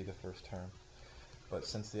that would be the first term. But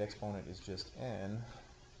since the exponent is just n,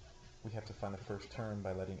 we have to find the first term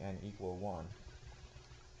by letting n equal 1.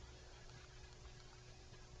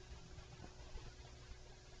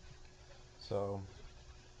 So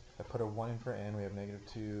if I put a 1 in for n, we have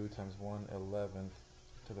 -2 times 1/11th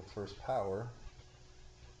to the first power,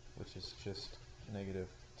 which is just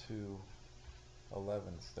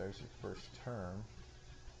 -2/11. There's your first term.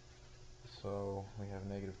 So we have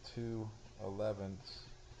 -2/11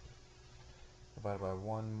 divided by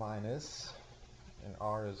 1 minus, and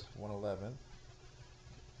r is 1/11.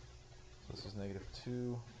 So this is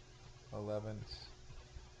 -2/11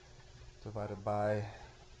 divided by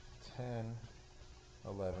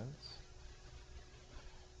 10/11,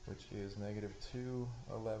 which is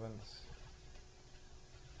 -2/11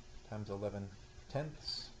 times 11/10,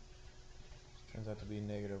 which turns out to be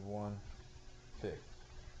 -1/5.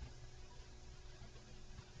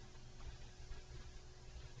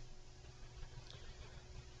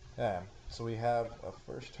 Yeah, so we have a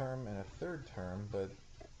first term and a third term, but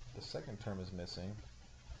the second term is missing.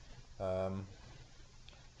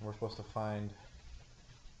 We're supposed to find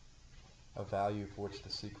a value for which the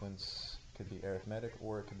sequence could be arithmetic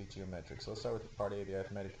or it could be geometric. So let's start with part A, the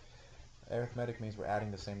arithmetic. Arithmetic means we're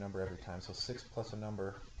adding the same number every time. So 6 plus a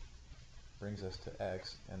number brings us to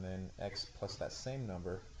x, and then x plus that same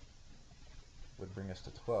number would bring us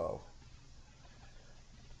to 12.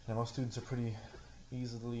 Now most students are pretty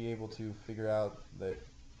easily able to figure out that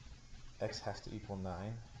x has to equal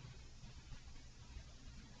 9.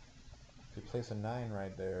 If you place a 9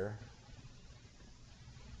 right there,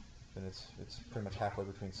 then it's pretty much halfway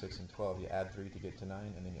between 6 and 12. You add 3 to get to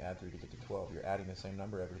 9, and then you add 3 to get to 12. You're adding the same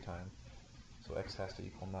number every time, so x has to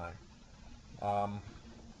equal 9.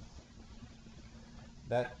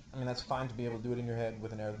 That's fine to be able to do it in your head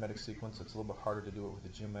with an arithmetic sequence. It's a little bit harder to do it with the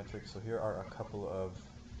geometric. So here are a couple of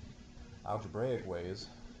algebraic ways.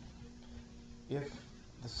 If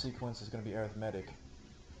the sequence is going to be arithmetic,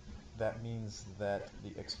 that means that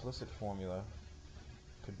the explicit formula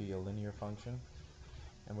could be a linear function.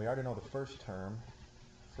 And we already know the first term.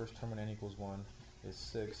 First term in n equals 1 is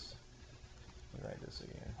 6. Let me write this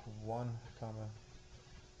again. 1 comma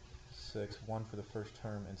 6, 1 for the first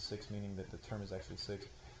term, and 6 meaning that the term is actually 6.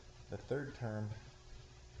 The third term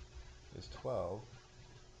is 12,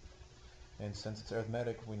 and since it's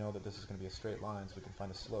arithmetic, we know that this is going to be a straight line, so we can find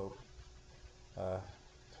a slope.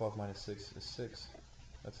 12 minus 6 is 6.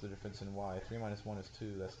 That's the difference in y. 3 minus 1 is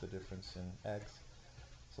 2. That's the difference in x.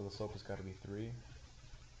 So the slope has got to be 3.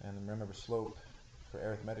 And remember, slope for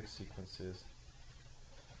arithmetic sequences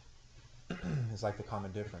is like the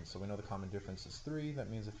common difference. So we know the common difference is 3. That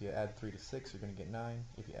means if you add 3 to 6, you're going to get 9.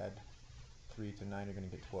 If you add 3 to 9, you're going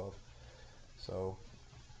to get 12. So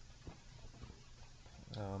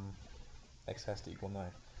x has to equal 9.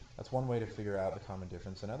 That's one way to figure out the common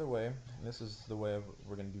difference. Another way, and this is the way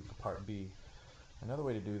we're going to do for part B. Another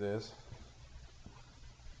way to do this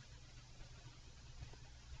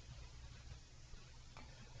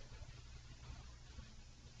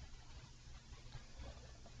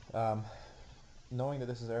knowing that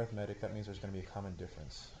this is arithmetic, that means there's going to be a common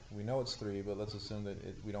difference. We know it's 3, but let's assume that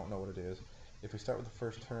we don't know what it is. If we start with the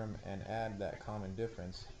first term and add that common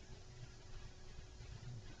difference,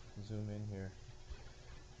 zoom in here.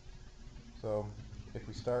 So if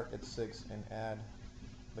we start at 6 and add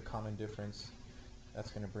the common difference,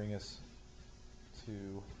 that's going to bring us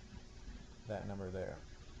to that number there.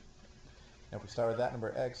 Now if we start with that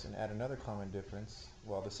number x and add another common difference,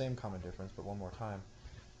 well, the same common difference, but one more time,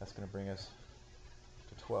 that's going to bring us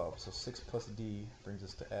to 12. So 6 plus d brings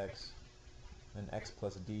us to x, and x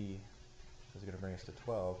plus d is going to bring us to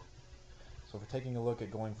 12. So if we're taking a look at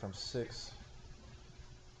going from 6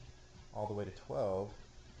 all the way to 12,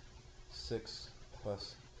 6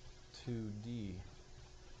 plus 2d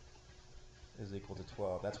is equal to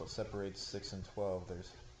 12. That's what separates 6 and 12. There's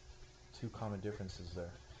two common differences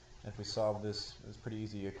there. And if we solve this, it's a pretty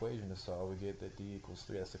easy equation to solve. We get that d equals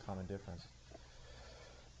 3. That's the common difference.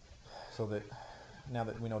 So that now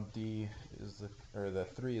that we know d is the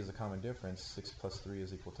 3 is the common difference, 6 plus 3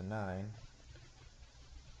 is equal to 9,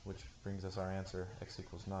 which brings us our answer, x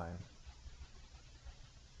equals 9.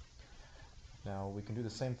 Now we can do the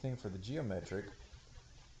same thing for the geometric.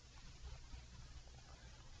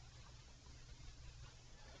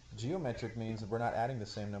 Geometric means that we're not adding the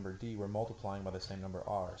same number d, we're multiplying by the same number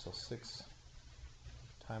r. So 6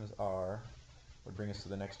 times r would bring us to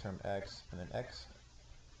the next term x, and then x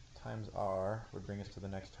times r would bring us to the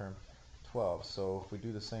next term 12. So if we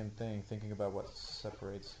do the same thing, thinking about what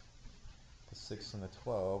separates the 6 and the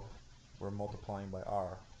 12, we're multiplying by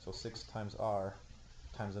r. So 6 times r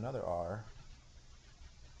times another r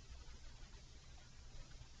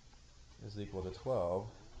is equal to 12,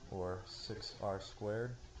 or 6r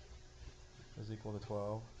squared is equal to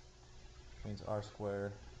 12. Means r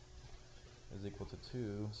squared is equal to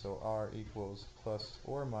 2, so r equals plus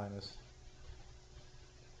or minus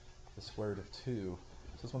the square root of 2.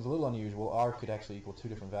 So this one's a little unusual. R could actually equal two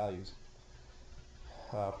different values,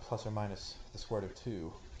 plus or minus the square root of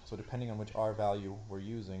 2. So depending on which r value we're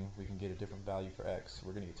using, we can get a different value for x.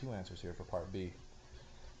 We're going to get two answers here for part B.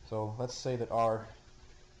 So let's say that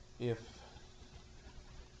if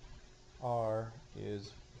r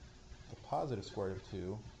is the positive square root of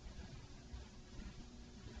 2,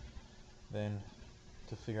 then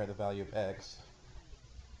to figure out the value of x,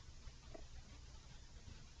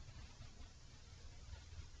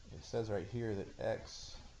 it says right here that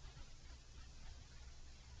x,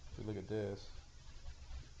 if we look at this,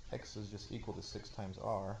 x is just equal to 6 times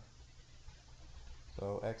r.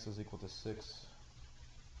 So x is equal to 6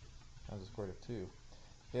 times the square root of 2.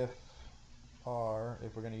 If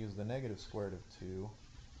we're going to use the negative square root of 2,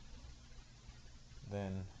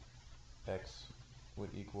 then x would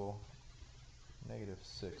equal negative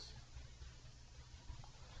 6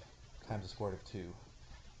 times the square root of 2.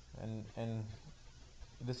 And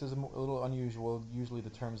this is a little unusual. Usually the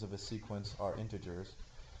terms of a sequence are integers.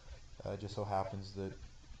 It just so happens that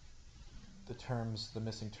the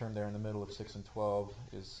missing term there in the middle of 6 and 12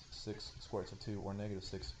 is 6 square roots of 2, or negative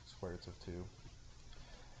 6 square roots of 2.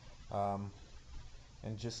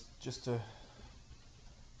 And just to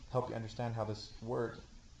help you understand how this works,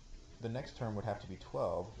 the next term would have to be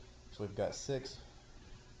 12. So we've got 6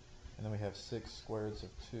 and then we have 6 square roots of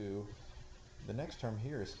 2. The next term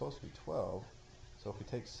here is supposed to be 12, so if we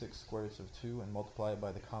take 6 square roots of 2 and multiply it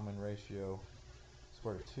by the common ratio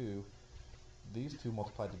square root of 2, these two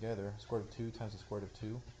multiplied together, square root of 2 times the square root of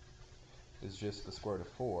 2 is just the square root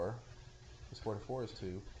of 4. The square root of 4 is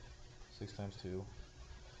 2. 6 times 2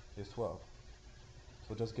 is 12.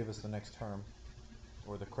 So it does give us the next term,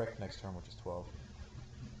 or the correct next term, which is 12.